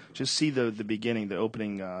Happening. Just see the beginning, the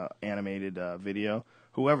opening animated video.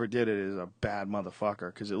 Whoever did it is a bad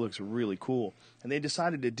motherfucker because it looks really cool. And they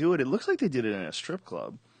decided to do it. It looks like they did it in a strip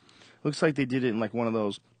club. Looks like they did it in like one of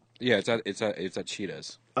those. yeah, it's at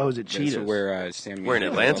Cheetahs. Oh, is it Cheetahs? That's where Sam. We're in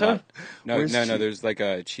usually does a Atlanta? lot. No, Where's no. Che- There's like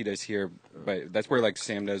a Cheetahs here, but that's where like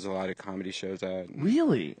Sam does a lot of comedy shows at.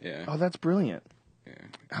 Really? Yeah. Oh, that's brilliant. Yeah.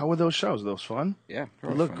 How were those shows? Are those fun? Yeah, They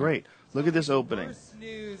they're look fun. great. Look at this opening. Worst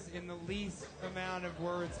news in the least amount of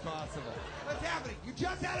words possible. What's happening? You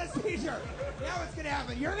just had a seizure. Now what's gonna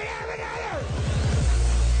happen? You're gonna have another.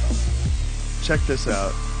 Check this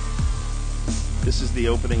out. This is the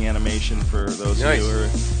opening animation for those Nice. of you who are.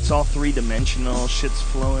 It's all three-dimensional. Shit's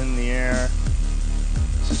flowing in the air.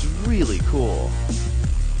 This is really cool.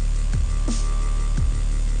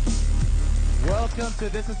 Welcome to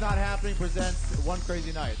This Is Not Happening presents One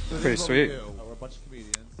Crazy Night. So this Pretty is what sweet. We do. We're a bunch of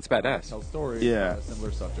comedians. It's badass. Tell stories Yeah. about a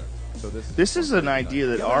similar subject. So This is an idea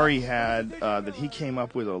that Yeah. Ari had that he came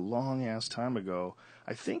up with a long-ass time ago,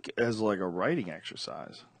 I think as like a writing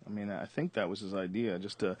exercise. I mean, I think that was his idea,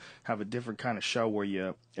 just to have a different kind of show where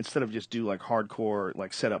you, instead of just do like hardcore,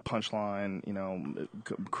 like set up punchline,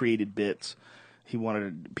 created bits, he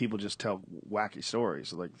wanted people just tell wacky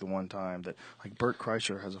stories. Like the one time that, like, Bert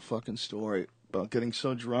Kreischer has a fucking story getting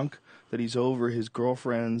so drunk that he's over his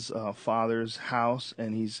girlfriend's father's house,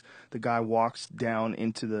 and the guy walks down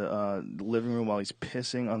into the living room while he's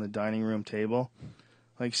pissing on the dining room table,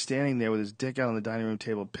 like standing there with his dick out on the dining room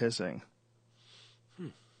table pissing.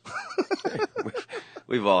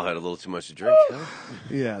 We've all had a little too much to drink. Huh?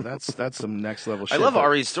 Yeah, that's some next level shit. I love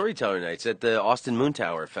Ari's storyteller nights at the Austin Moon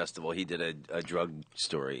Tower Festival. He did a drug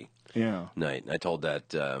story night. I told that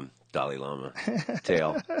Dalai Lama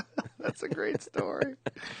tale. That's a great story.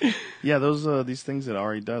 Yeah, these things that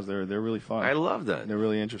Ari does, they're really fun. I love that. They're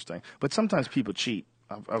really interesting. But sometimes people cheat.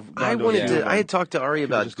 I had talked to Ari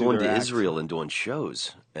about going to Israel and doing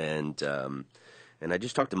shows, and I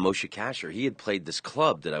just talked to Moshe Kasher. He had played this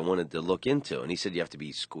club that I wanted to look into, and he said you have to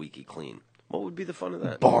be squeaky clean. What would be the fun of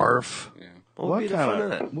that? Barf. Yeah. What would be the fun of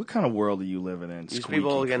that? What kind of world are you living in? These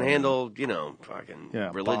people can handle, fucking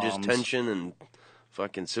religious bombs. tension and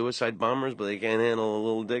fucking suicide bombers, but they can't handle a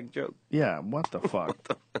little dick joke. Yeah, what the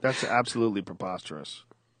fuck? That's absolutely preposterous.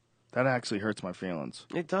 That actually hurts my feelings.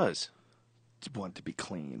 It does. Just want to be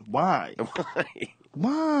clean. Why? Why?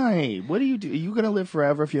 Why? What do you do? Are you going to live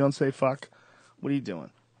forever if you don't say fuck? What are you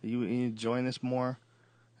doing? Are you enjoying this more?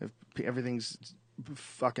 If everything's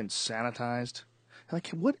fucking sanitized? Like,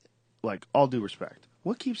 what? Like, all due respect.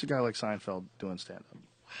 What keeps a guy like Seinfeld doing stand-up?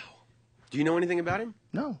 Do you know anything about him?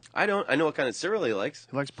 No. I don't. I know what kind of cereal he likes.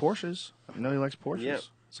 He likes Porsches. I know he likes Porsches. Yeah.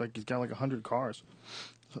 It's like he's got like 100 cars.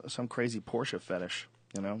 Some crazy Porsche fetish,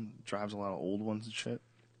 Drives a lot of old ones and shit.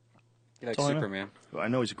 He likes Superman. I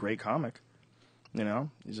know he's a great comic.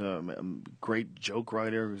 He's a great joke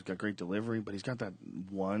writer. He's got great delivery, but he's got that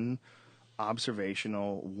one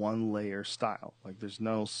observational, one-layer style. Like, there's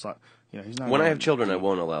no, he's not. When I have children, I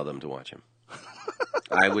won't allow them to watch him.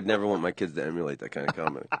 I would never want my kids to emulate that kind of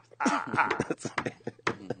comedy.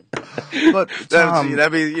 But Tom,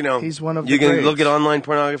 that'd be, he's one of the you can greats. look at online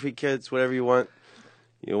pornography, kids, whatever you want.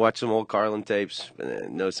 You watch some old Carlin tapes,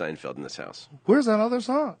 but no Seinfeld in this house. Where's that other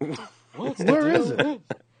song? Where is it?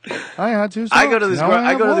 I had two songs. I go to the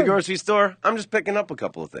one. grocery store. I'm just picking up a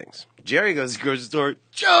couple of things. Jerry goes to the grocery store.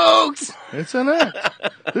 Jokes. It's an act.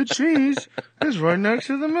 The cheese is right next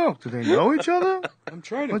to the milk. Do they know each other? I'm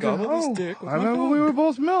trying to gobble this dick with I my remember mouth. we were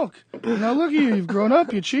both milk. Now look at you. You've grown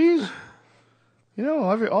up. You cheese.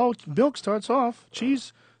 All milk starts off.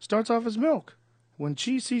 Cheese starts off as milk. When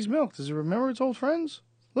cheese sees milk, does it remember its old friends?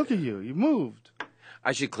 Look at you. You moved.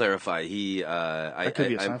 I should clarify.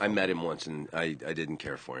 I met him once, and I didn't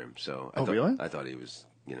care for him. So really? I thought he was,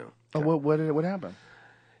 What happened?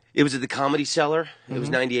 It was at the Comedy Cellar. It was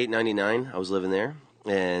 98, 99. I was living there,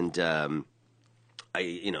 and the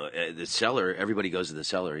Cellar. Everybody goes to the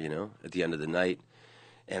Cellar, at the end of the night.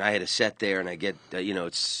 And I had a set there, and I get,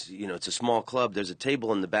 it's a small club. There's a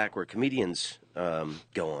table in the back where comedians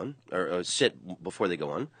go on or sit before they go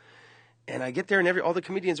on. And I get there, and all the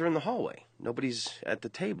comedians are in the hallway. Nobody's at the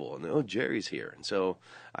table. And, Jerry's here. And so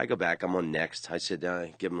I go back. I'm on next. I sit down.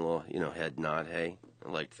 I give him a little, head nod. Hey, I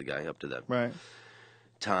liked the guy up to that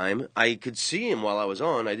time. I could see him while I was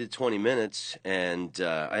on. I did 20 minutes, and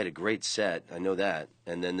I had a great set. I know that.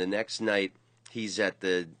 And then the next night, he's at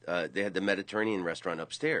they had the Mediterranean restaurant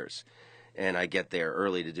upstairs. And I get there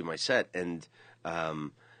early to do my set, and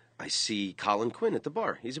I see Colin Quinn at the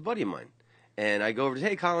bar. He's a buddy of mine. And I go over to,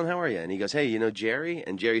 hey, Colin, how are you? And he goes, hey, Jerry?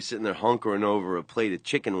 And Jerry's sitting there hunkering over a plate of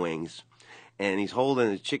chicken wings. And he's holding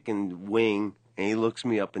a chicken wing, and he looks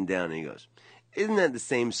me up and down, and he goes, isn't that the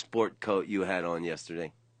same sport coat you had on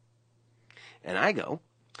yesterday? And I go,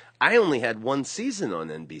 I only had one season on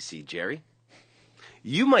NBC, Jerry.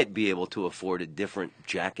 You might be able to afford a different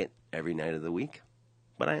jacket every night of the week,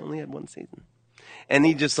 but I only had one season. And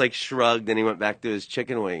he just, shrugged, and he went back to his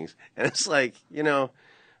chicken wings. And it's like,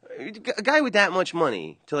 a guy with that much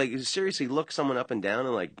money to seriously look someone up and down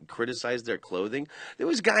and criticize their clothing. There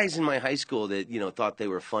was guys in my high school that thought they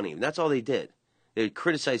were funny. That's all they did. They would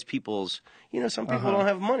criticize people's. Some people don't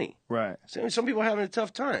have money. Right. Some people are having a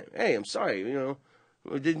tough time. Hey, I'm sorry.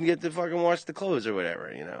 We didn't get to fucking wash the clothes or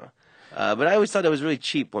whatever. But I always thought it was really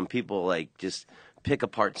cheap when people just pick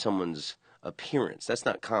apart someone's appearance. That's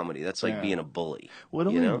not comedy. That's being a bully.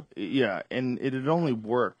 Yeah, and it only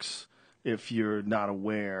works if you're not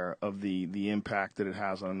aware of the impact that it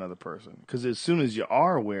has on another person. Because as soon as you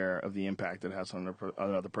are aware of the impact that it has on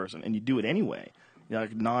another person, and you do it anyway,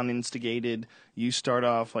 non-instigated, you start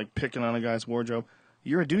off picking on a guy's wardrobe,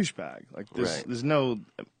 you're a douchebag. There's no.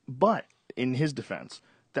 But in his defense,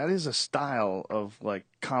 that is a style of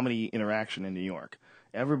comedy interaction in New York.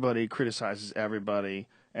 Everybody criticizes everybody,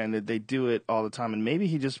 and that they do it all the time. And maybe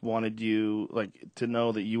he just wanted you to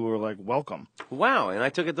know that you were welcome. Wow, and I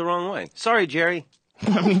took it the wrong way. Sorry, Jerry.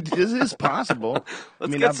 I mean, this is possible.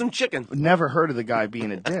 Let's get some chicken. Never heard of the guy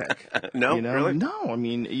being a dick. No, you know? really? No, I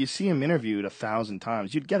mean, you see him interviewed 1,000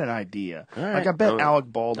 times, you'd get an idea. All right. Like, I bet Alec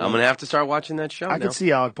Baldwin. I'm gonna have to start watching that show. I could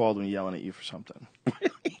see Alec Baldwin yelling at you for something.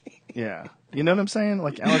 Yeah. You know what I'm saying?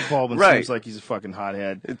 Like, Alec Baldwin seems like he's a fucking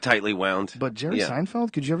hothead. Tightly wound. But Jerry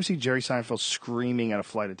Seinfeld? Could you ever see Jerry Seinfeld screaming at a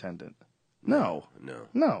flight attendant? No.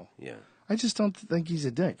 Yeah. I just don't think he's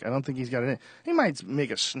a dick. I don't think he's got it. He might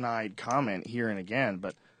make a snide comment here and again,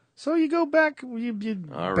 but so you go back, you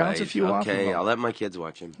bounce a few off. Okay, I'll let my kids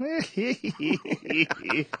watch him.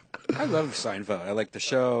 I love Seinfeld. I like the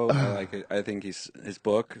show. I like it. I think his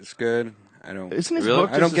book is good. I don't. Isn't his really?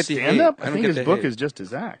 book just a stand-up? I think his book hate. is just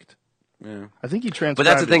his act. Yeah. I think he transcribed. But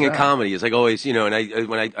that's the thing in his comedy. It's like always, you know. And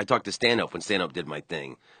when I talked to stand-up, when stand-up did my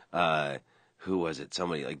thing. Who was it?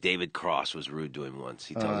 Somebody like David Cross was rude to him once.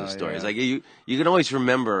 He tells a story. Yeah. It's like you can always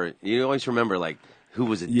remember. You always remember like who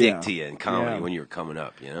was a dick to you in comedy when you were coming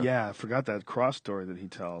up. You know. Yeah, I forgot that Cross story that he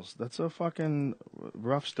tells. That's a fucking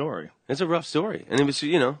rough story. It's a rough story, and it was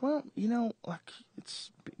Well, like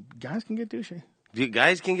guys can get douchey.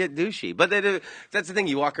 Guys can get douchey, but that's the thing.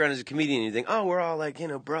 You walk around as a comedian and you think, oh, we're all like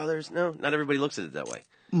brothers. No, not everybody looks at it that way.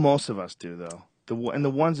 Most of us do, though. And the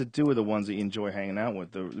ones that do are the ones that you enjoy hanging out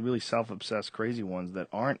with. The really self-obsessed, crazy ones that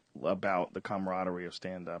aren't about the camaraderie of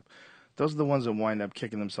stand-up. Those are the ones that wind up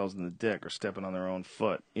kicking themselves in the dick or stepping on their own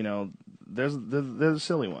foot. They're the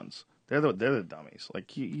silly ones. They're the dummies.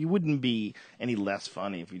 Like you wouldn't be any less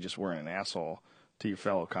funny if you just weren't an asshole to your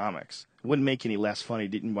fellow comics. It wouldn't make you any less funny.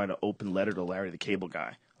 Didn't write an open letter to Larry the Cable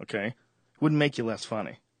Guy. Okay, it wouldn't make you less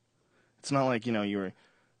funny. It's not like you were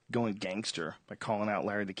going gangster by calling out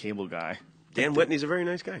Larry the Cable Guy. Dan Whitney's a very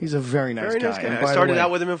nice guy. He's a very nice guy. And I started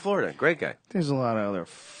out with him in Florida. Great guy. There's a lot of other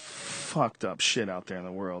fucked up shit out there in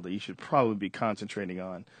the world that you should probably be concentrating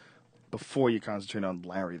on before you concentrate on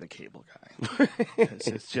Larry the Cable Guy.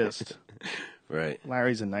 it's just... Right.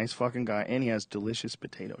 Larry's a nice fucking guy, and he has delicious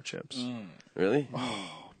potato chips. Really? Oh,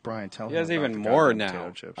 Brian, tell him He has about even the more goddamn now.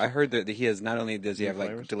 potato chips. I heard that he has, not only does he have like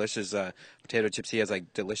flavors? delicious potato chips, he has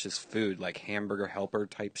like delicious food, like hamburger helper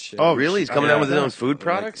type shit. Oh, Really? He's coming out with his own food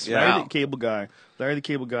products? Yeah. Larry the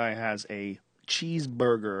Cable Guy has a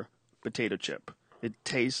cheeseburger potato chip. It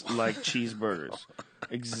tastes like cheeseburgers.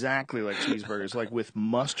 Exactly like cheeseburgers, like with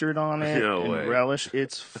mustard on it No and way. relish.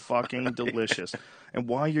 It's fucking delicious. And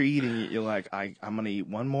while you're eating it, you're like, I'm going to eat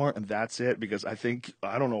one more, and that's it, because I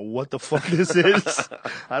don't know what the fuck this is.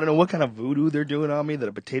 I don't know what kind of voodoo they're doing on me that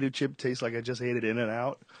a potato chip tastes like I just ate it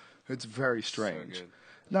In-N-Out. It's very strange. So good.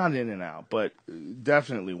 Not In-N-Out, but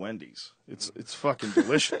definitely Wendy's. It's fucking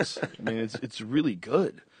delicious. I mean, it's really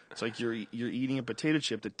good. It's like you're eating a potato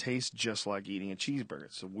chip that tastes just like eating a cheeseburger.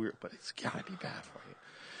 It's weird, but it's gotta be bad for you.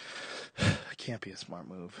 It can't be a smart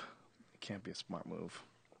move. It can't be a smart move.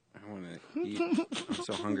 I want to eat. I'm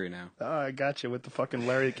so hungry now. Oh, I got you with the fucking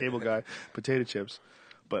Larry the Cable Guy potato chips.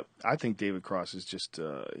 But I think David Cross is just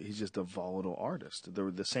he's just a volatile artist.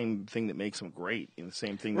 They're the same thing that makes him great. The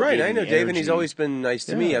same thing. That Right, gave I him know the Dave, and he's energy. always been nice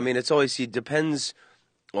to me. I mean, it depends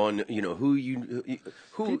on who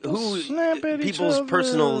People snap at each people's other.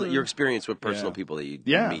 personal your experience with personal Yeah. people that you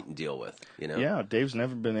Yeah. meet and deal with. Yeah, Dave's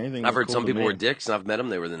never been anything. I've but heard cool some to people me. were dicks, and I've met them.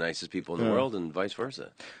 They were the nicest people in the Yeah. world, and vice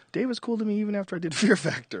versa. Dave was cool to me even after I did Fear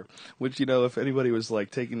Factor, which, if anybody was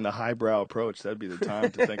like taking the highbrow approach, that'd be the time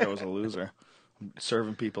to think I was a loser.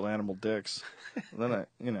 Serving people animal dicks. Then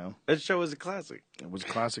That show was a classic. it was a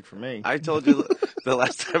classic for me. I told you the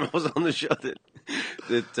last time I was on the show that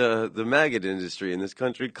the maggot industry in this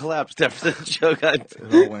country collapsed after the show got It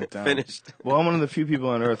all went down. finished. Well, I'm one of the few people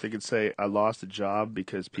on earth that could say I lost a job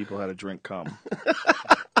because people had to drink cum.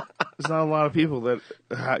 There's not a lot of people that,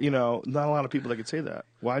 not a lot of people that could say that.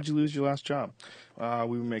 Why'd you lose your last job? We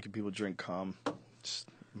were making people drink cum. Just,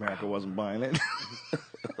 America wasn't buying it.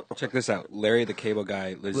 Check this out. Larry the Cable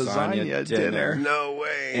Guy lasagna dinner. No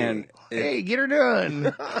way. And Hey, get her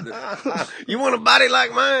done. you want a body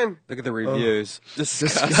like mine? look at the reviews.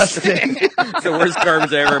 Disgusting. It's the worst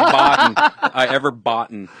garbage I ever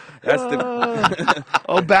bought. That's the.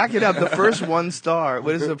 Oh, back it up. The first 1 star.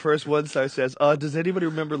 What is the first 1 star says? Does anybody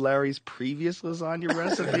remember Larry's previous lasagna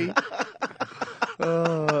recipe?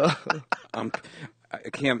 I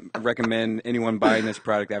can't recommend anyone buying this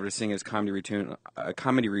product after seeing his comedy routine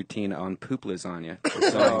on poop lasagna.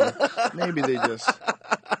 So Maybe they just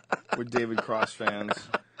were David Cross fans.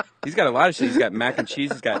 he's got a lot of shit. He's got mac and cheese.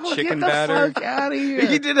 He's got chicken batter. Get the fuck out of here.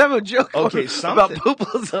 He did have a joke Okay, about poop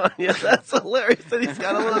lasagna. That's hilarious that he's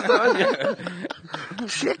got a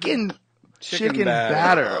lasagna. Chicken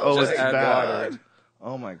batter. Oh, Just it's add bad. water.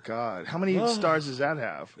 Oh my God! How many stars does that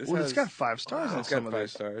have? Well, it's got 5 stars on It's some got of 5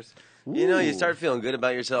 this. stars. You know, you start feeling good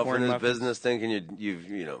about yourself Corn in this muffins. business, thinking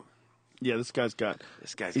you know. Yeah, this guy's got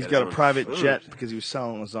This guy's he's got got his a own private food. jet because he was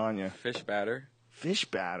selling lasagna. Fish batter. Fish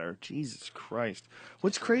batter. Jesus Christ.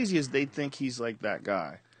 What's crazy is they think he's like that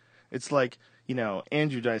guy. It's like, you know,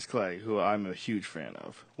 Andrew Dice Clay, who I'm a huge fan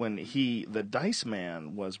of. When the Dice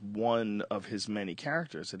Man was one of his many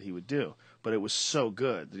characters that he would do. But it was so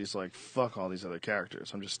good that he's like, fuck all these other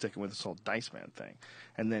characters. I'm just sticking with this whole Dice Man thing.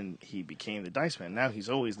 And then he became the Dice Man. Now he's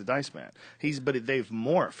always the Dice Man. But they've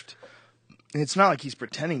morphed. It's not like he's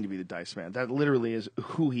pretending to be the Dice Man. That literally is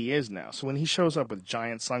who he is now. So when he shows up with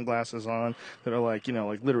giant sunglasses on that are like, you know,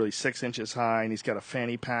 like literally 6 inches high, and he's got a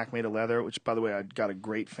fanny pack made of leather, which, by the way, I got a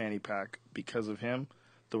great fanny pack because of him.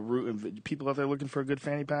 People out there looking for a good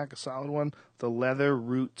fanny pack, a solid one, the Leather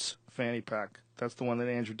Roots fanny pack. That's the one that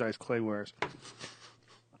Andrew Dice Clay wears.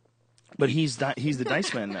 But he's the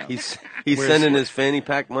Dice Man now. He's sending his fanny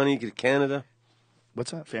pack money to Canada.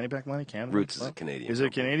 What's that? Fanny pack money? Canada? Roots is a Canadian. Is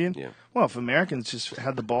it Canadian? Yeah. Well, if Americans just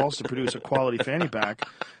had the balls to produce a quality fanny pack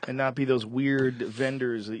and not be those weird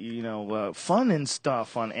vendors that, you know, fun and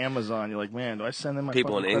stuff on Amazon, you're like, man, do I send them my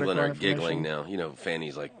People in fucking credit England card are giggling information? now. You know,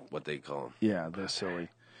 fanny's like what they call them. Yeah, they're silly.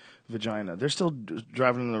 Vagina. They're still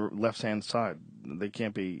driving on the left-hand side. They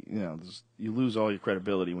can't be, you know, you lose all your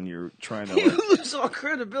credibility when you're trying to You like, lose all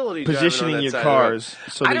credibility positioning driving on that your side of the road. cars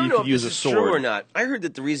so I that don't you know could if use a this is true or sword. not. I heard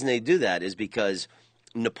that the reason they do that is because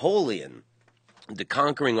Napoleon, the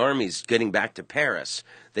conquering armies getting back to Paris,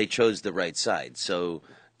 they chose the right side. So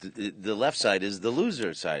the left side is the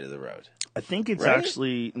loser side of the road. I think it's Right?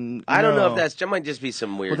 actually. I don't know no. if that might just be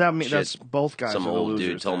some weird. Well, shit that's both guys. Some are the old losers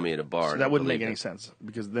dude told then. me at a bar. So and I that wouldn't make believed any it. sense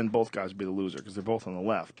because then both guys would be the loser because they're both on the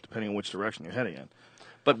left, depending on which direction you're heading in.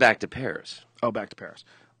 But back to Paris. Oh, back to Paris.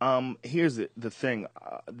 Here's the thing.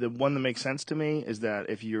 The one that makes sense to me is that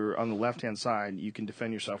if you're on the left-hand side, you can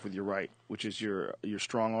defend yourself with your right, which is your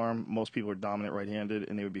strong arm. Most people are dominant right-handed,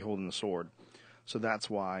 and they would be holding the sword. So that's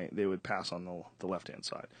why they would pass on the left-hand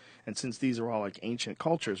side. And since these are all like ancient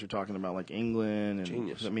cultures, we're talking about like England. And,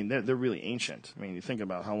 Genius. I mean, they're really ancient. I mean, you think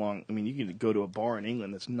about how long. I mean, you can go to a bar in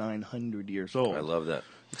England that's 900 years old. I love that.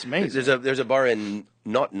 It's amazing. There's a bar in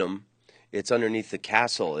Nottingham. It's underneath the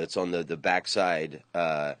castle. It's on the back side,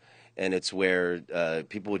 and it's where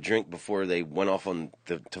people would drink before they went off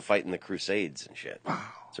to fight in the Crusades and shit. Wow,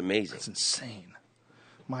 it's amazing. It's insane.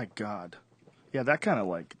 My God. Yeah, that kind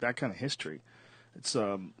of history. It's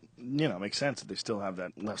makes sense that they still have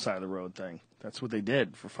that left side of the road thing. That's what they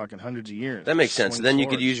did for fucking hundreds of years. That makes sense. Swing Then you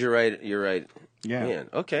could swords. use your right Yeah. hand.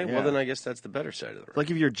 Okay, Yeah. well then I guess that's the better side of the road.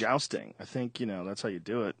 Like if you're jousting, I think that's how you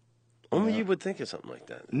do it. Only you would think of something like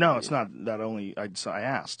that. No, it's not that only. I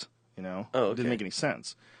asked. Oh, It okay. didn't make any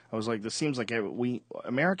sense. I was like, this seems like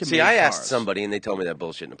American. See, I asked somebody and they told me that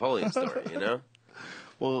bullshit Napoleon story.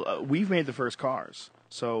 Well, we've made the first cars,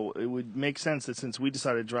 so it would make sense that since we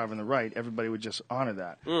decided to drive on the right, everybody would just honor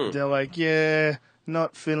that. They're like, yeah,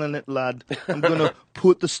 not feeling it, lad. I'm going to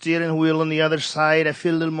put the steering wheel on the other side. I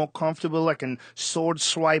feel a little more comfortable. I can sword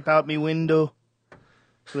swipe out my window.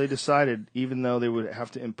 So they decided, even though they would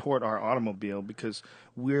have to import our automobile because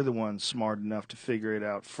we're the ones smart enough to figure it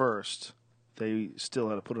out first, they still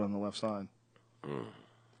had to put it on the left side.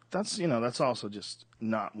 That's also just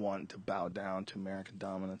not wanting to bow down to American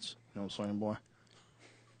dominance. You know what I'm saying, boy?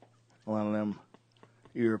 A lot of them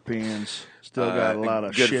Europeans still got a lot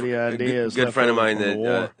of shitty ideas. Good left friend of over mine, from the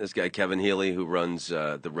war. this guy Kevin Healy, who runs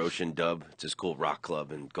the Roshan Dub. It's this cool rock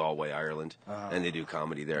club in Galway, Ireland, and they do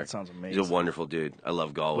comedy there. That sounds amazing. He's a wonderful dude. I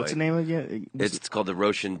love Galway. What's the name again? It's called the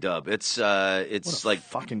Roshan Dub. It's like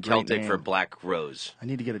fucking great Celtic name. for Black Rose. I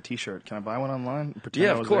need to get a T-shirt. Can I buy one online? Pretend Yeah,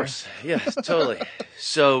 I of was course. Yeah, totally.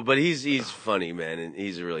 So, but he's funny, man, and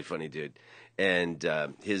he's a really funny dude. And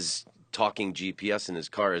his talking GPS in his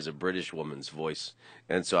car is a British woman's voice.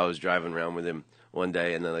 And so I was driving around with him one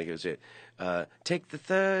day, and then like I was take the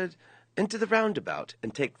third into the roundabout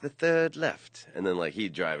and take the third left. And then like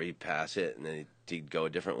he'd pass it, and then he'd go a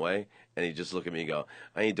different way, and he'd just look at me and go,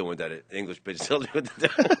 I ain't doing that English bitch. Still doing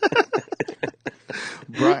that.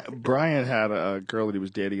 Brian had a girl that he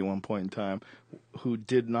was dating at one point in time who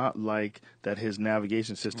did not like that his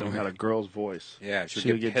navigation system had a girl's voice. Yeah, she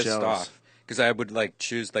would would get pissed jealous. off. Because I would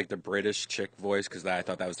choose the British chick voice because I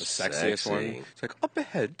thought that was the sexiest one. Sexy. It's like up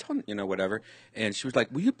ahead, whatever. And she was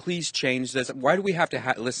like, "Will you please change this? Why do we have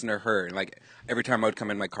to listen to her?" And every time I would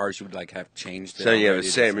come in my car, she would have changed it. So you have already.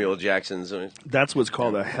 Samuel Jackson's. That's what's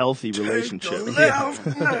called a healthy relationship.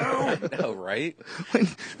 No, right? Imagine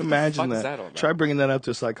What the fuck is that. that all about? Try bringing that up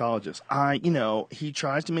to a psychologist. He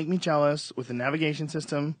tries to make me jealous with the navigation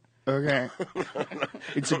system. Okay.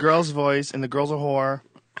 It's a girl's voice, and the girl's a whore.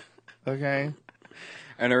 Okay.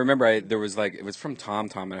 And I remember there was like, it was from Tom,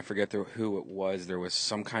 and I forget who it was. There was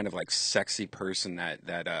some kind of like sexy person that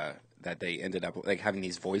they ended up like having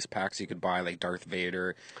these voice packs you could buy, like Darth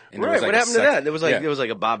Vader. And Right. was, like, what happened to that? There was like yeah. there was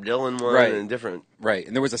like a Bob Dylan one Right. and different. Right.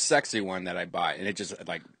 And there was a sexy one that I bought, and it just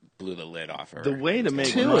like blew the lid off her. The way to make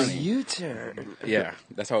To a money. U-turn. Yeah,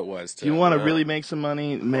 that's how it was. If you want to really make some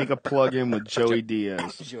money, make a plug-in with Joey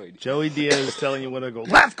Diaz. Joey Diaz is telling you when to go.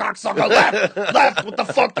 Left, cocksucker, left! Left! What the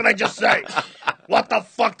fuck did I just say? What the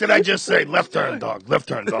fuck did I just say? Left turn, dog. Left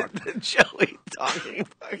turn, dog. Joey talking.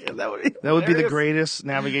 That would be the greatest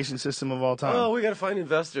navigation system of all time. Oh, we got to find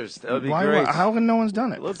investors. That would be Why? great. How come no one's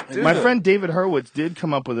done it? Let's do My it. friend David Hurwitz did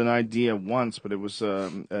come up with an idea once, but it was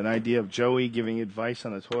an idea of Joey giving advice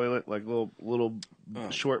on the toilet, like little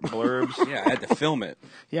short blurbs. Yeah, I had to film it.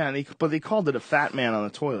 Yeah, but they called it a fat man on the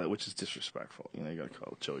toilet, which is disrespectful. You know, you got to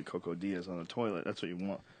call Joey Coco Diaz on the toilet. That's what you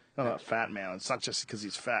want. Not a fat man. It's not just because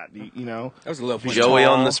he's fat. You know. That was a little Joey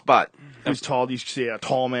on the spot. Who's tall? You say a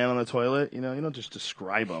tall man on the toilet. You know, you don't just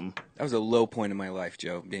describe him. That was a low point in my life,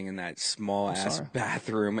 Joe, being in that small-ass sorry.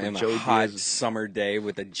 bathroom in a Joey hot Diaz. summer day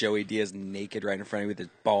with a Joey Diaz naked right in front of me with his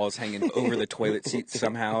balls hanging over the toilet seat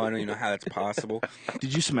somehow. I don't even know how that's possible.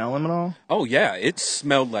 Did you smell him at all? Oh, yeah. It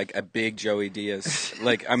smelled like a big Joey Diaz.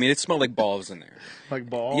 It smelled like balls in there. Like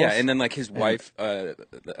balls? Yeah, and then like his wife,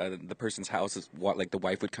 the person's house is the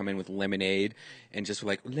wife would come in with lemonade and just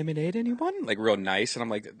like, lemonade, anyone? Like real nice, and I'm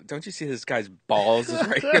like, don't you see this guy's balls is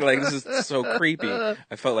right here? Like this is so creepy.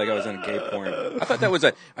 I felt like I was in a gay porn. I thought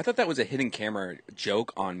that was a hidden camera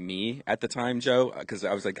joke on me at the time, Joe, because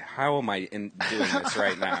I was like, how am I doing this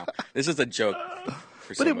right now? This is a joke.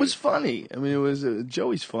 But it was funny. I mean, it was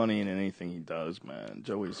Joey's funny in anything he does, man.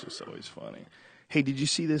 Joey's just always funny. Hey, did you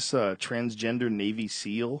see this transgender Navy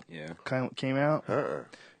SEAL? Yeah. Came out?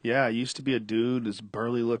 Yeah, it used to be a dude, this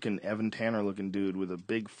burly-looking, Evan Tanner-looking dude with a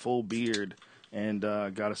big, full beard, and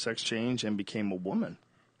got a sex change and became a woman.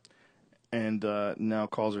 And now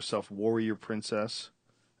calls herself Warrior Princess,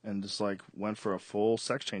 and just, went for a full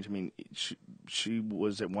sex change. I mean, she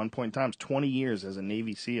was, at one point in time, 20 years as a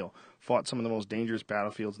Navy SEAL, fought some of the most dangerous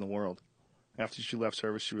battlefields in the world. After she left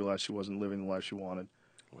service, she realized she wasn't living the life she wanted.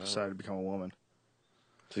 Wow. Decided to become a woman.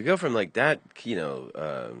 So you go from that,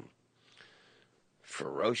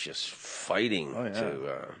 ferocious fighting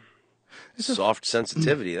to soft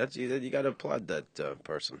sensitivity. That's you got to applaud that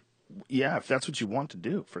person. Yeah, if that's what you want to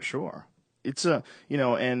do, for sure. It's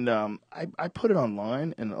and I put it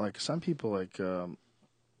online, and some people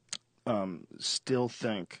still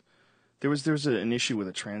think there's an issue with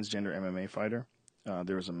a transgender MMA fighter.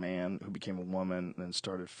 There was a man who became a woman and then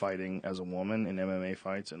started fighting as a woman in MMA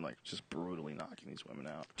fights and just brutally knocking these women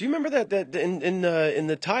out. Do you remember that in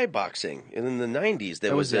the Thai boxing in the 90s?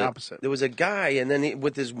 There was the opposite. There was a guy, and then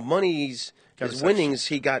with his winnings,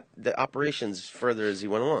 he got the operations further as he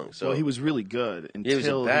went along. So he was really good until was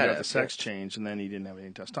a he got the badass, sex change, and then he didn't have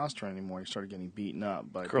any testosterone anymore. He started getting beaten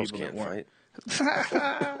up by girls people can't that weren't. fight.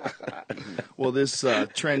 Well, this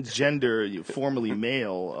transgender, formerly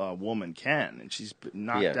male woman can, and she's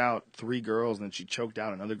knocked out 3 girls, and then she choked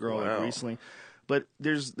out another girl recently. But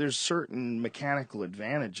there's certain mechanical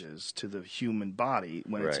advantages to the human body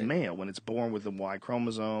when it's male, when it's born with the Y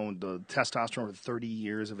chromosome, the testosterone for 30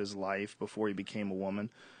 years of his life before he became a woman.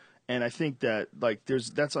 And I think that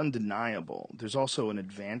that's undeniable. There's also an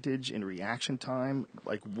advantage in reaction time.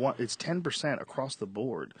 It's 10% across the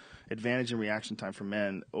board advantage in reaction time for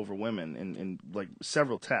men over women in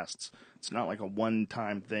several tests. It's not like a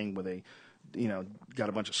one-time thing where they, got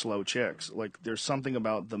a bunch of slow chicks. There's something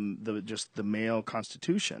about the male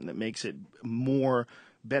constitution that makes it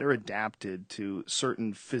better adapted to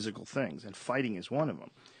certain physical things, and fighting is one of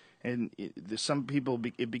them. And some people,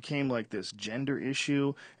 it became this gender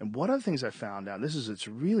issue. And one of the things I found out, it's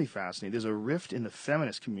really fascinating. There's a rift in the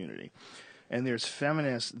feminist community. And there's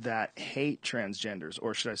feminists that hate transgenders,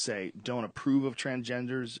 or should I say, don't approve of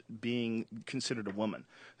transgenders being considered a woman.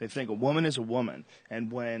 They think a woman is a woman.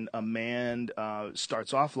 And when a man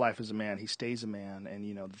starts off life as a man, he stays a man. And,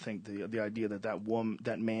 think the idea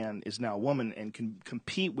that man is now a woman and can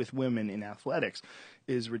compete with women in athletics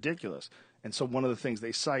is ridiculous. And so one of the things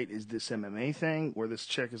they cite is this MMA thing where this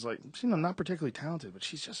chick is not particularly talented, but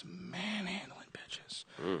she's just manhandling bitches,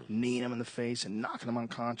 kneeing them in the face and knocking them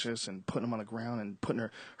unconscious and putting them on the ground and putting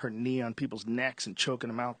her knee on people's necks and choking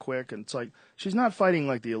them out quick. And it's she's not fighting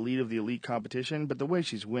the elite of the elite competition, but the way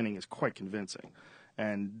she's winning is quite convincing.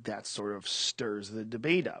 And that sort of stirs the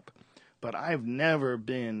debate up. But I've never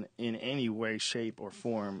been in any way, shape, or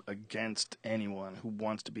form against anyone who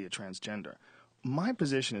wants to be a transgender. My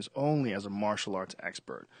position is only as a martial arts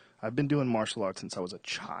expert. I've been doing martial arts since I was a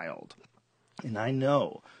child. And I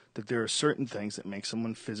know that there are certain things that make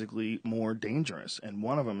someone physically more dangerous, and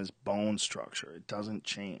one of them is bone structure. It doesn't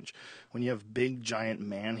change. When you have big, giant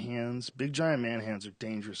man hands are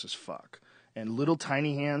dangerous as fuck. And little,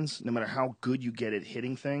 tiny hands, no matter how good you get at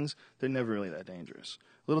hitting things, they're never really that dangerous.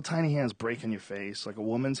 Little, tiny hands break in your face. Like a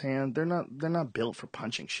woman's hand, they're not built for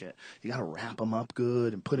punching shit. You gotta wrap them up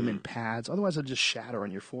good and put them in pads. Otherwise, they'll just shatter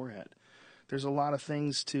on your forehead. There's a lot of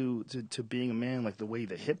things to being a man, like the way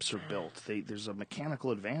the hips are built. There's a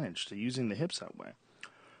mechanical advantage to using the hips that way.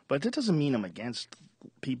 But that doesn't mean I'm against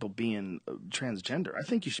people being transgender. I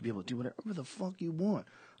think you should be able to do whatever the fuck you want.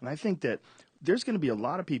 And I think that there's going to be a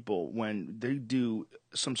lot of people when they do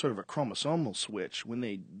some sort of a chromosomal switch, when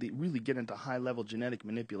they really get into high-level genetic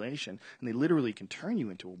manipulation, and they literally can turn you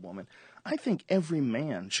into a woman. I think every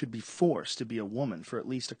man should be forced to be a woman for at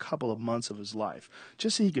least a couple of months of his life,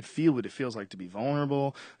 just so he could feel what it feels like to be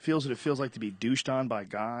vulnerable, feels what it feels like to be douched on by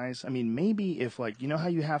guys. I mean, maybe if, like, you know how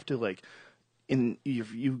you have to, like, you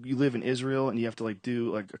live in Israel and you have to like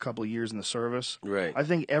do like a couple of years in the service. Right. I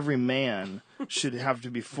think every man should have to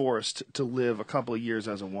be forced to live a couple of years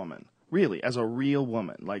as a woman. Really, as a real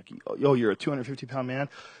woman. Like, oh, you're a 250-pound man?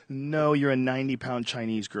 No, you're a 90-pound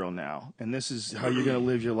Chinese girl now. And this is how you're going to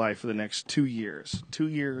live your life for the next 2 years. 2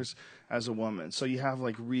 years as a woman. So you have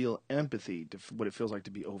like real empathy to what it feels like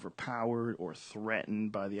to be overpowered or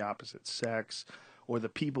threatened by the opposite sex, or the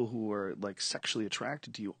people who are like sexually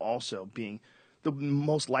attracted to you also being the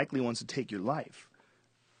most likely ones to take your life.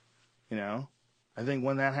 You know? I think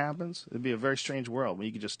when that happens, it'd be a very strange world when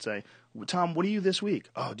you could just say, Tom, what are you this week?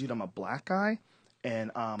 Oh, dude, I'm a black guy,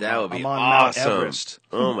 and that would be I'm on awesome. Mount Everest.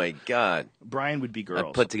 Oh, my God. Brian would be girls.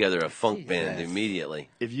 I'd put together a funk band immediately.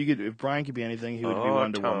 If Brian could be anything, he would be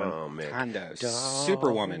Wonder Woman. Hondo.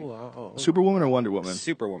 Superwoman. Superwoman or Wonder Woman?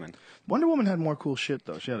 Superwoman. Wonder Woman had more cool shit,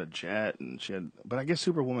 though. She had a jet, but I guess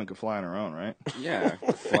Superwoman could fly on her own, right? Yeah,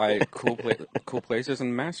 fly cool places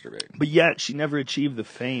and masturbate. But yet, she never achieved the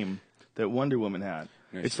fame that Wonder Woman had.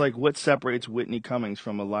 It's like, what separates Whitney Cummings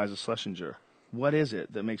from Eliza Schlesinger? What is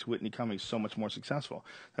it that makes Whitney Cummings so much more successful?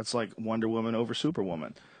 That's like Wonder Woman over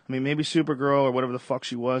Superwoman. I mean, maybe Supergirl or whatever the fuck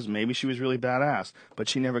she was, maybe she was really badass, but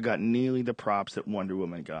she never got nearly the props that Wonder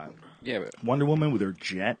Woman got. Yeah, but Wonder Woman with her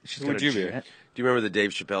jet. She's got a jet. Do you remember the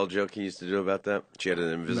Dave Chappelle joke he used to do about that? She had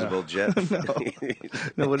an invisible jet.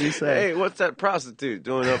 No, what did he say? Hey, what's that prostitute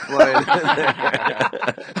doing up flying?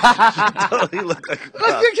 She totally looked like a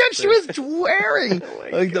prostitute. She was wearing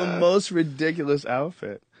the most ridiculous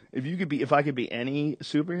outfit. If I could be any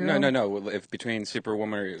superhero. No. If between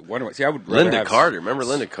Superwoman or Wonder Woman, see, I would rather Linda have Carter. Remember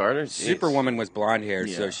Linda Carter? Jeez. Superwoman was blonde hair,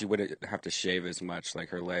 so she wouldn't have to shave as much. Like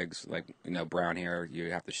her legs, brown hair,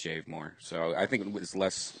 you have to shave more. So I think it was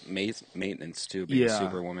less maintenance to be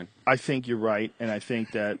Superwoman. I think you're right, and I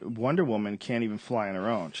think that Wonder Woman can't even fly on her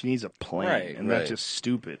own. She needs a plane, and that's just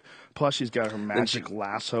stupid. Plus, she's got her magic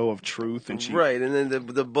lasso of truth, and she and then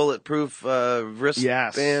the bulletproof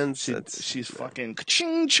wristbands. She's fucking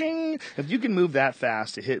ka-ching, ching. If you can move that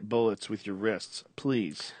fast to hit bullets with your wrists,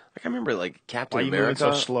 please. Like I remember, like Captain Why America. Why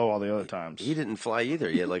you moving so slow all the other times? He didn't fly either.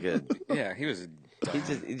 He had like a he was.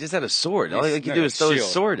 He just had a sword. All he could do was throw his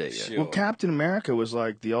sword at you. Well, Captain America was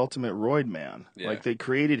like the ultimate roid man. Yeah. Like they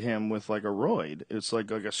created him with like a roid. It's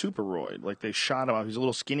like a super roid. Like they shot him out. He's a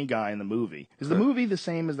little skinny guy in the movie. Is the movie the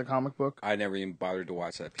same as the comic book? I never even bothered to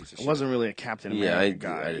watch that piece of shit. I wasn't really a Captain America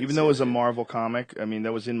guy. Even though it was a Marvel comic, I mean,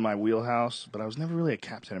 that was in my wheelhouse, but I was never really a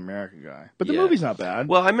Captain America guy. But the movie's not bad.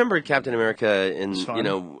 Well, I remember Captain America in,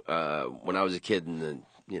 when I was a kid in the,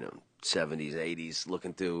 70s, 80s,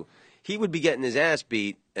 looking through. He would be getting his ass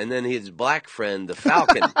beat, and then his black friend, the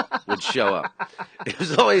Falcon, would show up. It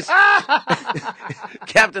was always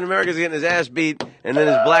Captain America's getting his ass beat, and then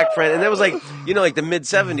his black friend. And that was like, like the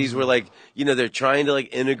mid-70s where like, they're trying to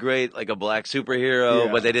like integrate like a black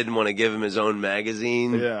superhero, but they didn't want to give him his own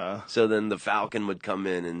magazine. Yeah. So then the Falcon would come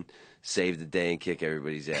in and save the day and kick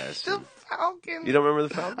everybody's ass. The Falcon. You don't remember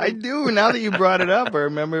the Falcon? I do. Now that you brought it up, I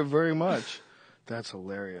remember it very much. That's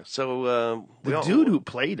hilarious. So the dude who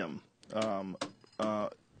played him.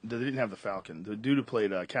 They didn't have the Falcon. The dude who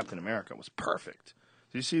played Captain America was perfect.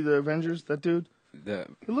 Did you see the Avengers? That dude? It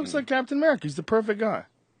looks like Captain America. He's the perfect guy.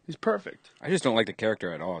 He's perfect. I just don't like the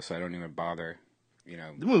character at all, so I don't even bother.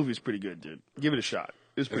 The movie's pretty good, dude. Give it a shot.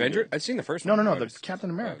 Avenger? I've seen the first one. No, the Captain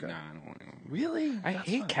America. No, I don't want to. Really? I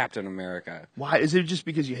hate Captain America. Why? Is it just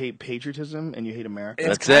because you hate patriotism and you hate America?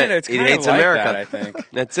 That's it. He hates like America. That, I think.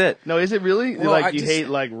 That's it. No, is it really? Well, you hate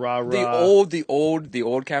like rah-rah? The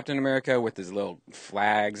old Captain America with his little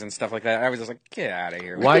flags and stuff like that. I was just like, get out of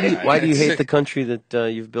here. Why do you hate the country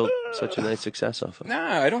that you've built such a nice success off of? No,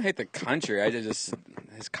 I don't hate the country. I just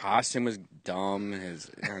his costume was dumb.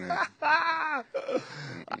 I don't know.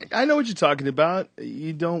 I know what you're talking about.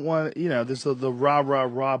 You don't want, this the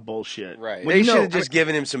rah bullshit. Right. They should have just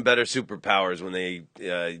given him some better superpowers when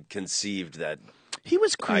they conceived that. He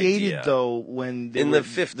was created idea. Though when In the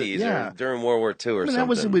 50s or during World War II or something. That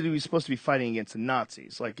was when he was supposed to be fighting against the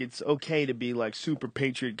Nazis. Like, it's okay to be like super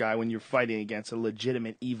patriot guy when you're fighting against a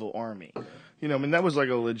legitimate evil army. That was like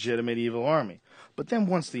a legitimate evil army. But then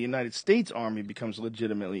once the United States Army becomes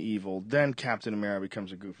legitimately evil, then Captain America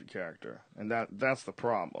becomes a goofy character. And that's the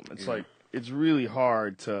problem. It's like, it's really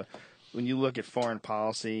hard to, when you look at foreign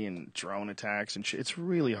policy and drone attacks and shit, it's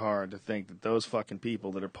really hard to think that those fucking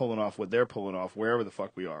people that are pulling off what they're pulling off, wherever the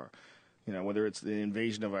fuck we are, whether it's the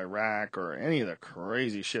invasion of Iraq or any of the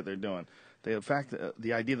crazy shit they're doing,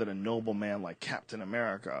 the idea that a noble man like Captain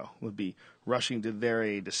America would be rushing to their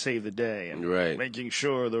aid to save the day and making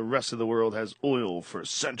sure the rest of the world has oil for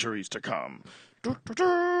centuries to come.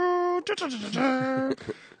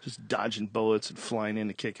 Just dodging bullets and flying in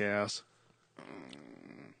to kick ass.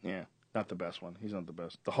 Yeah, not the best one. He's not the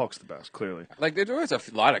best. The Hulk's the best, clearly. Like, there was a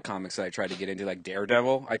lot of comics that I tried to get into, like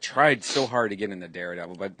Daredevil. I tried so hard to get into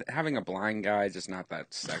Daredevil, but having a blind guy is just not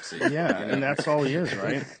that sexy. Yeah, and that's all he is,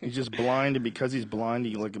 right? He's just blind, and because he's blind,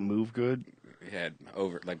 he can move good. He had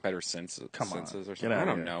better senses. Come on, or something. get out I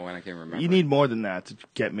don't here. know, and I can't remember. You need more than that to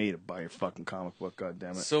get me to buy your fucking comic book. God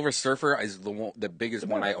damn it! Silver Surfer is the biggest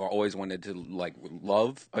one I always wanted to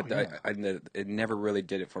love, but it never really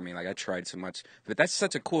did it for me. Like, I tried so much, but that's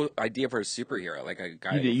such a cool idea for a superhero. Like a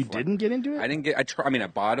guy. You didn't get into it? I didn't get. I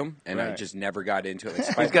bought them, and I just never got into it.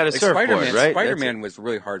 Like, He's got a surfboard, Spider-Man, right? Spider-Man was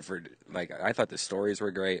really hard for. Like, I thought the stories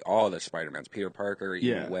were great. All the Spider-Mans, Peter Parker,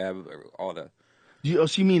 Ian Webb, all the. So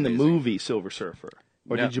you mean the movie Silver Surfer?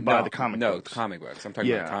 Or did you buy the comic books? No, comic books. I'm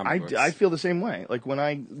talking about comic books. I feel the same way. Like, when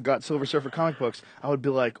I got Silver Surfer comic books, I would be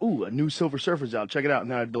like, ooh, a new Silver Surfer's out. Check it out.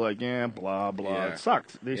 And then I'd be like, yeah, blah, blah. Yeah. It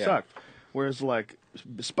sucked. They sucked. Whereas, like,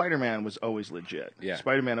 Spider-Man was always legit. Yeah.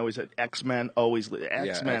 Spider-Man always had X-Men.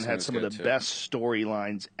 X-Men had some of the too. best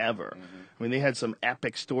storylines ever. Mm-hmm. I mean, they had some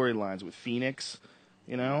epic storylines with Phoenix,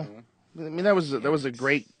 I mean, that was a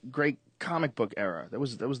great comic book era. That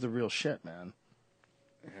was the real shit, man.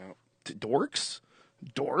 Yeah. Dorks?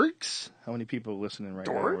 How many people listening right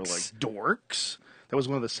now were like, dorks? That was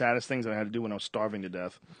one of the saddest things I had to do when I was starving to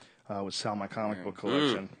death, was sell my comic book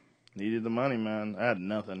collection. Needed the money, man. I had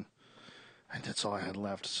nothing. And that's all I had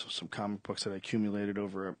left. So some comic books that I accumulated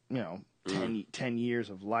over, 10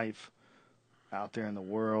 years of life out there in the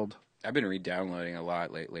world. I've been re-downloading a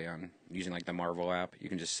lot lately on using like the Marvel app. You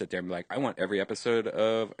can just sit there and be like, I want every episode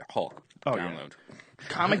of Hulk. Download. Yeah.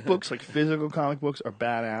 Comic books, like physical comic books, are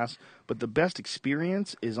badass, but the best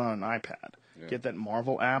experience is on an iPad. Yeah. Get that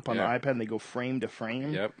Marvel app on the iPad, and they go frame to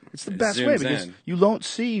frame. Yep. It's the best way because you don't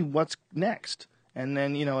see what's next. And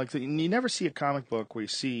then, you never see a comic book where you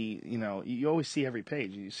see, you always see every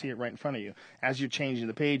page. You see it right in front of you. As you're changing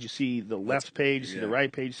the page, you see the left page, you see the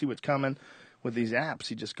right page, you see what's coming. With these apps,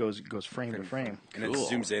 he just goes frame to frame. And it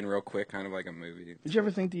zooms in real quick, kind of like a movie. Did you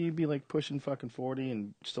ever think that you'd be like pushing fucking 40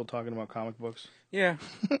 and still talking about comic books? Yeah.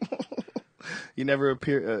 You never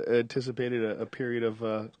anticipated a period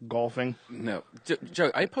of golfing? No.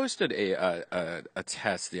 Joe, I posted a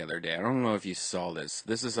test the other day. I don't know if you saw this.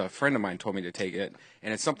 This is a friend of mine told me to take it,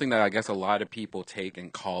 and it's something that I guess a lot of people take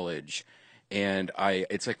in college. And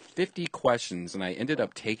it's like 50 questions, and I ended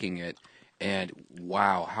up taking it. And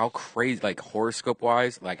wow, how crazy, like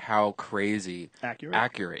horoscope-wise, like how crazy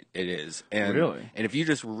accurate it is. And, really? And if you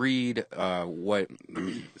just read let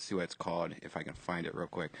me see what it's called, if I can find it real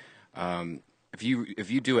quick. If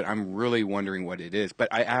you do it, I'm really wondering what it is. But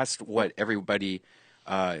I asked what everybody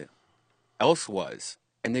else was,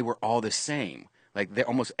 and they were all the same. Like,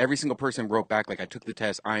 almost every single person wrote back, like, I took the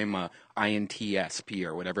test, I'm a INTSP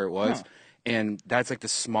or whatever it was. Huh. And that's like the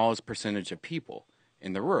smallest percentage of people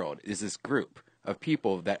in the world is this group of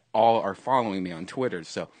people that all are following me on Twitter.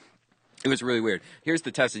 So it was really weird. Here's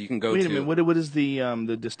the test that you can go to. Wait a minute. What is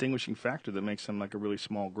the distinguishing factor that makes them like a really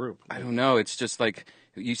small group? I don't know. It's just like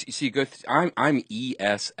you see. You go. I'm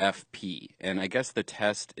ESFP, and I guess the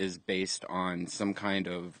test is based on some kind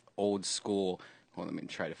of old school. Well, let me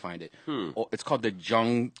try to find it. It's called the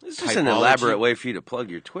Jung. This is an elaborate way for you to plug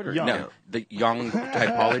your Twitter. No, the Jung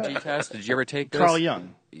typology test. Did you ever take this? Carl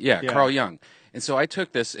Jung. Yeah, Carl Jung. And so I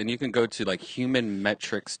took this, and you can go to like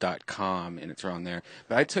humanmetrics.com, and it's on there.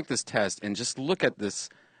 But I took this test, and just look at this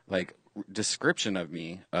like description of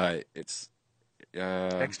me. It's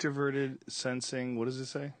extroverted, sensing. What does it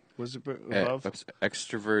say? What is it above?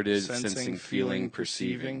 Extroverted, sensing, feeling,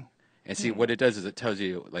 perceiving. And see, what it does is it tells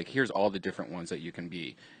you, like, here's all the different ones that you can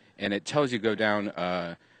be. And it tells you go down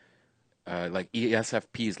like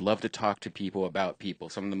ESFPs love to talk to people about people.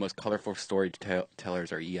 Some of the most colorful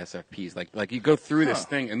storytellers are ESFPs. Like you go through this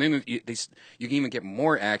thing, and then you can even get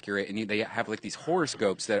more accurate, and they have like these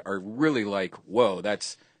horoscopes that are really like, whoa,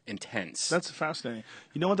 that's intense. That's fascinating.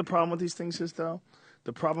 You know what the problem with these things is, though?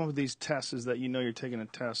 The problem with these tests is that you know you're taking a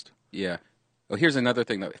test. Yeah. Well, here's another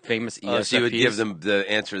thing, though. Famous ESFPs. So you would give them the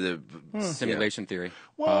answer to the simulation theory.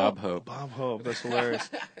 Well, Bob Hope. Bob Hope. That's hilarious.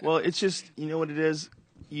 Well, it's just, you know what it is?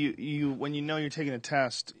 You when you know you're taking a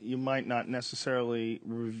test, you might not necessarily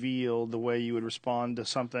reveal the way you would respond to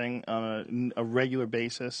something on a regular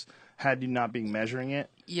basis had you not been measuring it.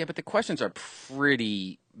 Yeah, but the questions are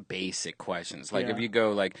pretty basic questions. Like if you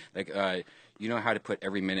go you know how to put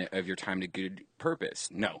every minute of your time to good purpose?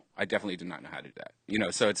 No, I definitely do not know how to do that. You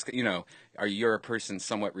know, so it's, you know, are you a person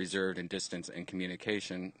somewhat reserved in distance and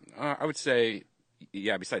communication? I would say,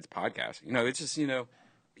 yeah, besides podcasts. You know, it's just, you know,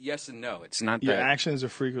 yes and no. It's not your that... actions are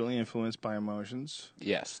frequently influenced by emotions.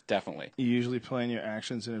 Yes, definitely. You usually plan your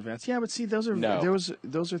actions in advance. Yeah, but see, those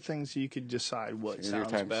are things you could decide what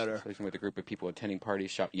sounds better. Especially with a group of people attending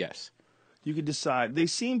parties, yes. You could decide. They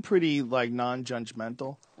seem pretty like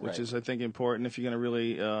non-judgmental, which is, I think, important if you're going to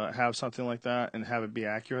really have something like that and have it be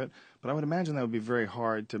accurate. But I would imagine that would be very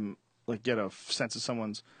hard to like get a sense of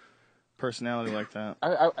someone's personality like that.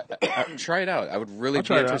 I try it out. I would really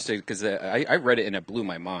be interested because I read it and it blew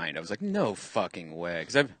my mind. I was like, no fucking way.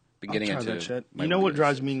 Because I've been getting into that shit. You know what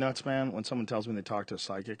drives me nuts, man? When someone tells me they talked to a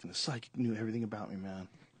psychic and the psychic knew everything about me, man.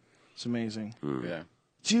 It's amazing. Yeah.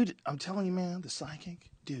 Dude, I'm telling you, man, the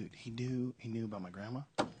psychic, dude, he knew about my grandma.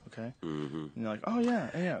 Okay? Mm-hmm. And you're like, oh,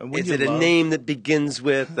 yeah. Is it a name that begins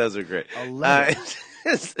with? Those are great.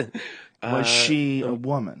 Was she a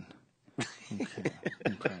woman? Okay.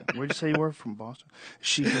 Where'd you say you were? From Boston?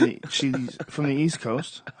 She's from the East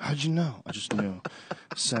Coast? How'd you know? I just knew.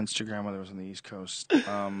 Sensed your grandmother was on the East Coast.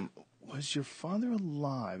 Was your father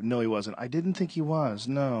alive? No, he wasn't. I didn't think he was.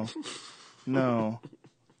 No.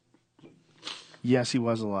 Yes, he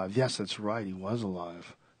was alive. Yes, that's right. He was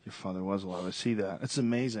alive. Your father was alive. I see that. It's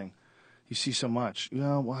amazing. You see so much. You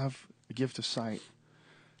know, we'll have a gift of sight.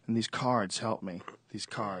 And these cards help me. These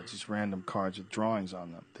random cards with drawings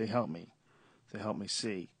on them. They help me. They help me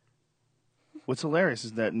see. What's hilarious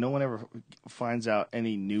is that no one ever finds out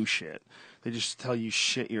any new shit. They just tell you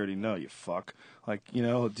shit you already know, you fuck. Like, you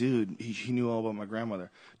know, dude, he knew all about my grandmother.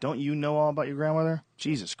 Don't you know all about your grandmother?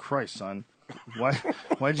 Jesus Christ, son.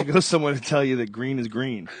 Why'd you go somewhere to tell you that green is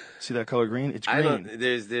green? See that color green? It's green.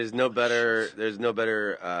 There's no better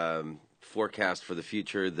forecast for the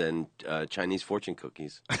future than Chinese fortune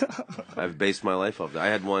cookies. I've based my life off that. I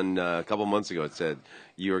had one a couple months ago. It said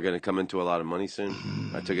you were going to come into a lot of money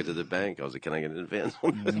soon. I took it to the bank. I was like, "Can I get an advance?"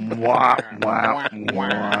 Wow!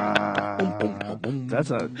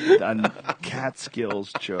 That's a cat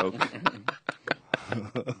skills joke.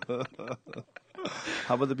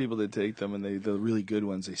 How about the people that take them and the really good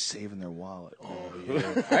ones, they save in their wallet? Oh,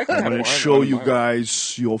 yeah. I'm going to show you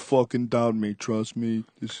guys. You'll fucking doubt me. Trust me.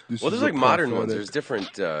 This there's like modern ones. There's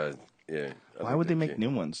different, Why would they make new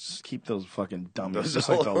ones? Just keep those fucking dumb ones. Just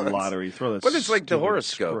like the lottery. Throw that. But it's like the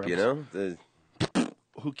horoscope, script. you know?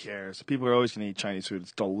 Who cares? People are always going to eat Chinese food.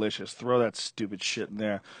 It's delicious. Throw that stupid shit in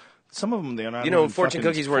there. Some of them, they're not. You know, fortune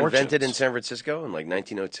cookies were invented in San Francisco in like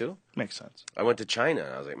 1902. Makes sense. I went to China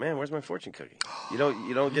and I was like, man, where's my fortune cookie? You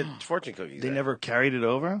don't get fortune cookies. They never carried it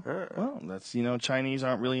over. Well, that's Chinese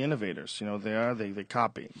aren't really innovators. They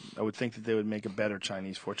copy. I would think that they would make a better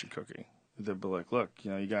Chinese fortune cookie. They'd be like, look,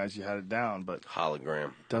 you guys, you had it down, but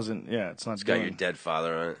hologram doesn't. Yeah, it's not. It's got your dead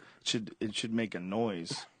father on it. It should make a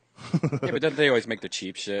noise. Yeah, but don't they always make the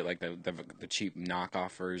cheap shit, like the cheap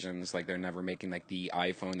knockoff versions? Like they're never making like the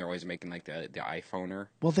iPhone; they're always making like the iPhoner.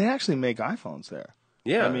 Well, they actually make iPhones there.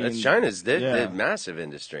 Yeah, that's China's. They're massive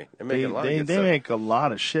industry. They make a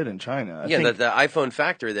lot of shit in China. The iPhone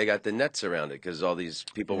factory, they got the nets around it because all these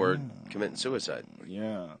people were committing suicide.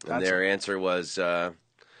 Yeah, and their answer was,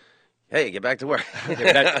 hey, get back to work.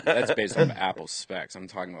 That's based on Apple's specs. I'm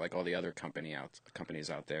talking about like all the other companies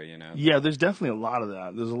out there, you know. Yeah, there's definitely a lot of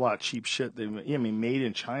that. There's a lot of cheap shit. Made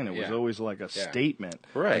in China was always like a statement.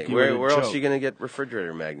 Right. Like where else are you going to get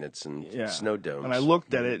refrigerator magnets and snow domes? And I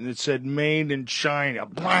looked at it and it said made in China.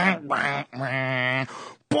 Yeah.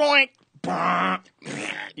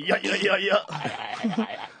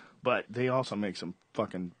 But they also make some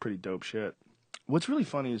fucking pretty dope shit. What's really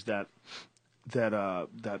funny is that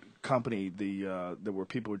company, there were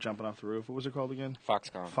people were jumping off the roof. What was it called again?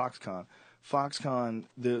 Foxconn. Foxconn.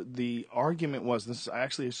 The argument was this. I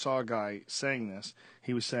actually saw a guy saying this.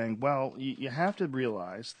 He was saying, well, you have to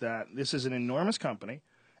realize that this is an enormous company,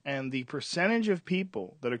 And the percentage of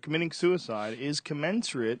people that are committing suicide is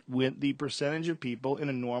commensurate with the percentage of people in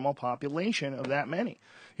a normal population of that many.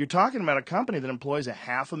 You're talking about a company that employs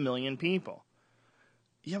 500,000 people.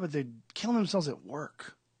 Yeah, but they're killing themselves at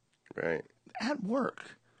work. Right. At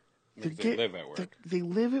work. They live at work. They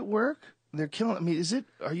live at work? They're killing. I mean,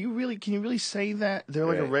 can you really say that? They're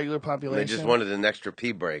like a regular population? They just wanted an extra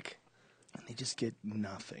pee break. And they just get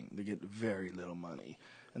nothing. They get very little money.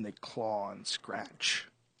 And they claw and scratch.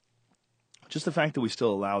 Just the fact that we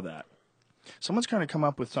still allow that. Someone's trying to come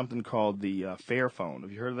up with something called the Fair Phone.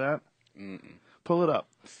 Have you heard of that? Mm-mm. Pull it up.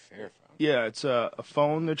 Fair phone. Yeah, it's a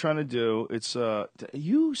phone they're trying to do. It's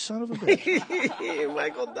you son of a bitch.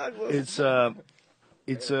 Michael Douglas.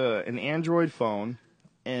 It's an Android phone,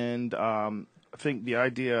 and I think the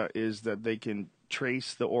idea is that they can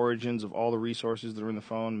trace the origins of all the resources that are in the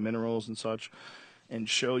phone, minerals and such, and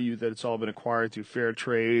show you that it's all been acquired through fair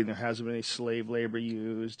trade and there hasn't been any slave labor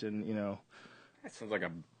used, and That sounds like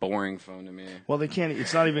a boring phone to me. Well, they can't.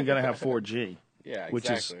 It's not even going to have 4G. Yeah, which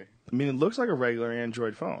exactly. it looks like a regular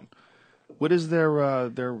Android phone. What is their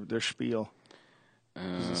spiel?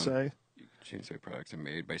 Does it say? Change products are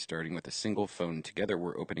made by starting with a single phone. Together,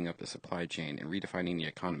 we're opening up the supply chain and redefining the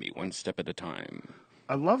economy one step at a time.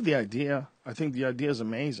 I love the idea. I think the idea is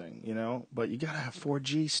amazing, but you got to have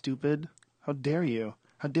 4G, stupid. How dare you?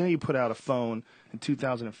 How dare you put out a phone in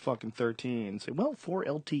 2013 and say, well, 4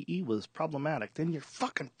 LTE was problematic. Then your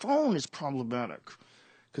fucking phone is problematic.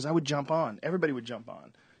 Because I would jump on. Everybody would jump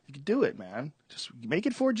on. You could do it, man. Just make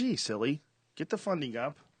it 4G, silly. Get the funding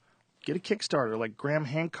up. Get a Kickstarter like Graham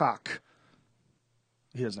Hancock.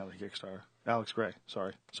 He doesn't have a Kickstarter. Alex Gray.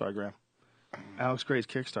 Sorry, Graham. Alex Gray's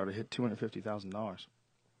Kickstarter hit $250,000.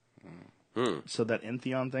 So that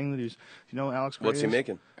Entheon thing that he's, Alex Gray What's is? he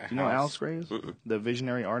making? Do you know who Alex Gray is? The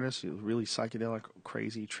visionary artist, really psychedelic,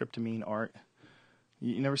 crazy, tryptamine art.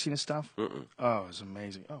 You never seen his stuff? Oh, it's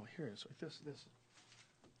amazing. Oh, here it is. Like this.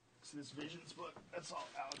 See this Visions book? That's all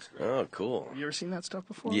Alex Gray. Oh, cool. Have you ever seen that stuff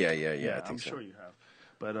before? Yeah. I think I'm so. sure you have.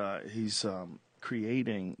 But he's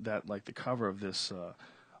creating that, like the cover of this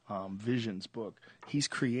Visions book. He's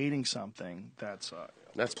creating something that's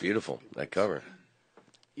beautiful. That cover.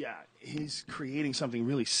 Yeah, he's creating something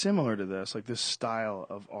really similar to this, like this style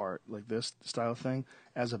of art, like this style thing,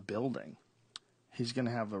 as a building. He's going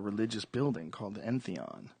to have a religious building called the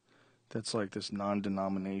Entheon. That's like this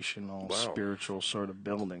non-denominational, spiritual sort of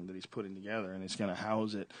building that he's putting together, and he's going to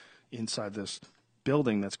house it inside this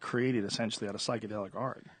building that's created essentially out of psychedelic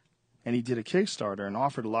art. And he did a Kickstarter and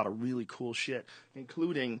offered a lot of really cool shit,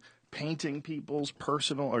 including painting people's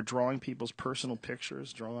personal or drawing people's personal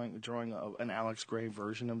pictures, drawing an Alex Gray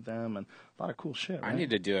version of them, and a lot of cool shit. Right? I need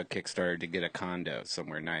to do a Kickstarter to get a condo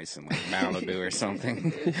somewhere nice in like Malibu or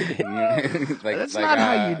something. That's not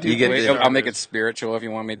how you do it. I'll make it spiritual if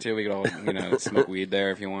you want me to. We could all smoke weed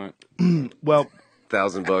there if you want. Well,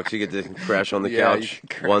 $1,000. You get to crash on the couch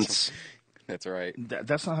once. That's right.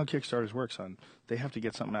 That's not how Kickstarters work, son. They have to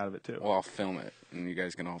get something out of it, too. Well, I'll film it, and you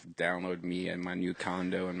guys can all download me and my new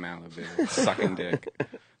condo in Malibu. Sucking dick.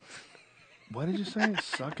 What did you say?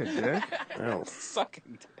 Suck a dick? Oh.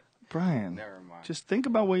 Sucking dick. Brian, Never mind. just think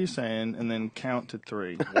about what you're saying and then count to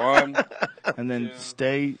 3. 1. And then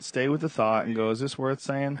stay with the thought and go, is this worth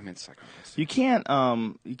saying? I meant sucking dick.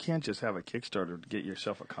 You can't just have a Kickstarter to get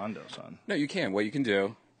yourself a condo, son. No, you can. What you can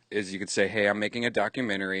do is you could say, hey, I'm making a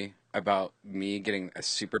documentary about me getting a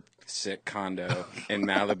super sick condo in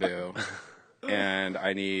Malibu, and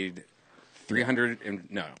I need $500,000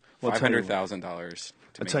 to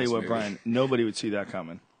I'll make tell you this what, movie. Brian, nobody would see that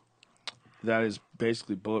coming. That is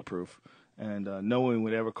basically bulletproof. And no one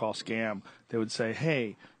would ever call scam. They would say,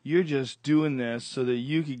 hey, you're just doing this so that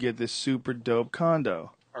you could get this super dope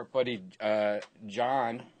condo. Our buddy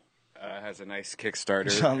John has a nice Kickstarter.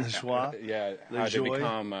 Jean Lejoie? Yeah, how to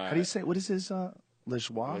become... how do you say, what is his,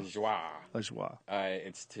 Lejoie? Lejoie.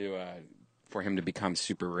 It's for him to become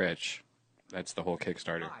super rich. That's the whole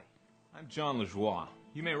Kickstarter. Hi, I'm John Lejoie.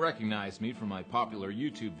 You may recognize me from my popular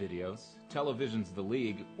YouTube videos, Television's The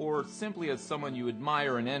League, or simply as someone you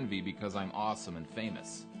admire and envy because I'm awesome and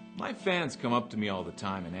famous. My fans come up to me all the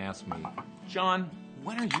time and ask me, John,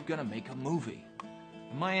 when are you gonna make a movie?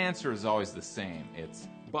 And my answer is always the same. It's,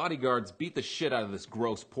 bodyguards, beat the shit out of this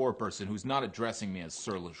gross poor person who's not addressing me as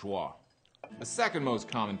Sir Lejoie. The second most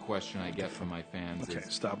common question I get from my fans is... Okay,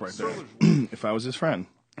 stop right there. If I was his friend,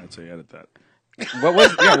 I'd say edit that. What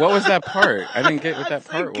was that part? I didn't get what that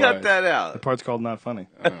part was. Cut that out. The part's called not funny.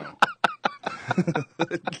 Oh.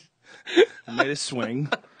 Made a swing.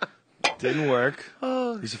 Didn't work.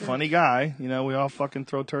 He's a funny guy. We all fucking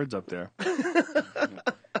throw turds up there.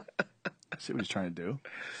 See what he's trying to do.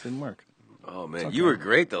 Didn't work. Oh man, you were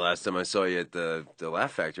great the last time I saw you at the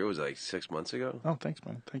Laugh Factory. It was like 6 months ago. Oh, thanks,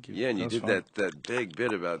 man. Thank you. Yeah, and you did fun. that big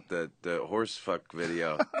bit about the horse fuck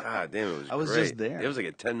video. God damn, it was I was great. just there. It was like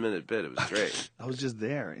a 10-minute bit. It was great. I was just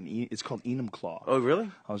there, and it's called Enumclaw. Oh,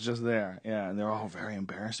 really? I was just there, yeah, and they're all very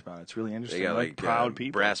embarrassed about it. It's really interesting. They got like proud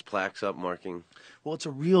people. brass plaques up marking. Well, it's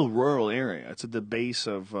a real rural area. It's at the base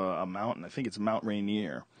of a mountain. I think it's Mount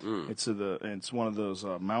Rainier. It's one of those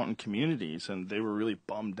mountain communities, and they were really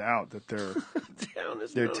bummed out that their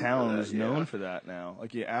town is known for that now.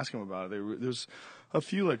 Like, you ask them about it, there's a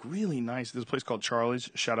few like really nice. There's a place called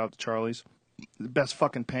Charlie's. Shout out to Charlie's. The best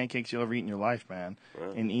fucking pancakes you'll ever eat in your life, man.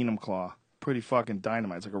 Wow. In Enumclaw. Pretty fucking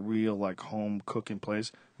dynamite. It's like a real like home cooking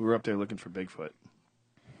place. We were up there looking for Bigfoot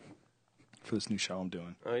for this new show I'm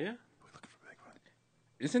doing. Oh yeah.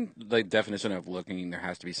 Isn't the definition of looking, there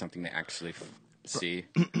has to be something to actually see?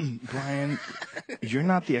 Brian, you're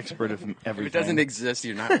not the expert of everything. If it doesn't exist,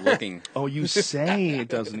 you're not looking. Oh, you say it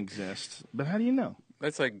doesn't exist. But how do you know?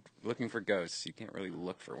 That's like looking for ghosts. You can't really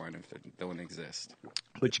look for one if they don't exist.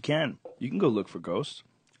 But you can. You can go look for ghosts.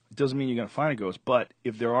 It doesn't mean you're going to find a ghost. But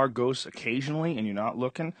if there are ghosts occasionally and you're not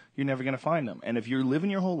looking, you're never going to find them. And if you're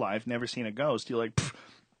living your whole life, never seen a ghost, you're like,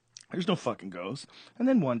 there's no fucking ghost. And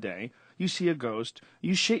then one day, you see a ghost,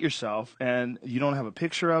 you shit yourself, and you don't have a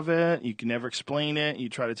picture of it, you can never explain it, you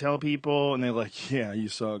try to tell people, and they're like, yeah, you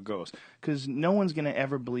saw a ghost. Because no one's going to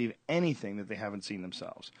ever believe anything that they haven't seen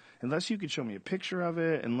themselves. Unless you can show me a picture of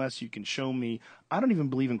it, unless you can show me, I don't even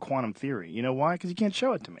believe in quantum theory. You know why? Because you can't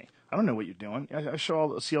show it to me. I don't know what you're doing. I see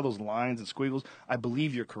all those lines and squiggles. I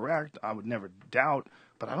believe you're correct. I would never doubt,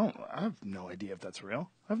 but I have no idea if that's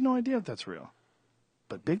real. I have no idea if that's real.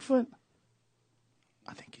 But Bigfoot,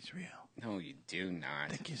 I think he's real. No, you do not. I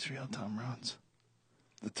think he's real, Tom Rhodes.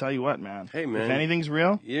 I'll tell you what, man. Hey, man. If anything's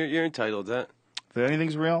real, you're entitled to that. If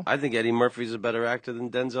anything's real, I think Eddie Murphy's a better actor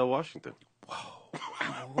than Denzel Washington.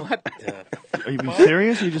 What the? Are you being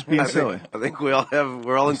serious or are you just being silly? I think we're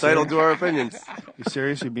all entitled to our opinions. You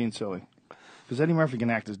serious or you being silly? Because Eddie Murphy can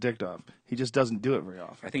act his dick off. He just doesn't do it very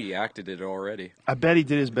often. I think he acted it already. I bet he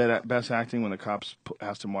did his best acting when the cops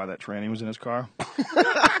asked him why that tranny was in his car.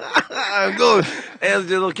 Go and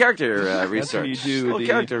do a little character research. That's what you do. Little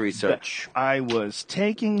character research. I was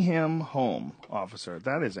taking him home, officer.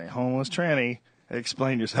 That is a homeless tranny.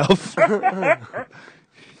 Explain yourself.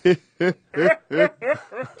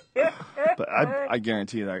 But I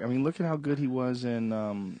guarantee you that. I mean, look at how good he was in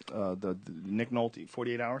the Nick Nolte,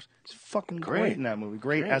 48 Hours. He's fucking great in that movie.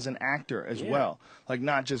 Great as an actor as well. Like,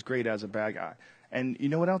 not just great as a bad guy. And you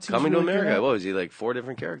know what else? Coming really to America. What was he, like 4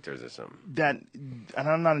 different characters or something? And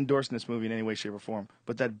I'm not endorsing this movie in any way, shape, or form,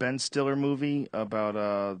 but that Ben Stiller movie about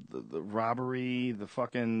the robbery,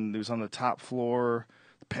 it was on the top floor,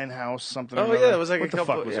 the penthouse, something. Oh yeah, it was like a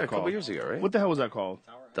couple years ago, right? What the hell was that called?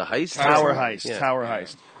 The Heist. Tower Heist. Yeah. Tower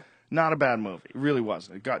Heist. Not a bad movie. It really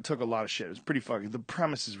wasn't. It took a lot of shit. It was pretty fucking. The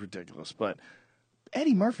premise is ridiculous, but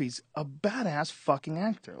Eddie Murphy's a badass fucking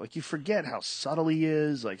actor. Like, you forget how subtle he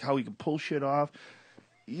is, like how he can pull shit off.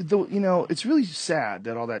 It's really sad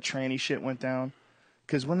that all that tranny shit went down.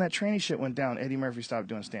 Because when that tranny shit went down, Eddie Murphy stopped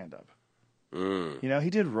doing stand-up. He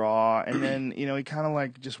did Raw, and then, he kind of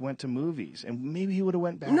like just went to movies. And maybe he would have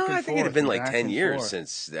went back No, and I think it had been like 10 years forth.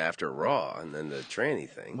 since after Raw and then the tranny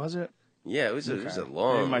thing. Was it? Yeah, it was a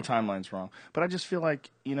long... Maybe my timeline's wrong. But I just feel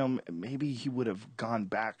like, maybe he would have gone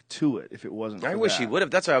back to it if it wasn't for I wish that. he would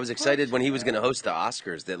have. That's why I was excited when he was going to host the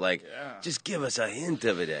Oscars. That, just give us a hint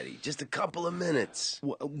of it, Eddie. Just a couple of minutes.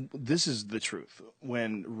 Well, this is the truth.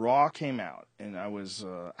 When Raw came out, and I was,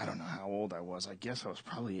 I don't know how old I was. I guess I was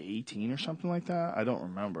probably 18 or something like that. I don't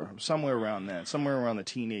remember. Somewhere around then. Somewhere around the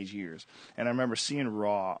teenage years. And I remember seeing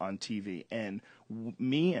Raw on TV, and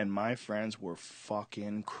me and my friends were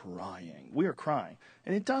fucking crying. We were crying.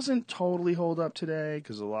 And it doesn't totally hold up today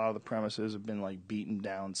because a lot of the premises have been like beaten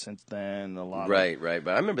down since then. Right.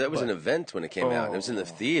 But I remember that was an event when it came out. It was in the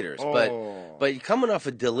theaters. But coming off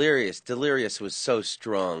of Delirious was so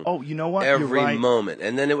strong. Oh, you know what? Every moment.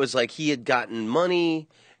 And then it was like he had gotten money.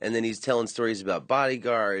 And then he's telling stories about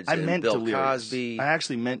bodyguards and Bill Cosby. I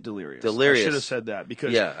actually meant Delirious. I should have said that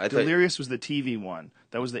because Delirious was the TV one.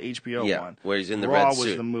 That was the HBO one. Where he's in the Raw red suit.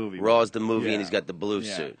 was the movie. Raw is the movie, and he's got the blue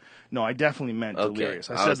suit. No, I definitely meant Delirious.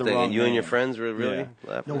 I said was the thinking, wrong you and name. your friends were really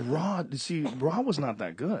laughing. No, Raw. See, Raw was not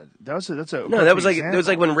that good. That was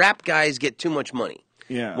like when rap guys get too much money.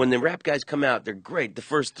 Yeah. When the rap guys come out, they're great. The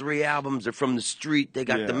first 3 albums are from the street. They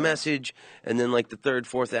got the message. And then like the 3rd,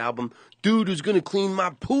 4th album, dude who's going to clean my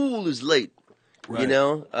pool is late. Right.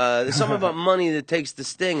 There's something about money that takes the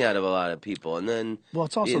sting out of a lot of people. And then, well,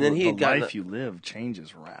 it's also the life you live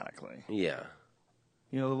changes radically. Yeah.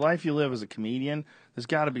 You know, the life you live as a comedian, there's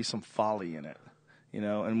got to be some folly in it. You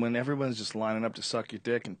know, and when everyone's just lining up to suck your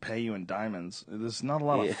dick and pay you in diamonds, there's not a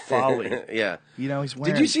lot of folly. Yeah. You know, he's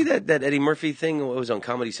wearing... Did you see that Eddie Murphy thing? It was on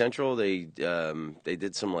Comedy Central. They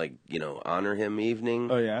did some, like, you know, honor him evening.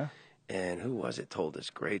 Oh, yeah? And who was it told this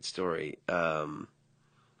great story? Oh,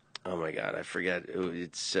 my God, I forget.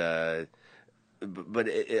 It's... I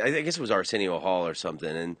guess it was Arsenio Hall or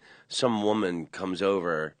something, and some woman comes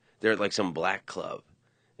over. They're at, like, some black club,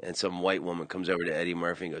 and some white woman comes over to Eddie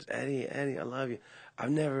Murphy and goes, Eddie, I love you. I've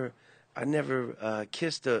never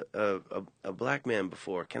kissed a black man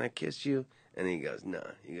before. Can I kiss you? And he goes, no.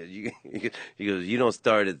 He goes, you don't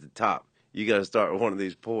start at the top. You got to start with one of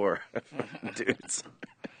these poor dudes.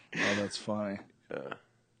 Oh, that's funny. Eddie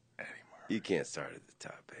Murphy. You can't start at the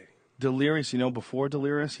top, baby. Delirious, you know, before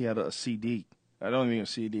Delirious, he had a CD. I don't think it was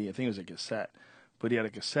a CD. I think it was a cassette. But he had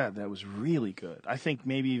a cassette that was really good. I think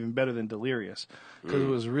maybe even better than Delirious because it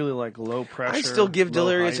was really like low pressure. I still give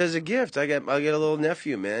Delirious hype. as a gift. I get a little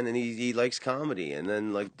nephew, man, and he likes comedy, and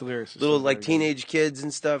then like Delirious is little so like good. teenage kids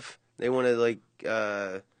and stuff. They want to like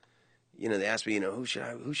you know, they ask me, you know, who should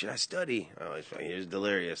I study? Oh, here's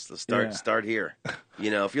Delirious. Let's start here.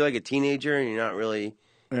 You know, if you're like a teenager and you're not really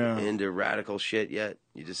into radical shit yet,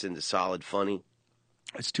 you're just into solid funny.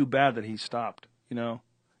 It's too bad that he stopped. You know.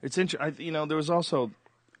 It's interesting. You know, there was also.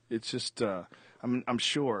 It's just. I'm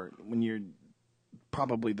sure when you're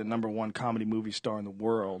probably the #1 comedy movie star in the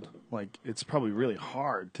world, like it's probably really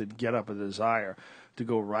hard to get up a desire to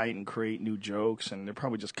go write and create new jokes, and they're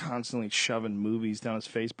probably just constantly shoving movies down his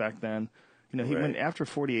face back then. You know, he went after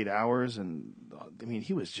 48 Hours, and I mean,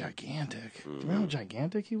 he was gigantic. Do you remember how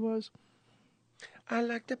gigantic he was? I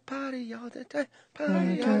like to party all the time.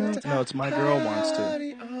 Party all the time. No, it's My Girl Wants To.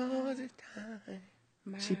 Party all the time.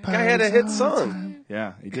 Guy had a hit song.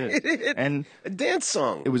 Yeah, he did. And a dance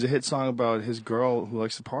song. It was a hit song about his girl who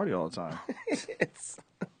likes to party all the time.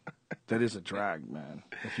 That is a drag, man.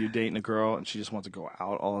 If you're dating a girl and she just wants to go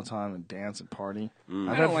out all the time and dance and party.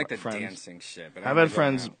 I don't like the dancing shit. But I've had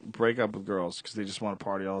friends break up with girls because they just want to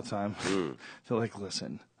party all the time. They're like,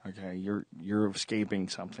 listen, okay, you're escaping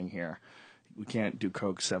something here. We can't do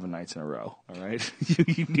coke 7 nights in a row, all right?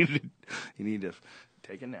 you need to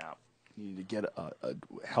take a nap. You need to get a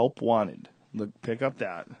help wanted. Look, pick up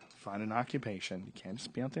that. Find an occupation. You can't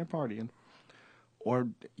just be out there partying, or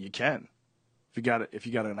you can. If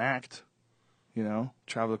you got an act, you know,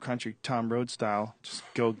 travel the country Tom Rhodes style. Just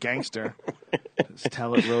go gangster. Just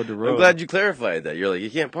tell it road to road. I'm glad you clarified that. You're like,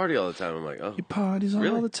 you can't party all the time. I'm like, oh, he parties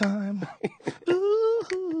all the time.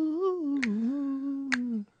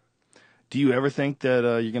 Do you ever think that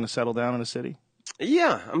you're going to settle down in a city?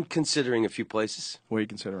 Yeah, I'm considering a few places. What are you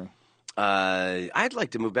considering? I'd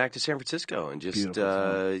like to move back to San Francisco and just,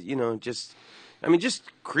 you know, just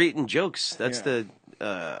creating jokes. That's the,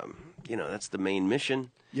 you know, that's the main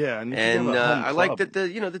mission. Yeah, and I like that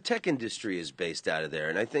the tech industry is based out of there,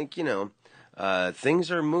 and I think you know,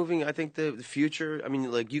 things are moving. I think the future. I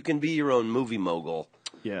mean, like you can be your own movie mogul.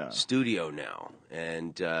 Yeah. Studio now,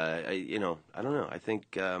 and you know, I don't know. I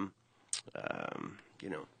think, you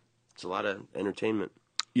know, it's a lot of entertainment.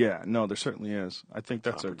 Yeah, no, there certainly is. I think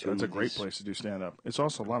that's a great place to do stand-up. It's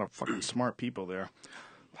also a lot of fucking smart people there.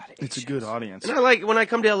 It's a good audience. And I like, when I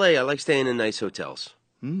come to L.A., I like staying in nice hotels.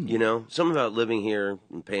 You know, something about living here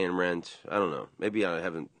and paying rent. I don't know. Maybe I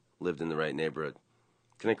haven't lived in the right neighborhood.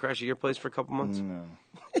 Can I crash at your place for a couple months? No.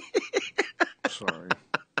 Sorry.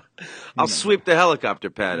 I'll sweep the helicopter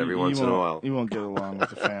pad every once in a while. You won't get along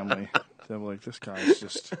with the family. They're like, this guy's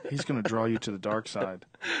just, he's going to draw you to the dark side.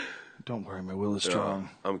 Don't worry, my will is strong.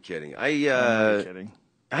 I'm kidding. I'm really kidding.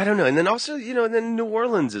 I don't know. And then also, you know, then New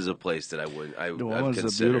Orleans is a place that New Orleans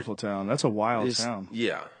is a beautiful town. That's a wild town.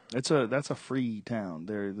 Yeah. That's a free town.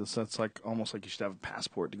 That's like almost like you should have a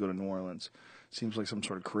passport to go to New Orleans. Seems like some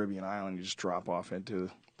sort of Caribbean island you just drop off into.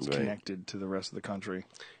 It's connected to the rest of the country.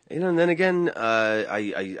 You know, and then again,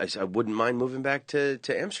 I wouldn't mind moving back to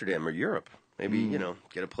Amsterdam or Europe. Maybe, you know,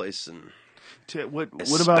 get a place and. What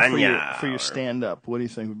about for your stand-up? What do you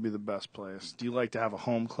think would be the best place? Do you like to have a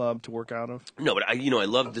home club to work out of? No, but I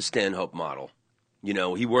love the Stanhope model. You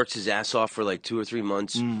know, he works his ass off for like 2 or 3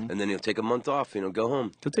 months, and then he'll take a month off. You know, go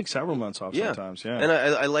home. He'll take several months off sometimes. Yeah, and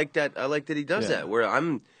I like that. I like that he does that. Where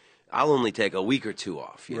I'll only take a week or 2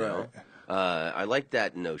 off. You know, I like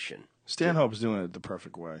that notion. Stanhope's doing it the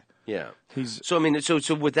perfect way. Yeah. So I mean, so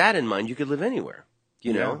with that in mind, you could live anywhere.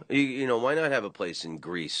 You know, you know, why not have a place in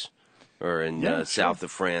Greece? Or in south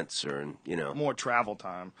of France, or in, you know, more travel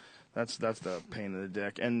time. That's the pain in the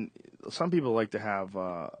dick. And some people like to have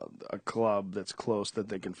a club that's close that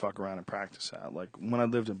they can fuck around and practice at. Like when I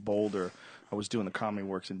lived in Boulder, I was doing the Comedy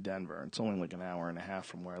Works in Denver. It's only like an hour and a half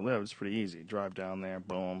from where I live. It's pretty easy. Drive down there,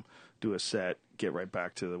 boom, do a set, get right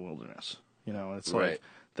back to the wilderness. You know, it's Right. like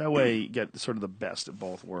that way you get sort of the best of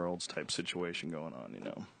both worlds type situation going on, you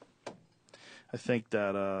know. I think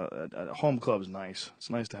that a home club is nice. It's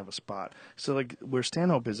nice to have a spot. So, like, where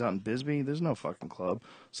Stanhope is out in Bisbee, there's no fucking club.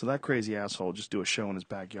 So that crazy asshole just do a show in his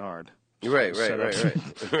backyard. Right. Set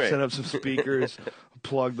up some speakers,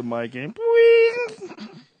 plug the mic in.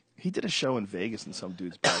 He did a show in Vegas in some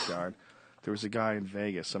dude's backyard. There was a guy in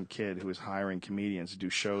Vegas, some kid, who was hiring comedians to do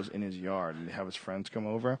shows in his yard and have his friends come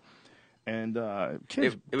over. And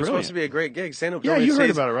it was supposed to be a great gig. Stand-up. Yeah, you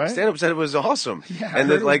heard about it, right? Stand-up said it was awesome. Yeah,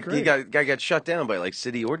 and that that guy got shut down by like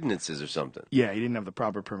city ordinances or something. Yeah, he didn't have the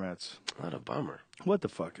proper permits. What a bummer. What the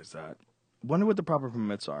fuck is that? Wonder what the proper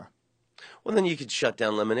permits are. Well, then you could shut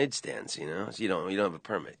down lemonade stands, you know. So you don't have a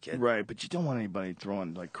permit, kid. Right, but you don't want anybody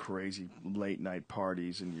throwing like crazy late night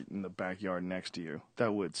parties in the backyard next to you.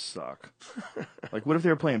 That would suck. Like, what if they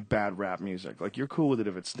were playing bad rap music? Like, you're cool with it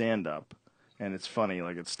if it's stand up. And it's funny,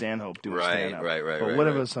 like it's Stanhope doing stand-up. Right. But what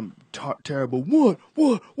if it's some terrible, what,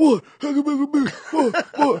 what, you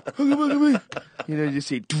know, you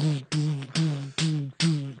see,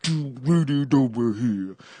 Rudy over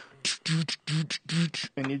here.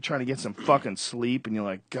 And you're trying to get some fucking sleep, and you're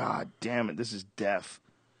like, God damn it, this is death.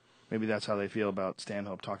 Maybe that's how they feel about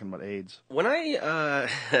Stanhope talking about AIDS. When I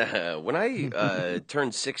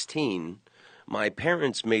turned 16, my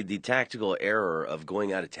parents made the tactical error of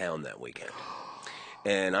going out of town that weekend.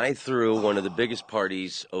 And I threw one of the biggest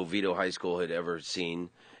parties Oviedo High School had ever seen.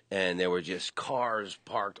 And there were just cars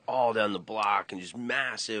parked all down the block and just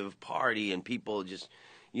massive party and people just,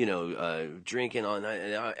 drinking all night.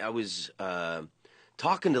 And I was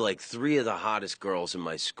talking to like 3 of the hottest girls in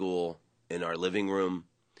my school in our living room.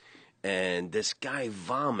 And this guy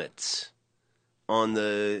vomits on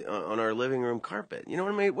our living room carpet. You know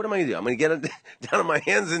what I mean? What am I going to do? I'm going to get down on my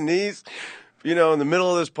hands and knees, in the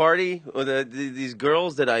middle of this party with these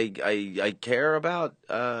girls that I care about,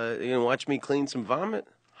 watch me clean some vomit?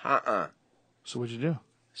 So what'd you do?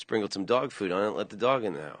 Sprinkled some dog food on it and let the dog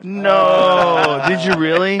in the house. No! Did you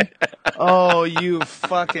really? Oh, you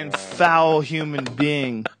fucking foul human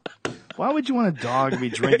being. Why would you want a dog to be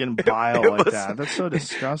drinking bile like that? That's so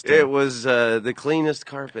disgusting. It was the cleanest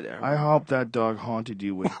carpet ever. I hope that dog haunted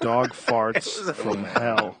you with dog farts from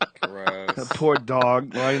hell. Gross. That poor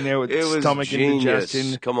dog lying there with stomach genius.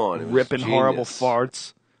 indigestion. Come on, it was ripping genius. horrible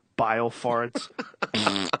farts, bile farts.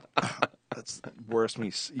 That's worse when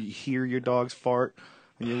you hear your dog's fart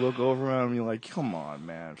and you look over at him and you're like, come on,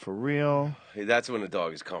 man, for real? Hey, that's when a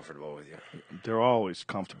dog is comfortable with you. They're always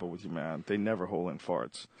comfortable with you, man. They never hold in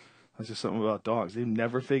farts. That's just something about dogs. They've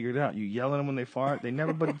never figured it out. You yell at them when they fart, they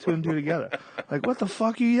never put 2 and 2 together. Like, what the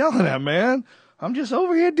fuck are you yelling at, man? I'm just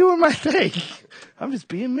over here doing my thing. I'm just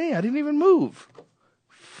being me. I didn't even move.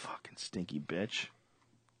 Fucking stinky bitch.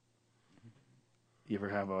 You ever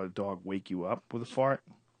have a dog wake you up with a fart?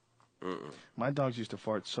 Mm-mm. My dogs used to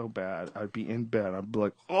fart so bad, I'd be in bed. I'd be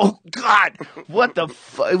like, oh, God, what the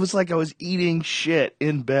fuck? It was like I was eating shit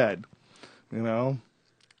in bed,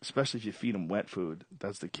 Especially if you feed them wet food.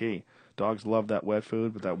 That's the key. Dogs love that wet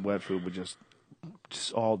food, but that wet food would just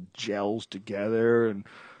all gels together and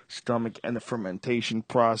stomach and the fermentation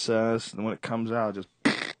process. And when it comes out, just,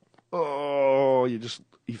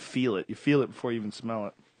 you feel it. You feel it before you even smell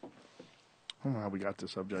it. I don't know how we got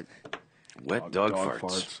this subject. Wet dog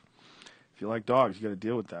farts. If you like dogs, you got to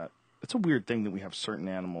deal with that. It's a weird thing that we have certain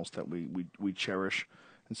animals that we cherish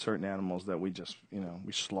and certain animals that we just,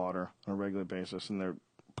 we slaughter on a regular basis, and they're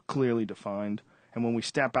clearly defined. And when we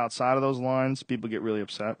step outside of those lines, people get really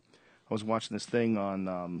upset. I was watching this thing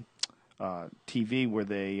on TV where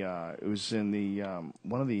it was in the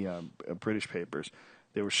one of the British papers.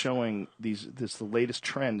 They were showing the latest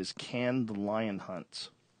trend is canned lion hunts.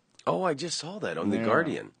 Oh, I just saw that on The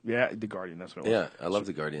Guardian. Yeah, The Guardian, that's what it was. Yeah, I love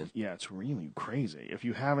The Guardian. Yeah, it's really crazy. If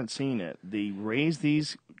you haven't seen it, they raise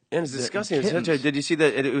these... And it's disgusting. Did you see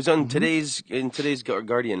that? It was on today's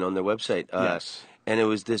Guardian on their website. Yes. And it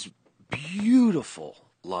was this beautiful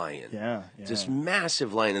lion. Yeah. This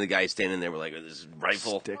massive lion, and the guy standing there with like this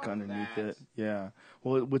rifle. Stick underneath it. Yeah.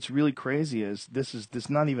 Well, what's really crazy is this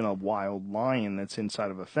not even a wild lion that's inside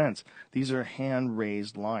of a fence. These are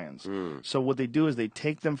hand-raised lions. So what they do is they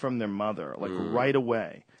take them from their mother, right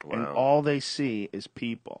away. Wow. And all they see is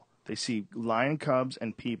people. They see lion cubs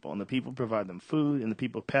and people, and the people provide them food, and the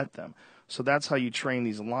people pet them. So that's how you train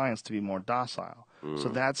these lions to be more docile. So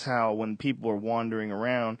that's how when people are wandering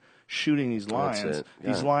around shooting these lions. it.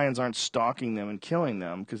 These Yeah. lions aren't stalking them and killing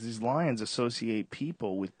them because these lions associate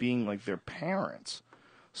people with being like their parents.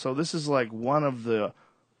 So this is like one of the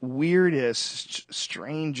weirdest,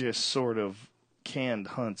 strangest sort of canned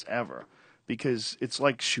hunts ever. Because it's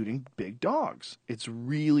like shooting big dogs. It's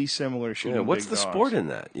really similar to shooting What's big the dogs. sport in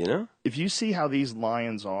that, you know? If you see how these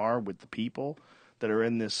lions are with the people that are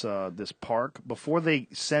in this this park, before they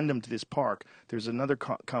send them to this park, there's another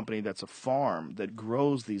company that's a farm that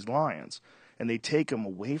grows these lions. And they take them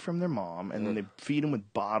away from their mom, and then they feed them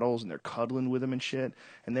with bottles, and they're cuddling with them and shit.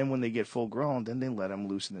 And then when they get full grown, then they let them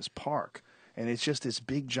loose in this park. And it's just this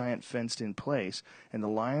big, giant, fenced-in place. And the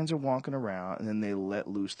lions are walking around, and then they let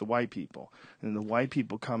loose the white people. And the white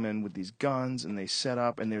people come in with these guns, and they set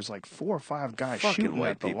up, and there's like 4 or 5 guys Fucking shooting white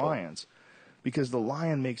at the people. lions. Because the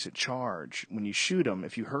lion makes a charge. When you shoot them,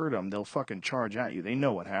 if you hurt them, they'll fucking charge at you. They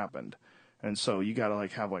know what happened. And so you got to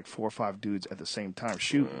like have like 4 or 5 dudes at the same time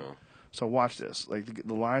shooting. Wow. So watch this. Like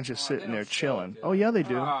the lion's just sitting there chilling. Oh yeah, they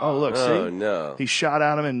do. Oh look, see? Oh, no. He shot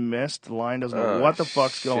at him and missed. The lion doesn't know Oh, what the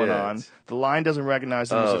fuck's going shit. on. The lion doesn't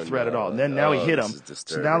recognize him as Oh, a threat at no. all. And then now he Oh, hit this him. is So now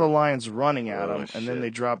disturbing. the lion's running at Oh, him, and then shit. they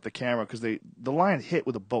drop the camera because the lion hit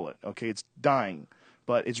with a bullet. Okay, it's dying,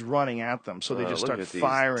 but it's running at them. So they Oh, just look start at these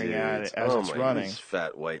firing at dudes. it as Oh, it's my, running. these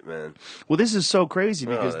fat white men. Well, this is so crazy Oh,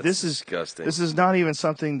 because that's this is disgusting. this is not even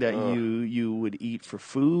something that Ugh. you would eat for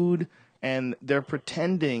food, and they're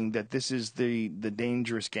pretending that this is the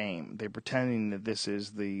dangerous game. They're pretending that this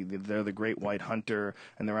is they're the great white hunter,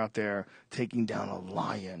 and they're out there taking down a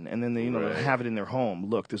lion, and then they Right. they have it in their home.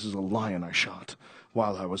 Look, this is a lion I shot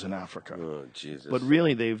while I was in Africa. Oh, Jesus. But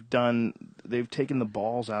really, they've taken the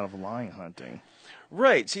balls out of lion hunting.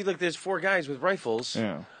 Right. See, look, there's 4 guys with rifles.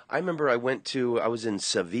 Yeah. I remember I was in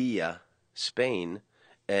Sevilla, Spain,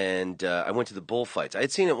 and I went to the bullfights. I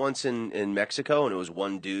had seen it once in Mexico, and it was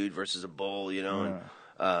one dude versus a bull, you know, and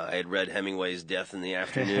I had read Hemingway's Death in the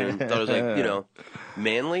Afternoon. Thought it was like, you know,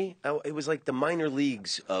 manly. It was like the minor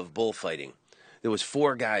leagues of bullfighting. There was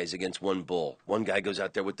 4 guys against one bull. One guy goes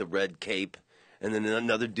out there with the red cape, and then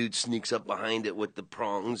another dude sneaks up behind it with the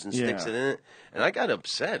prongs and sticks it in it. And I got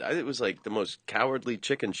upset. It was like the most cowardly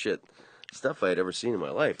chicken shit stuff I had ever seen in my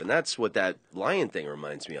life. And that's what that lion thing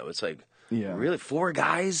reminds me of. It's like, really? 4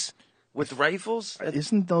 guys with rifles?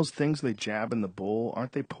 Isn't those things they jab in the bull,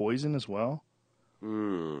 aren't they poison as well?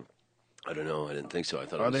 I don't know. I didn't think so. I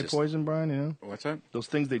thought it Are was they just... poison, Brian? You know? What's that? Those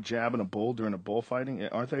things they jab in a bull during a bullfighting,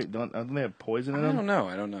 aren't they? Don't they have poison in I them? don't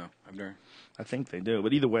know. I've never. I think they do.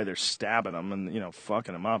 But either way, they're stabbing him and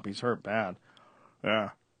fucking him up. He's hurt bad. Yeah,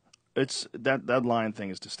 it's that lion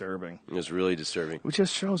thing is disturbing. It was really disturbing. It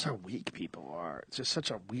just shows how weak people are. It's just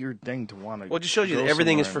such a weird thing to want to. Well, it just shows you go that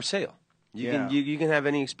everything is somewhere for sale. You Yeah. can you can have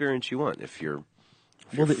any experience you want if you're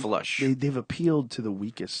flush. They've appealed to the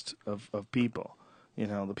weakest of people.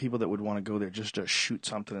 The people that would want to go there just to shoot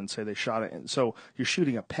something and say they shot it. And so you're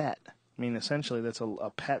shooting a pet. I mean, essentially, that's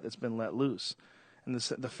a pet that's been let loose. And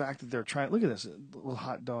the fact that they're trying, look at this little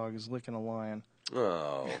hot dog is licking a lion.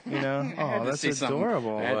 Oh, Oh, that's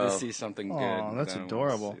adorable. I had to see something good. Oh, that's I don't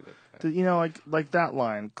wanna adorable. see that. Like that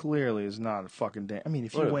lion clearly is not a fucking I mean,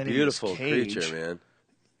 if what you a went beautiful in his cage, creature, man.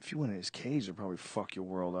 if you went in his cage, it'd probably fuck your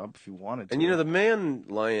world up if you wanted to. And the man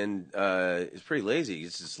lion is pretty lazy. He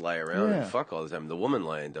just lie around Yeah. and fuck all the time. The woman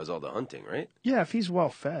lion does all the hunting, right? Yeah, if he's well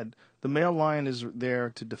fed, the male lion is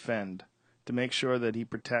there to defend, to make sure that he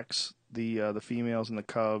protects the females and the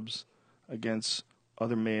cubs against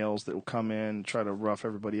other males that will come in and try to rough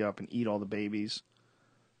everybody up and eat all the babies.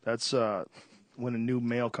 That's when a new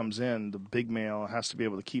male comes in, the big male has to be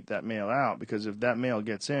able to keep that male out, because if that male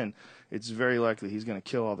gets in, it's very likely he's going to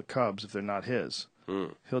kill all the cubs if they're not his.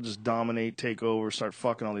 He'll just dominate, take over, start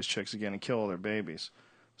fucking all these chicks again and kill all their babies.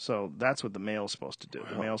 So that's what the male's supposed to do.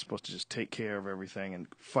 The male's supposed to just take care of everything and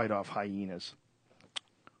fight off hyenas.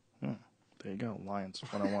 There you go, Lions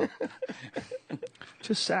 101.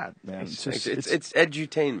 Just sad, man. It's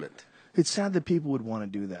edutainment. It's sad that people would want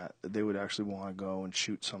to do that. That they would actually want to go and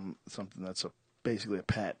shoot something that's basically a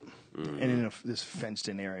pet, and in this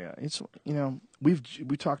fenced-in area. It's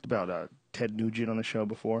we talked about Ted Nugent on the show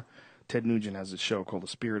before. Ted Nugent has a show called The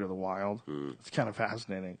Spirit of the Wild. It's kind of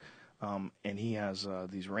fascinating, and he has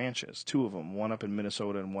these ranches, 2 of them, one up in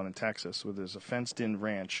Minnesota and one in Texas, where there's a fenced-in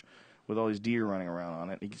ranch with all these deer running around on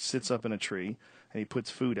it. He sits up in a tree and he puts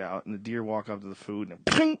food out, and the deer walk up to the food and,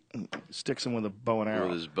 ping, and sticks him with a bow and arrow.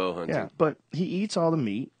 With his bow hunting. Yeah, but he eats all the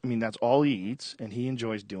meat. I mean, that's all he eats, and he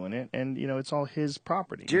enjoys doing it. And it's all his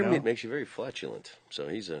property. Deer meat makes you very flatulent. So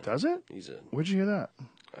Does it? Where'd you hear that?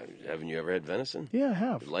 Haven't you ever had venison? Yeah, I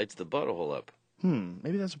have. It lights the butthole up.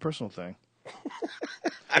 Maybe that's a personal thing.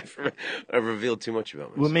 I've revealed too much about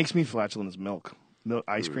myself. What makes me flatulent is milk.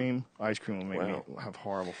 Ice cream will make me have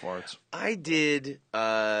horrible farts. I did,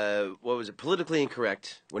 what was it, Politically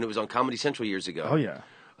Incorrect, when it was on Comedy Central years ago. Oh, yeah.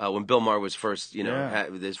 When Bill Maher was first,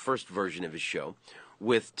 had his first version of his show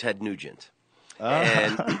with Ted Nugent.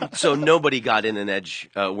 And so nobody got in an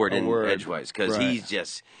word edgewise because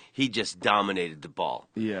he just dominated the ball.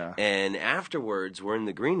 Yeah. And afterwards, we're in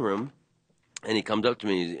the green room, and he comes up to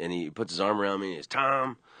me and he puts his arm around me and he says,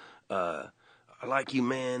 Tom, I like you,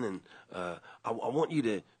 man, and I want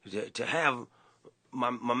you to have my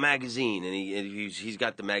magazine. And he's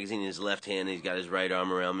got the magazine in his left hand, and he's got his right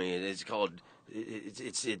arm around me. And it's called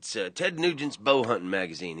it's Ted Nugent's Bow Hunting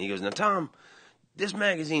magazine. He goes, now, Tom, this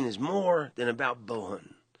magazine is more than about bow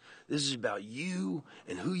hunting. This is about you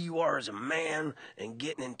and who you are as a man and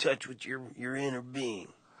getting in touch with your inner being.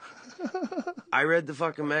 I read the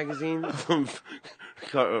fucking magazine from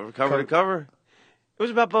cover to cover. It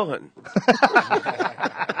was about bow hunting.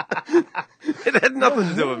 It had nothing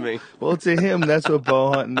to do with me. Well, to him, that's what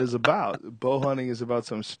bow hunting is about. Bow hunting is about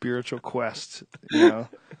some spiritual quest, to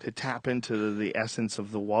tap into the essence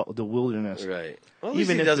of the wilderness. Right. Well, at least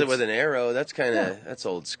he does it with an arrow. That's that's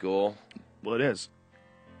old school. Well, it is.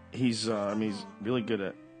 He's really good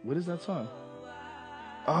at, what is that song?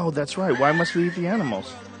 Oh, that's right. Why Must We Eat the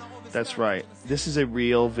Animals? That's right. This is a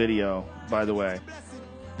real video, by the way.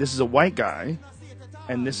 This is a white guy,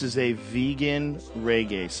 and this is a vegan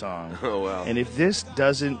reggae song. Oh, wow. And if this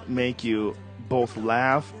doesn't make you both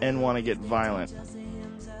laugh and want to get violent,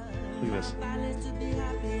 look at this.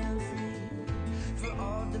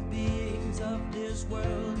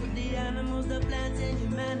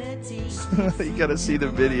 You gotta see the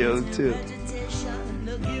video, too.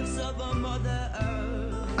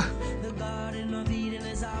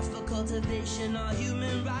 Cultivation or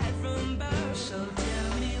human right from birth. So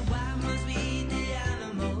tell me, why must we eat the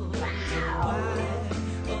animals?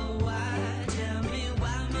 Why? Tell me,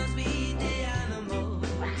 why must we eat the animals?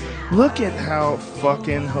 Look at how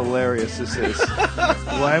fucking hilarious this is.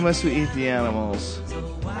 Why must we eat the animals?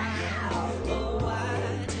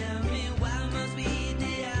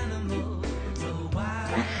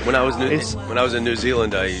 When I was in New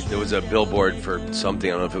Zealand, there was a billboard for something.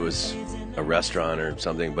 I don't know if it was a restaurant or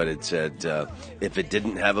something, but it said, if it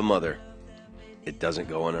didn't have a mother, it doesn't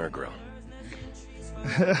go on our grill.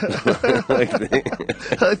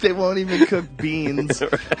 Like they won't even cook beans.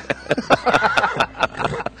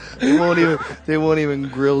 They won't even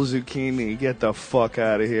grill zucchini. Get the fuck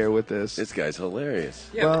out of here with this. This guy's hilarious.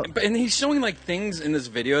 Yeah, and he's showing like things in this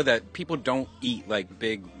video that people don't eat, like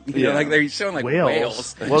big, like they're showing like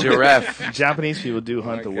whales. Well, giraffe. Japanese people do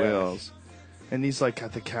hunt the whales. And he's like,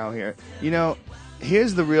 got the cow here.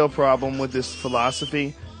 Here's the real problem with this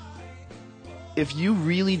philosophy. If you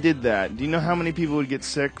really did that, do you know how many people would get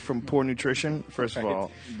sick from poor nutrition? First of all,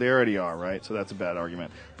 they already are, right? So that's a bad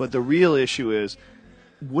argument. But the real issue is,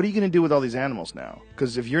 what are you going to do with all these animals now?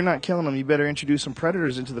 Because if you're not killing them, you better introduce some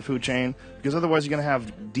predators into the food chain, because otherwise you're going to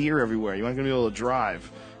have deer everywhere. You're not going to be able to drive.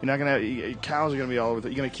 You're not going to have, cows are going to be all over.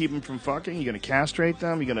 You're going to keep them from fucking. You're going to castrate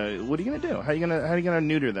them. What are you going to do? How are you going to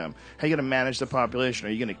neuter them? How are you going to manage the population?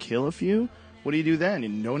 Are you going to kill a few? What do you do then? You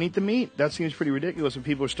don't eat the meat? That seems pretty ridiculous. When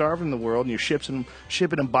people are starving in the world and you're shipping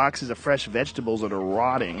them boxes of fresh vegetables that are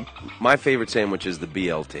rotting. My favorite sandwich is the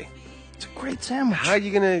BLT. It's a great sandwich. How are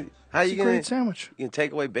you going to great sandwich. You going to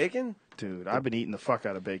take away bacon? Dude, I've been eating the fuck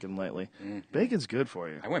out of bacon lately. Bacon's good for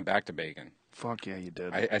you. I went back to bacon. Fuck yeah, you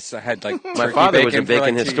did. I had like my father was a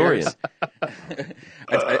bacon historian.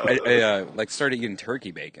 I started eating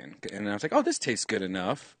turkey bacon, and I was like, "Oh, this tastes good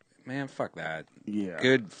enough." Man, fuck that. Yeah,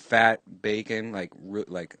 good fat bacon, like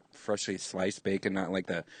freshly sliced bacon, not like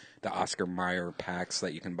the Oscar Mayer packs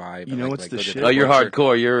that you can buy. You know what's the shit? Oh, you're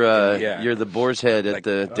hardcore. You're the boar's head at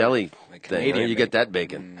the deli thing. You get that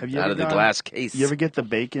bacon out of the glass case. You ever get the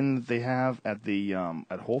bacon that they have at the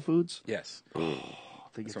at Whole Foods? Yes.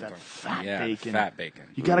 They get that fat bacon. Fat bacon.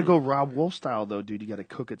 You got to go Rob Wolf style though, dude. You got to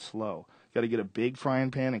cook it slow. You got to get a big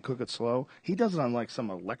frying pan and cook it slow. He does it on like some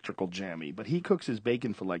electrical jammy, but he cooks his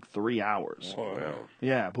bacon for like 3 hours. Oh, wow.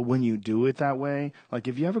 Yeah, but when you do it that way, like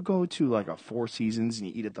if you ever go to like a Four Seasons and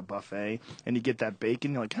you eat at the buffet and you get that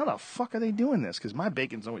bacon, you're like, how the fuck are they doing this? Because my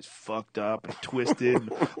bacon's always fucked up and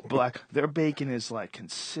twisted, black. Their bacon is like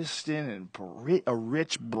consistent and a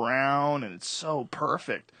rich brown, and it's so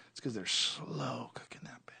perfect. It's because they're slow cooking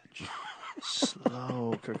that bitch.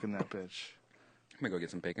 Slow cooking that bitch. I'm gonna go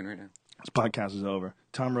get some bacon right now. This podcast is over.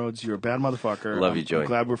 Tom Rhodes, you're a bad motherfucker. Love you, Joey. I'm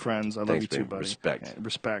glad we're friends. I love Thanks, you too, man. buddy. Respect. Yeah,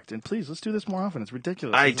 respect. And please, let's do this more often. It's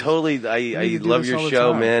ridiculous. I This is- totally, we I need to do love this your all the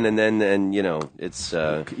show, time. man. And you know, it's.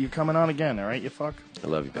 You're coming on again, all right, you fuck? I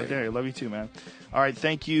love you, How baby. dare you. Love you too, man. All right,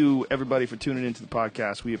 thank you, everybody, for tuning into the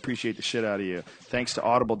podcast. We appreciate the shit out of you. Thanks to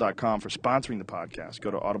Audible.com for sponsoring the podcast.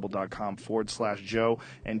 Go to audible.com/Joe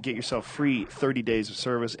and get yourself free 30 days of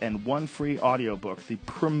service and one free audiobook, the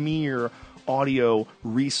premier audio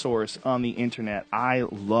resource on the internet. I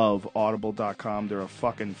love audible.com. They're a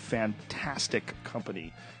fucking fantastic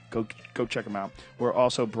company. Go check them out. We're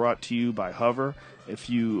also brought to you by Hover. If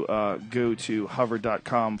you go to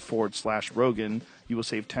hover.com/Rogan, you will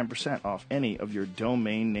save 10% off any of your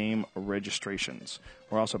domain name registrations.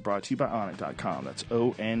 We're also brought to you by Onnit.com. That's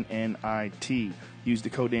ONNIT. Use the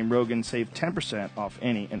code name Rogan, save 10% off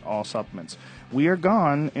any and all supplements. We are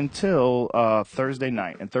gone until Thursday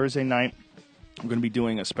night. And Thursday night, I'm going to be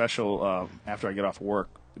doing a special after I get off of work.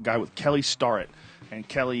 A guy with Kelly Starrett. And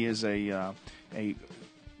Kelly is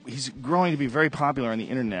he's growing to be very popular on the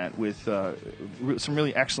internet with some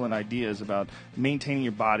really excellent ideas about maintaining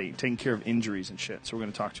your body, taking care of injuries and shit. So we're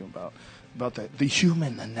going to talk to him about the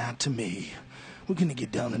human anatomy. We're going to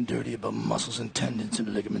get down and dirty about muscles and tendons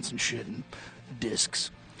and ligaments and shit and discs.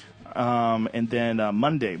 And then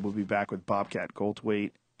Monday we'll be back with Bobcat Goldthwait,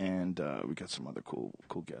 and we got some other cool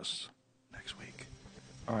guests next week.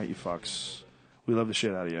 All right, you fucks. We love the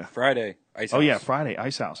shit out of you. Friday, Ice House. Oh, yeah, Friday,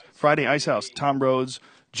 Ice House. Friday, Ice House. Tom Rhodes,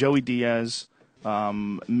 Joey Diaz,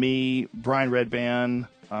 me, Brian Redband,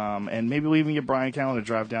 and maybe we'll even get Brian Callen to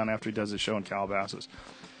drive down after he does his show in Calabasas.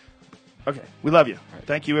 Okay, we love you.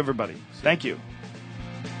 Thank you, everybody. Thank you.